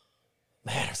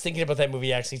 I was thinking about that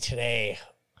movie actually today.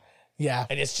 Yeah,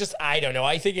 and it's just, I don't know.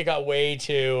 I think it got way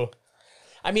too.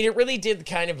 I mean, it really did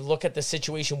kind of look at the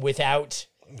situation without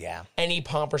any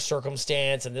pomp or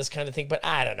circumstance and this kind of thing. But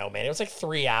I don't know, man. It was like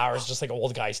 3 hours, just like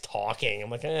old guys talking. I'm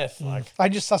like, fuck. I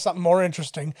just saw something more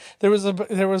interesting. There was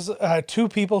two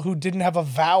people who didn't have a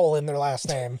vowel in their last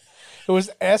name. It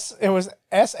was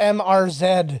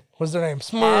SMRZ was their name.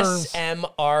 Smurs.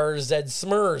 SMRZ.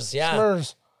 Smurs. Yeah.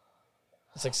 Smurs.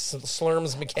 It's like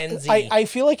Slurms McKenzie. I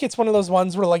feel like it's one of those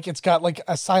ones where like it's got like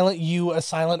a silent U, a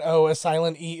silent O, a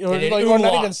silent E, or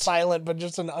not even silent, but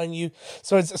just an un-U.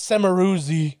 So it's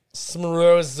Semaruzi.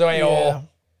 Smaruzoyo. Yeah.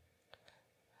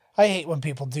 I hate when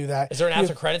people do that. Is there an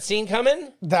after credit scene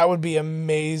coming? That would be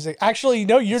amazing. Actually,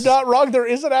 no, you're not wrong. There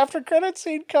is an after credit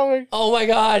scene coming. Oh my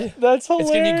god, that's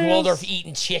hilarious. It's gonna be Gwildorf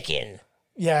eating chicken.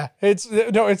 Yeah, it's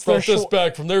their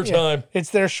back from their time. It's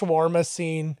their shawarma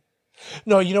scene.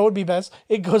 No, you know what would be best?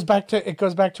 It goes back to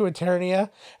Eternia,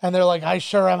 and they're like, "I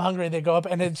sure am hungry." They go up,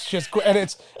 and it's just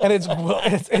it's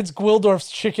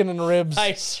Gwildorf's chicken and ribs.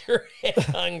 I sure am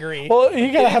hungry. Well,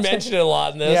 you gotta have mention it a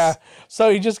lot in this. Yeah, so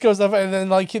he just goes up, and then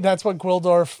that's what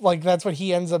Gwildorf that's what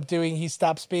he ends up doing. He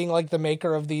stops being like the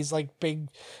maker of these like big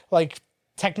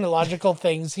technological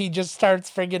things. He just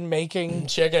starts friggin' making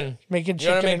chicken. You want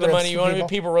to make the money. You want to make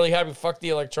people really happy. Fuck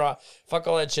the fuck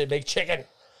all that shit. Make chicken.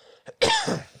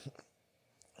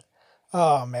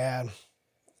 Oh man,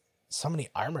 so many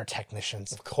armor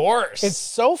technicians. Of course, it's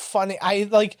so funny. I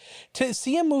like to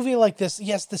see a movie like this.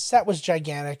 Yes, the set was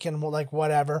gigantic and like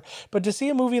whatever, but to see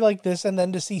a movie like this and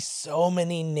then to see so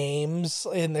many names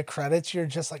in the credits, you're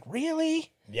just like,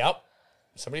 really? Yep.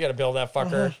 Somebody got to build that fucker.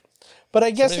 Mm-hmm. But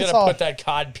I guess somebody's got to put that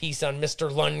cod piece on Mr.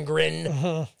 Lundgren.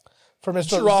 Mm-hmm. For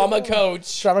Mr. Drama coach,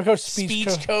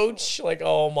 speech coach. Like,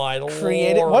 oh my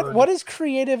creative. Lord. What is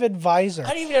creative advisor?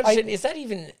 I don't even understand. Is that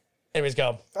even? Anyways,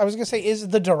 go. I was gonna say, is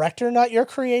the director not your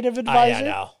creative advisor? I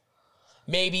know.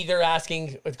 Maybe they're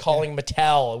calling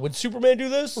Mattel. Would Superman do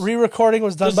this? Re-recording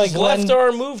was done by Glenn. Does his left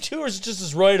arm move too, or is it just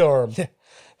his right arm?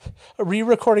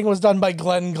 Re-recording was done by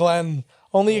Glenn.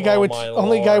 Only a guy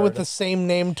with the same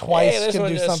name twice can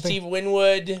do something. Steve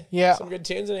Winwood. Yeah, some good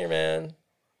tunes in here, man.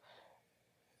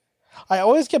 I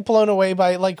always get blown away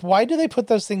by why do they put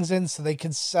those things in so they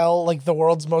could sell the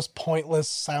world's most pointless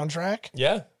soundtrack?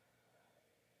 Yeah.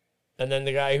 And then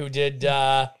the guy who did,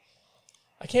 I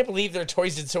can't believe their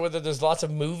toys did so well that there's lots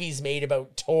of movies made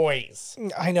about toys.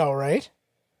 I know, right?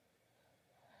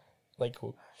 Like,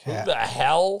 who the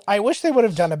hell? I wish they would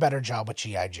have done a better job with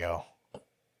G.I. Joe.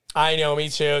 I know, me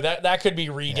too. That could be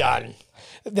redone.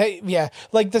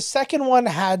 Like the second one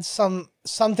had some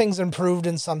things improved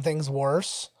and some things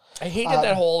worse. I hated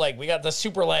that whole, like, we got the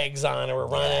super legs on and we're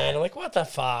running. I'm like, what the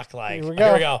fuck? Like, Here we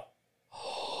here we go.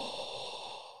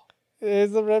 go.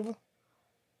 Is the red?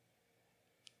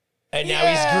 And now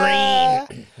Yeah.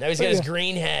 he's green. Now he's got his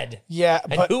green head. Yeah,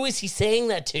 And but who is he saying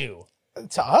that to?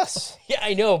 to us, Yeah,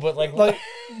 I know, but like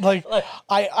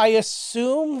I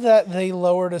assume that they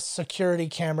lowered a security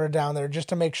camera down there just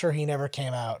to make sure he never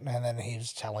came out, and then he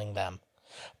was telling them.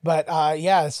 But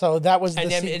so that was the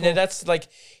sequel. and that's like,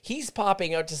 he's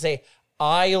popping out to say,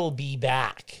 I'll be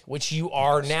back, which you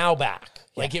are now back.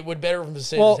 Like, it would better from the to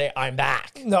say, I'm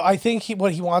back. No, I think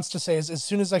what he wants to say is, as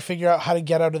soon as I figure out how to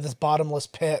get out of this bottomless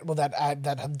pit, well,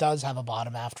 that does have a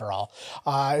bottom after all.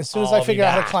 As soon as I I'll be figure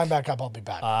out how to back. climb back up, I'll be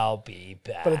back. I'll be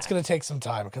back. But it's going to take some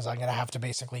time because I'm going to have to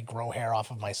basically grow hair off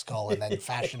of my skull and then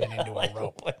fashion it into a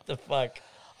rope. What the fuck?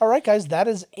 All right, guys, that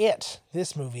is it.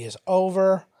 This movie is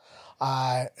over.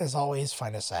 As always,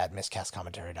 find us at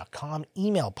miscastcommentary.com.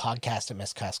 Email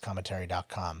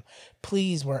podcast@miscastcommentary.com.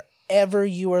 Please, wherever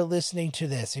you are listening to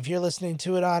this, if you're listening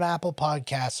to it on Apple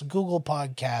Podcasts, Google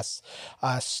Podcasts,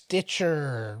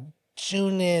 Stitcher,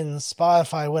 TuneIn,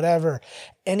 Spotify, whatever,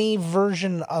 any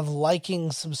version of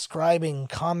liking, subscribing,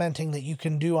 commenting that you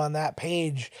can do on that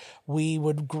page, we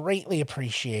would greatly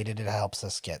appreciate it. It helps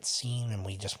us get seen, and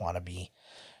we just want to be...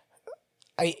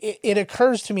 It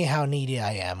occurs to me how needy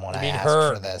I am when I ask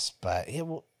for this, but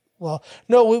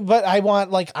but I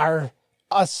want like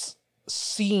us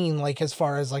seen, like as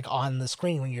far as like on the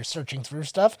screen when you're searching through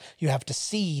stuff, you have to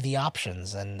see the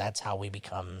options, and that's how we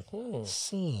become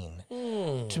seen.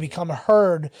 To become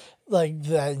heard, like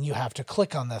then you have to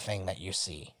click on the thing that you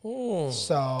see.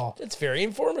 So It's very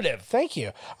informative. thank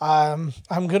you. I'm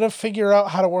gonna figure out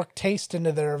how to work taste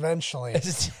into there eventually.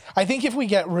 I think if we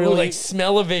get really like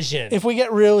smell-o-vision. if we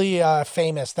get really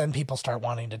famous, then people start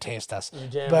wanting to taste us.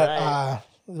 damn But right.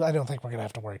 I don't think we're gonna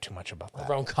have to worry too much about that.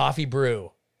 Around Coffee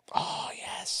Brew. Oh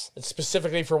yes, It's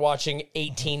specifically for watching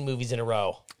 18 movies in a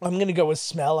row. I'm gonna go with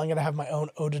smell. I'm gonna have my own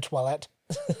eau de toilette.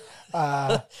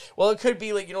 Well, it could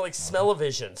be like, like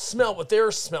smell-o-vision. Smell what they're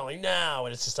smelling now,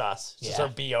 and it's just us. It's just our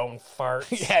own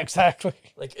farts. Yeah, exactly.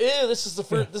 Like, ew, this is the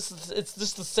first. It's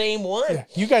just the same one.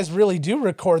 You guys really do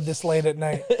record this late at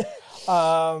night.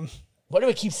 Why do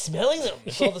I keep smelling them?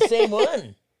 It's all the same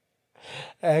one.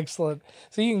 Excellent.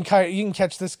 So you can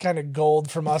catch this kind of gold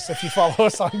from us if you follow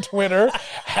us on Twitter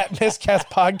at Miscast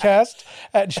Podcast,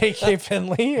 at JK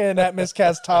Finley, and at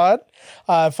Miscast Todd.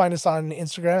 Find us on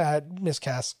Instagram at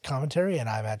Miscast Commentary, and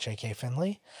I'm at JK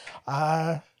Finley.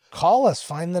 Call us.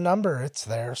 Find the number. It's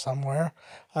there somewhere.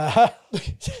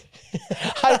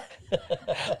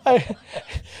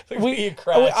 We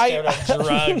crouched out on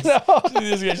drugs.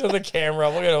 This guy's on the camera.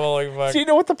 Look at him. Holy fuck. So you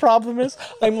know what the problem is?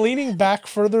 I'm leaning back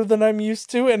further than I'm used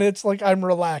to, and it's like I'm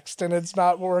relaxed, and it's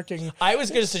not working. I was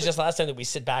going to suggest last time that we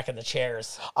sit back in the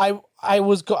chairs. I'm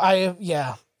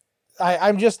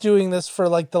just doing this for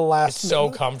like the last. So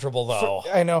comfortable though.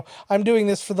 I know. I'm doing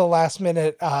this for the last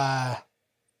minute,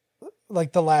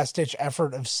 like the last ditch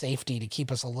effort of safety to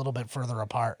keep us a little bit further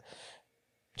apart.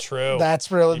 True.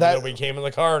 That's really Even that. though we came in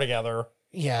the car together.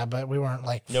 Yeah, but we weren't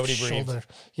like Nobody breathed.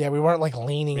 Yeah, we weren't like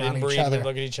leaning We on didn't each breathe. We other.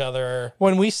 look at each other.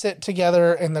 When we sit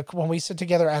together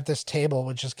at this table,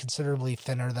 which is considerably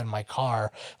thinner than my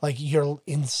car, like you're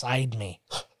inside me.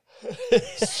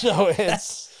 So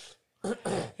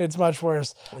it's much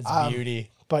worse. It's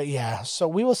beauty. But yeah, so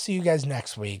we will see you guys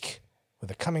next week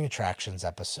with a Coming Attractions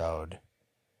episode.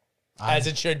 As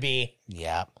it should be.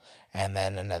 Yeah. And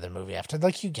then another movie after.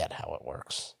 Like, you get how it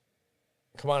works.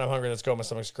 Come on, I'm hungry. Let's go. My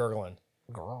stomach's gurgling.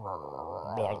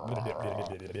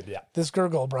 This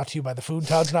gurgle brought to you by the food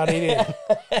Todd's not eating.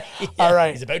 All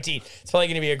right. He's about to eat. It's probably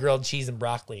going to be a grilled cheese and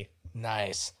broccoli.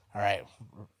 Nice. All right.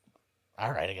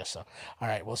 I guess so. All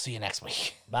right. We'll see you next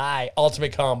week. Bye.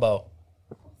 Ultimate combo.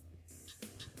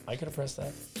 I could have pressed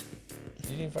that.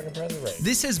 You didn't fucking press it right.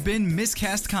 This has been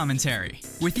Miscast Commentary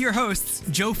with your hosts,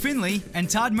 Joe Finley and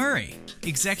Todd Murray.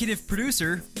 Executive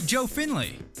producer, Joe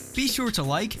Finley. Be sure to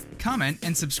like, comment,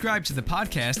 and subscribe to the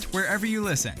podcast wherever you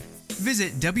listen.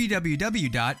 Visit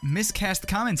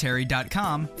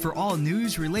www.miscastcommentary.com for all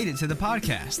news related to the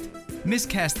podcast.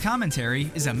 Miscast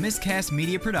Commentary is a Miscast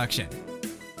Media production.